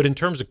 But in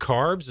terms of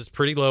carbs, it's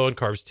pretty low in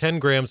carbs, 10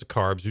 grams of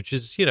carbs, which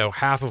is,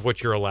 half of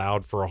what you're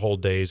allowed for a whole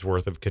day's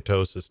worth of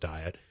ketosis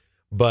diet.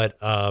 But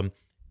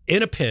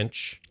in a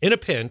pinch,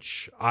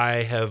 I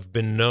have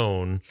been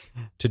known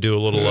to do a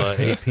little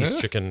 8-piece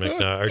chicken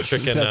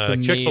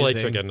Chick-fil-A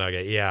chicken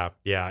nugget. Yeah.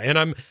 And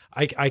I'm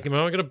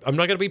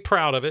not gonna be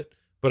proud of it,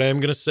 but I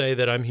am gonna say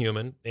that I'm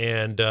human,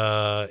 and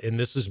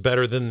this is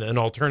better than an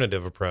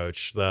alternative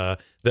approach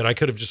that I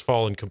could have just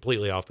fallen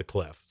completely off the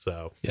cliff.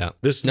 So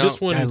this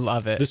one, I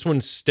love it. This one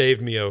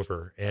staved me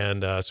over,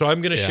 and so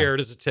I'm gonna share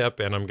it as a tip,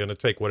 and I'm gonna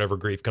take whatever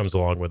grief comes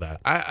along with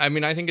that. I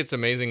mean, I think it's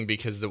amazing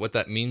because what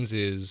that means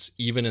is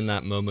even in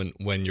that moment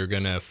when you're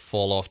gonna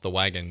fall off the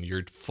wagon,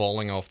 you're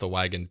falling off the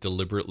wagon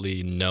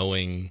deliberately,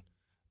 knowing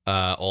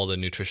all the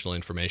nutritional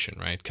information,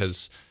 right?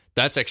 Because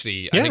that's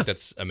actually, I think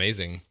that's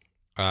amazing.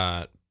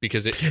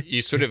 Because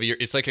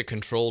it's like a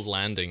controlled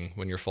landing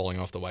when you're falling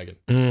off the wagon.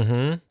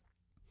 Mm-hmm.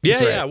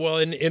 Yeah. Well,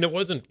 and it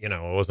wasn't, it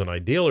wasn't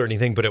ideal or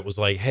anything, but it was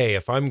like, hey,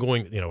 if I'm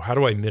going, how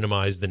do I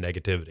minimize the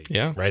negativity?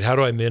 Yeah. Right. How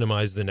do I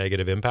minimize the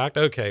negative impact?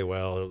 Okay,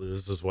 well,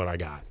 this is what I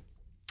got.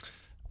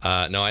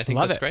 No, I think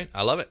that's great.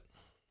 I love it.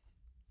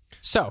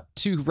 So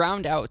to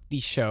round out the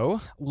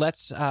show,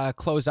 let's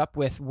close up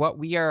with what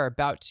we are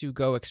about to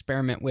go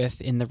experiment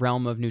with in the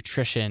realm of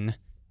nutrition.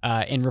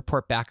 And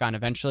report back on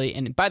eventually.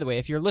 And by the way,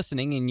 if you're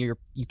listening and you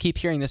keep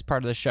hearing this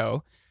part of the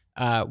show,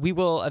 we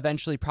will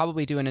eventually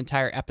probably do an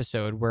entire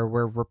episode where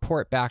we'll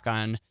report back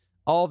on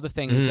all of the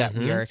things that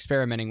we Mhm. are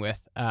experimenting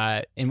with.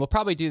 And we'll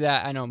probably do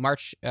that. I know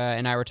March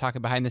and I were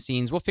talking behind the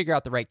scenes. We'll figure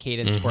out the right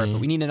cadence for it, but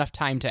we need enough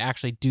time to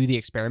actually do the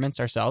experiments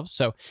ourselves.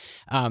 So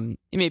it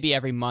may be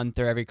every month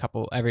or every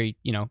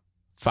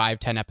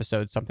 5-10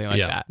 episodes, something like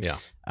that. Yeah.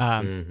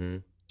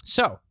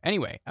 So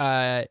anyway,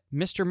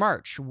 Mr.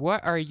 March,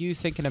 what are you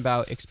thinking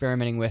about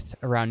experimenting with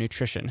around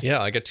nutrition?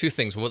 Yeah, I got two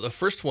things. Well, the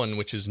first one,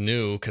 which is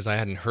new because I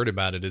hadn't heard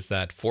about it, is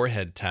that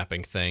forehead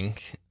tapping thing.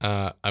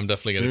 I'm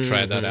definitely going to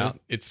try that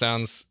out. It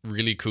sounds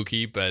really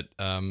kooky, but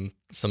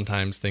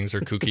sometimes things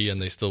are kooky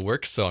and they still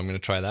work. So I'm going to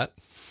try that.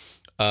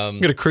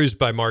 I'm going to cruise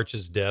by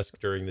March's desk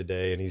during the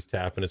day, and he's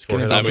tapping his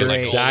gonna forehead. be I'll be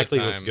great. like, exactly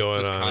All the what's time, going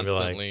just on. I'll be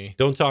constantly. like,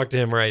 don't talk to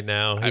him right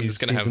now. I'm He's, just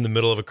gonna he's have- in the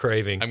middle of a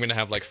craving. I'm going to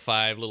have like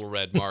 5 little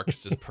red marks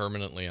just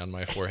permanently on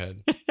my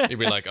forehead. You'd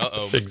be like,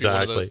 uh-oh, must be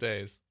one of those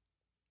days.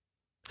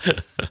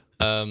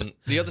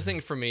 The other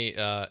thing for me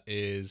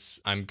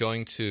is I'm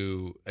going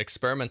to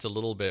experiment a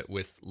little bit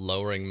with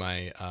lowering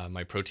my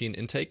my protein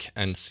intake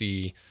and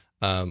see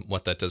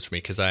what that does for me,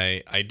 because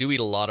I do eat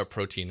a lot of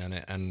protein in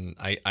it, and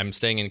I'm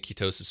staying in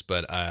ketosis,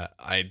 but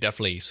I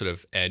definitely sort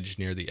of edge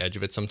near the edge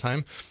of it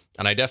sometime,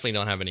 and I definitely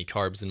don't have any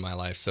carbs in my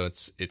life, so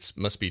it's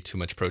must be too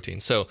much protein.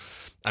 So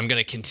I'm going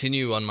to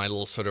continue on my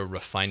little sort of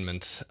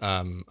refinement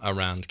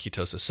around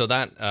ketosis, so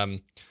that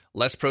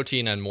less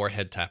protein and more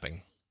head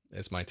tapping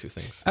is my two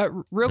things.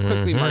 Real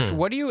quickly, March,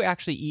 what do you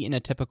actually eat in a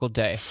typical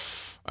day?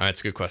 All right, that's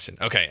a good question.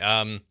 Okay,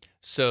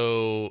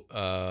 so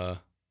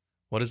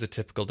what is a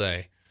typical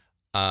day?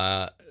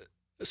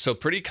 So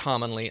pretty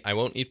commonly, I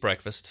won't eat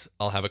breakfast.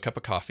 I'll have a cup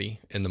of coffee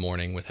in the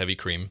morning with heavy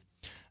cream.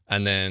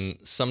 And then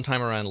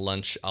sometime around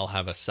lunch, I'll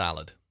have a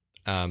salad.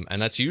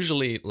 And that's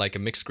usually like a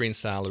mixed green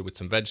salad with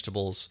some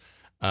vegetables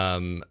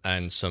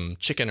and some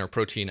chicken or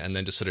protein, and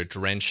then just sort of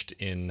drenched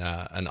in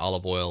an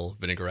olive oil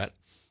vinaigrette.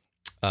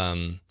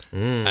 And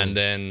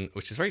then,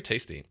 which is very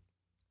tasty.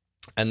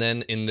 And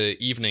then in the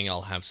evening,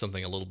 I'll have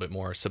something a little bit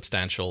more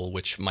substantial,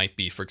 which might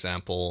be, for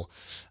example,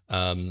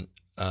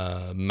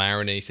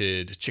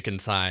 marinated chicken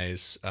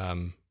thighs,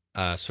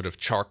 sort of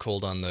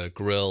charcoaled on the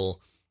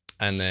grill,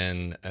 and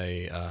then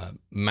a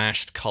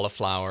mashed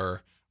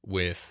cauliflower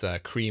with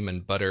cream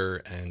and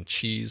butter and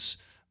cheese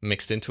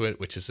mixed into it,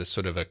 which is a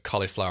sort of a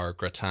cauliflower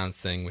gratin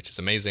thing, which is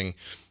amazing.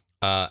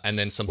 And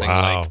then something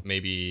like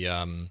maybe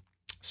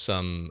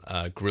some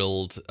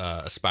grilled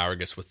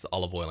asparagus with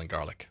olive oil and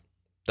garlic.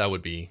 That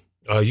would be...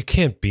 Oh, you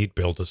can't beat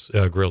grilled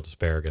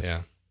asparagus.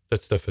 Yeah.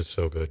 That stuff is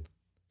so good.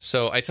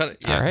 So I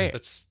All right.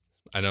 that's...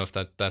 I don't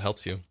know if that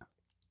helps you.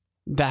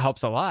 That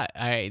helps a lot.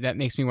 That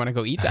makes me want to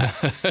go eat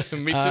that.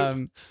 Me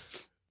too.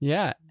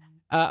 Yeah.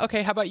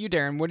 Okay, how about you,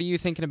 Darren? What are you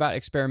thinking about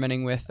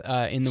experimenting with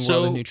in the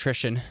world of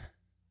nutrition?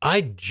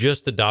 I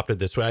just adopted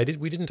this.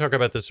 We didn't talk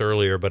about this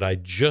earlier, but I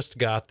just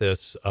got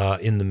this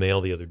in the mail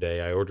the other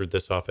day. I ordered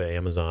this off of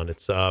Amazon.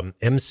 It's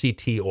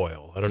MCT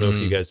oil. I don't know if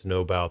you guys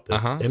know about this.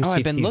 Uh-huh.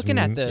 I've been looking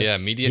at this. Yeah,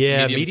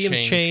 medium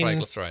chain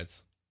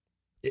triglycerides.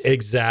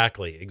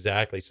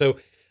 Exactly. So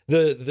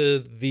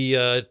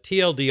the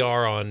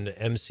TLDR on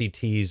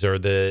MCTs are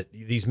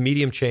these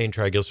medium chain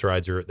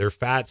triglycerides they're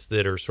fats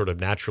that are sort of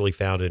naturally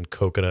found in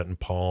coconut and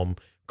palm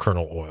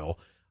kernel oil.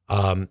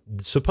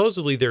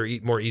 Supposedly they're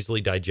more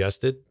easily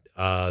digested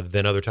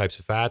than other types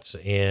of fats,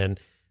 and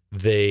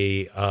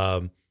they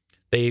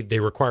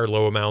require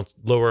lower amounts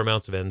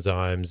of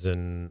enzymes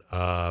and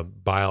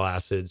bile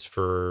acids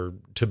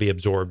to be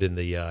absorbed in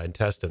the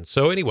intestines.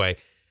 So anyway,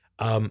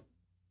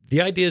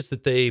 the idea is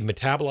that they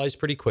metabolize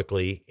pretty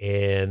quickly,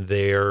 and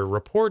they're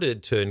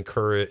reported to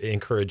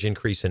encourage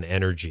increase in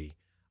energy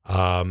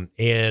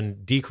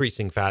and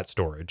decreasing fat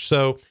storage.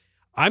 So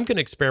I'm going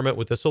to experiment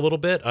with this a little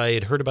bit. I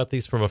had heard about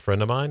these from a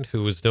friend of mine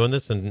who was doing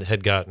this and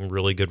had gotten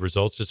really good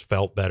results, just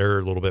felt better,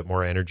 a little bit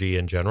more energy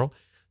in general.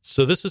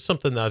 So this is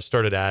something that I've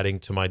started adding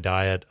to my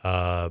diet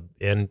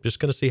and just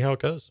going to see how it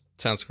goes.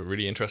 Sounds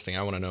really interesting.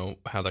 I want to know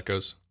how that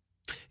goes.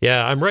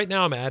 Yeah, I'm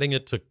adding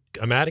it to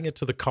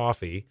the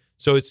coffee.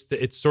 So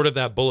it's sort of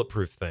that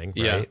bulletproof thing,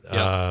 right?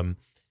 Yeah.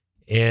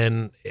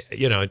 And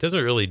it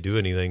doesn't really do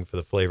anything for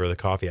the flavor of the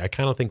coffee. I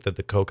kind of think that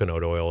the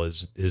coconut oil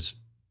is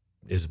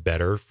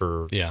better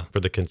for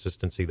the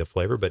consistency of the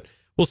flavor, but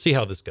we'll see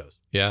how this goes.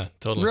 Yeah,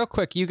 totally. Real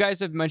quick, you guys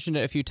have mentioned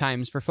it a few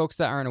times. For folks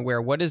that aren't aware,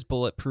 what is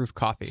bulletproof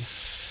coffee?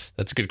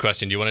 That's a good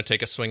question. Do you want to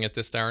take a swing at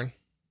this, Darren?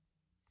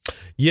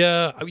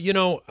 Yeah,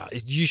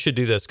 you should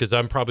do this because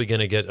I'm probably going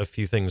to get a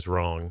few things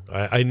wrong.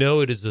 I know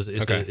it's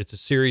a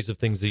series of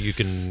things that you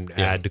can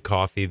add to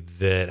coffee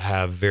that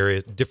have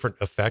various different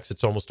effects.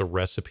 It's almost a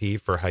recipe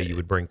for how you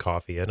would bring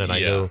coffee in, and I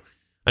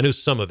know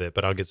some of it,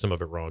 but I'll get some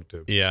of it wrong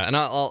too. Yeah, and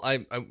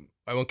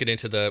I won't get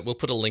into we'll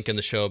put a link in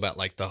the show about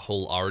like the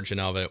whole origin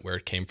of it, where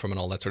it came from and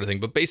all that sort of thing.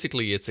 But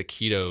basically it's a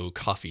keto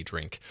coffee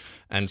drink.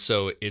 And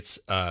so it's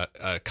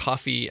a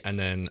coffee and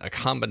then a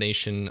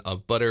combination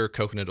of butter,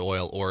 coconut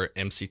oil, or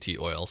MCT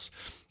oils.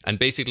 And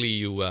basically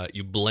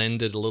you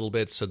blend it a little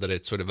bit so that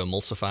it sort of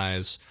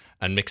emulsifies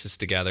and mixes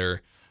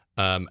together.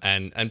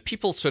 And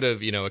people sort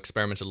of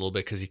experiment a little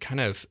bit because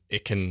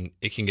it can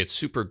get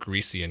super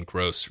greasy and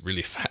gross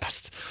really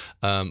fast.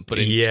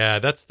 Yeah,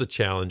 that's the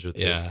challenge with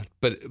it. Yeah,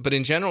 but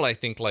in general, I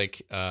think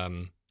like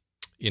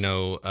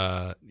you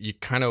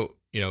kind of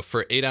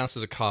for 8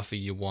 ounces of coffee,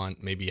 you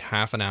want maybe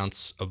half an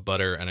ounce of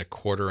butter and a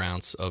quarter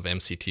ounce of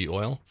MCT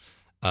oil,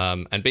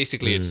 and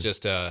basically it's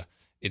just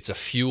it's a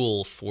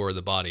fuel for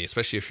the body,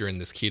 especially if you're in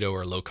this keto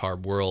or low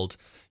carb world.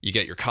 You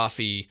get your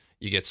coffee,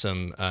 you get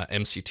some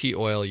MCT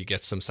oil, you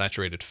get some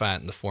saturated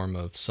fat in the form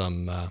of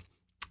some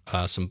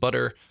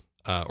butter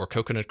or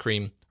coconut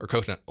cream or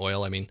coconut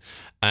oil, I mean,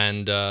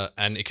 and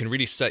it can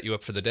really set you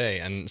up for the day.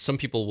 And some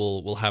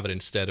people will have it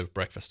instead of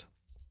breakfast.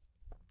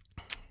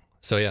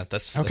 So yeah,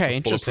 that's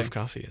what bulletproof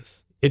coffee is.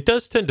 It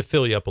does tend to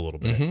fill you up a little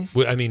bit.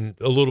 I mean,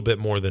 a little bit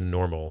more than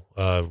normal,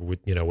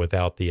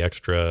 without the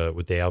extra,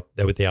 without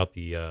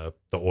the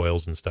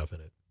oils and stuff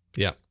in it.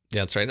 Yeah,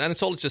 that's right. And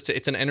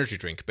it's an energy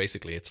drink,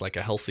 basically. It's like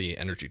a healthy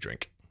energy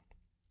drink.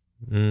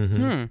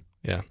 Mm-hmm.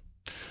 Yeah.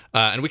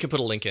 And we can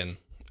put a link in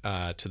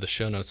to the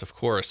show notes, of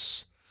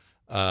course.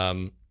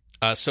 So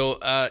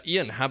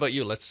Ian, how about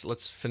you?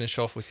 Let's finish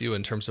off with you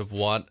in terms of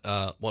what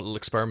little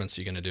experiments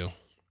are you going to do?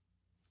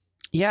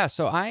 Yeah,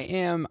 so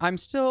I'm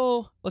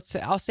still,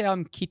 I'll say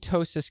I'm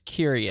ketosis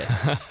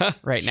curious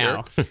right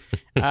now.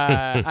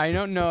 I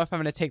don't know if I'm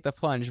going to take the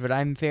plunge, but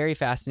I'm very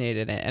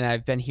fascinated, and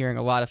I've been hearing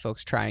a lot of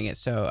folks trying it.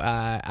 So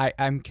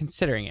I'm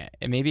considering it.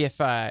 And maybe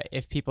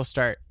if people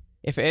start,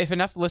 if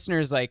enough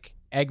listeners like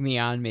egg me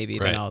on, maybe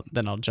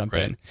then I'll jump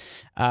in.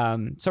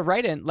 So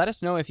write in, let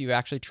us know if you've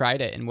actually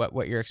tried it and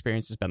what your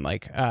experience has been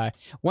like.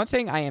 One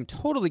thing I am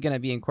totally going to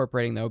be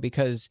incorporating though,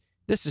 because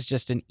this is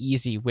just an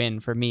easy win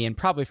for me and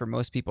probably for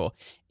most people,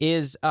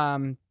 is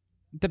the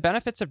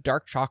benefits of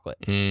dark chocolate.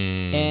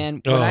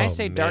 And when I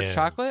say dark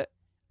chocolate,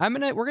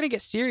 we're gonna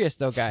get serious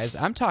though, guys.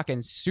 I'm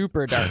talking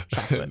super dark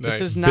chocolate. Nice.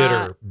 This is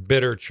not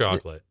bitter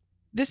chocolate.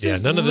 This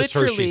is none of this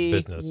literally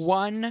Hershey's business.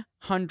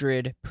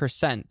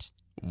 100%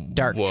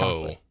 dark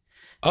chocolate.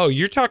 Oh,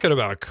 you're talking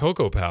about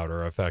cocoa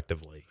powder,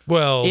 effectively.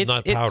 Well,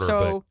 not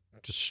powder,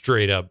 but just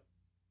straight up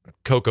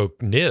cocoa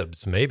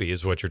nibs, maybe,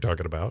 is what you're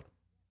talking about.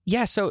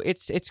 Yeah, so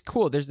it's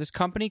cool. There's this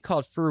company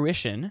called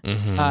Fruition,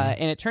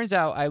 and it turns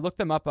out I looked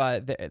them up.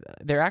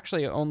 They're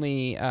actually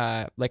only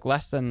like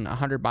less than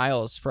 100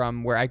 miles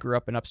from where I grew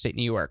up in upstate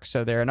New York.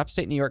 So they're an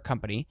upstate New York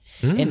company,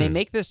 and they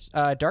make this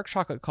dark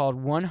chocolate called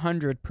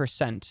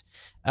 100%,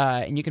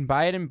 and you can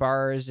buy it in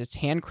bars. It's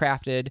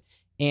handcrafted,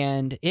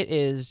 and it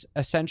is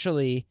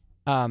essentially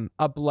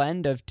a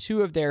blend of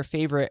two of their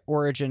favorite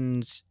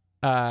origins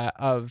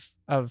of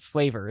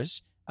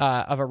flavors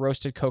of a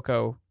roasted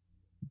cocoa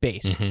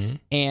base.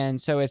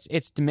 And so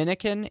it's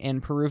Dominican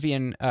and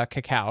Peruvian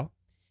cacao.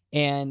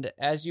 And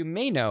as you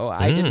may know,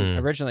 I didn't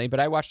originally, but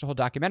I watched a whole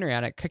documentary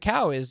on it.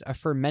 Cacao is a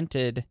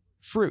fermented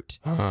fruit.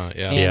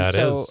 It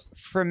is.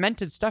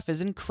 Fermented stuff is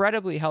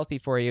incredibly healthy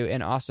for you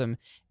and awesome.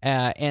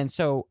 And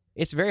so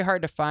it's very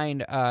hard to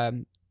find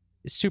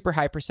super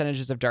high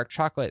percentages of dark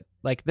chocolate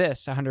like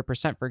this,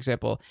 100%, for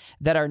example,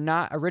 that are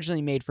not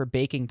originally made for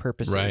baking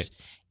purposes. Right.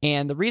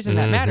 And the reason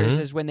that matters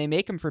is when they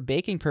make them for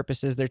baking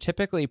purposes, they're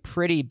typically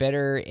pretty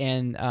bitter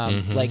and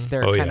like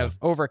they're of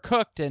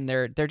overcooked, and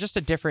they're just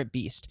a different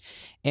beast.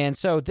 And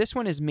so this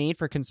one is made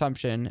for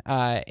consumption.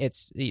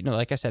 It's,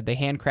 like I said, they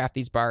handcraft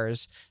these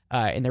bars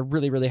and they're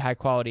really, really high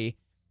quality.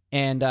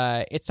 And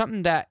it's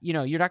something that,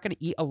 you're not going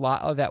to eat a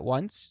lot of at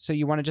once. So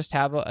you want to just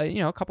have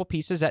a couple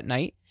pieces at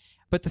night.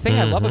 But the thing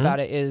I love about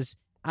it is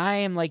I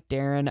am like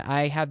Darren.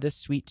 I have this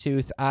sweet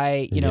tooth.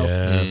 I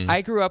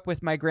grew up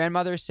with my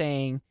grandmother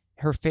saying,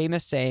 her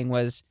famous saying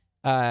was,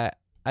 a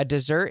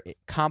dessert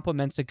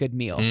complements a good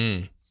meal.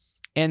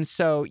 And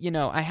so,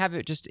 I have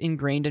it just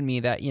ingrained in me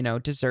that,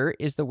 dessert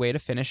is the way to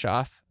finish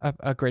off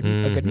a good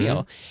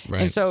meal.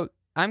 Right. And so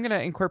I'm going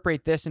to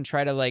incorporate this and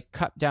try to like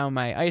cut down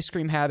my ice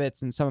cream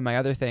habits and some of my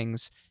other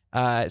things.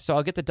 So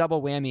I'll get the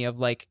double whammy of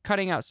like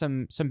cutting out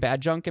some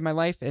bad junk in my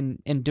life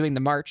and doing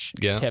the March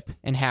tip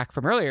and hack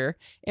from earlier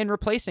and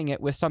replacing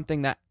it with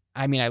something that,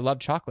 I love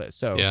chocolate.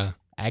 So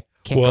I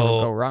can't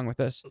go wrong with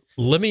this.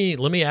 Let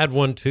me add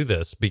one to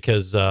this,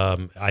 because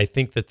I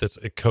think that this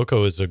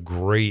cacao,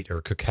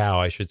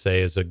 I should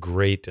say, is a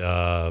great,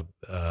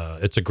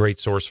 it's a great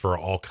source for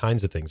all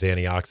kinds of things,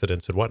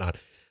 antioxidants and whatnot.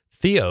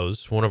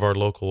 Theo's, one of our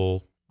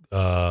local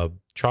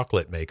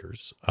chocolate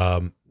makers,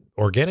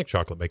 organic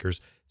chocolate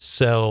makers,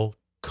 sell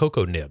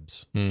cocoa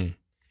nibs.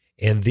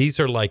 And these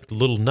are like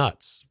little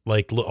nuts,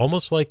 like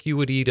almost like you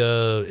would eat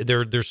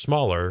they're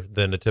smaller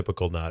than a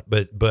typical nut,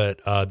 but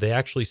they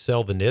actually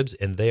sell the nibs,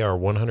 and they are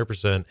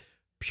 100%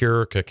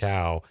 pure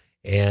cacao.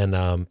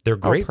 And they're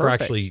great for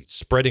actually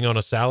spreading on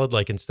a salad,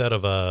 like instead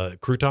of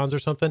croutons or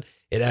something.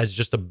 It adds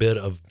just a bit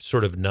of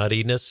sort of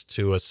nuttiness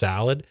to a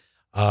salad.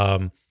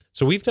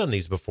 So we've done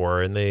these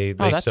before, and they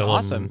sell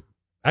awesome. them.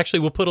 Actually,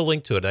 we'll put a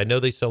link to it. I know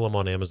they sell them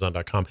on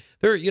Amazon.com.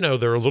 They're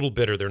a little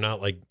bitter. They're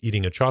not like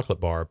eating a chocolate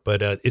bar,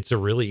 but it's a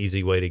really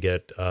easy way to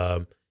get,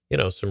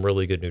 some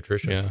really good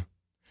nutrition. Yeah.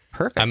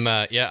 Perfect.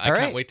 I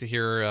can't wait to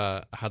hear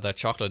how that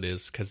chocolate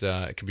is, because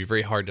it can be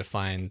very hard to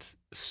find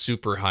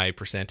super high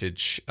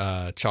percentage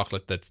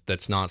chocolate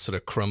that's not sort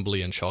of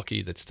crumbly and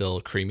chalky, that's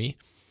still creamy.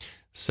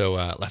 So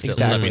let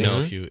me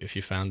know if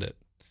you found it.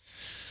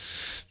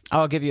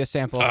 I'll give you a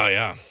sample. Oh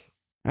yeah.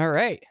 All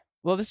right.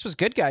 Well, this was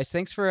good, guys.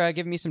 Thanks for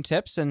giving me some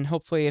tips, and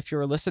hopefully if you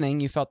were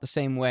listening, you felt the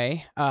same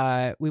way.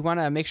 We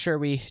want to make sure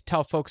we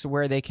tell folks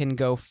where they can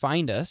go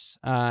find us.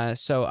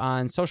 So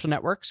on social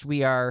networks,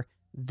 we are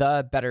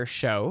The Better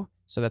Show.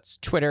 So that's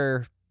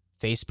Twitter,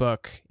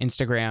 Facebook,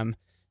 Instagram.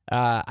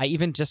 I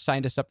even just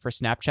signed us up for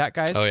Snapchat,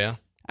 guys. Oh, yeah?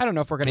 I don't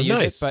know if we're going to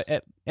use it, but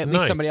at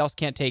least somebody else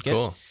can't take it.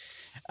 Cool.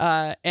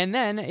 And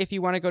then if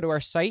you want to go to our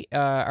site,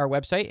 our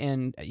website,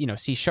 and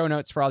see show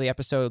notes for all the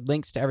episode,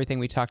 links to everything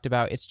we talked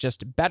about, it's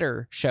just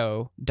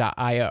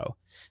bettershow.io.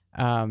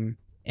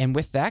 And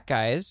with that,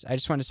 guys, I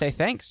just want to say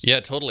thanks. Yeah,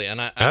 totally.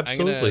 And I'm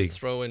going to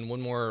throw in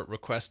one more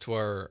request to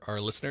our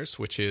listeners,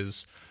 which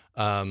is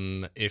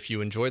if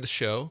you enjoy the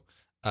show,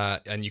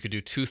 and you could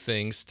do two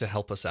things to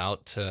help us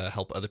out, to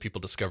help other people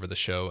discover the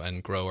show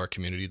and grow our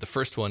community. The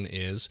first one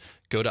is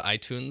go to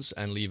iTunes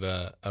and leave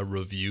a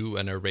review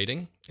and a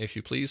rating, if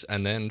you please,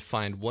 and then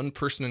find one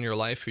person in your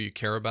life who you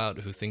care about,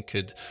 who think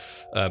could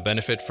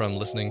benefit from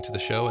listening to the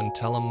show, and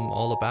tell them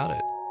all about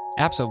it.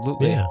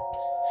 Absolutely. Yeah.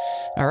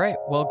 All right.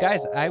 Well,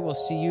 guys, I will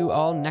see you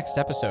all next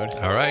episode.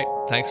 All right.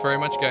 Thanks very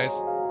much, guys.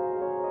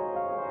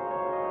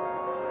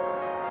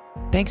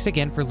 Thanks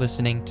again for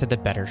listening to The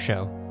Better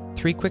Show.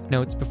 3 quick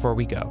notes before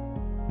we go.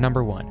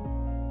 Number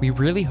 1, we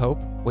really hope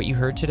what you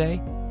heard today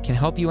can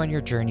help you on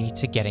your journey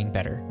to getting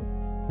better.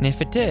 And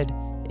if it did,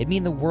 it'd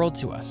mean the world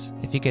to us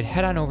if you could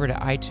head on over to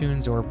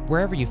iTunes or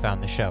wherever you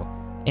found the show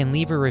and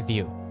leave a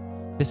review.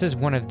 This is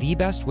one of the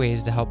best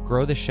ways to help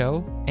grow the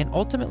show and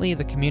ultimately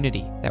the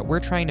community that we're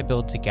trying to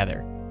build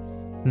together.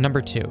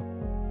 Number 2,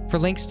 for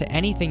links to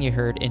anything you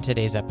heard in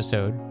today's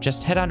episode,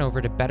 just head on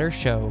over to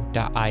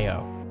bettershow.io.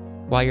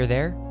 While you're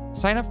there,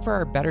 sign up for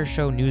our Better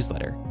Show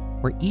newsletter,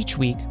 where each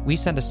week we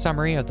send a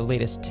summary of the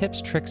latest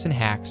tips, tricks, and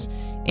hacks,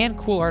 and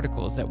cool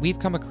articles that we've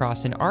come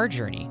across in our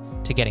journey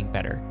to getting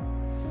better.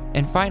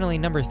 And finally,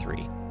 number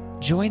 3,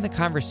 join the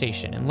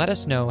conversation and let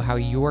us know how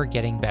you're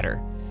getting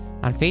better.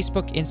 On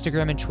Facebook,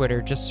 Instagram, and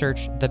Twitter, just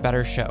search The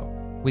Better Show.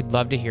 We'd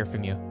love to hear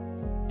from you.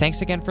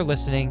 Thanks again for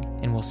listening,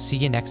 and we'll see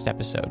you next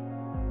episode.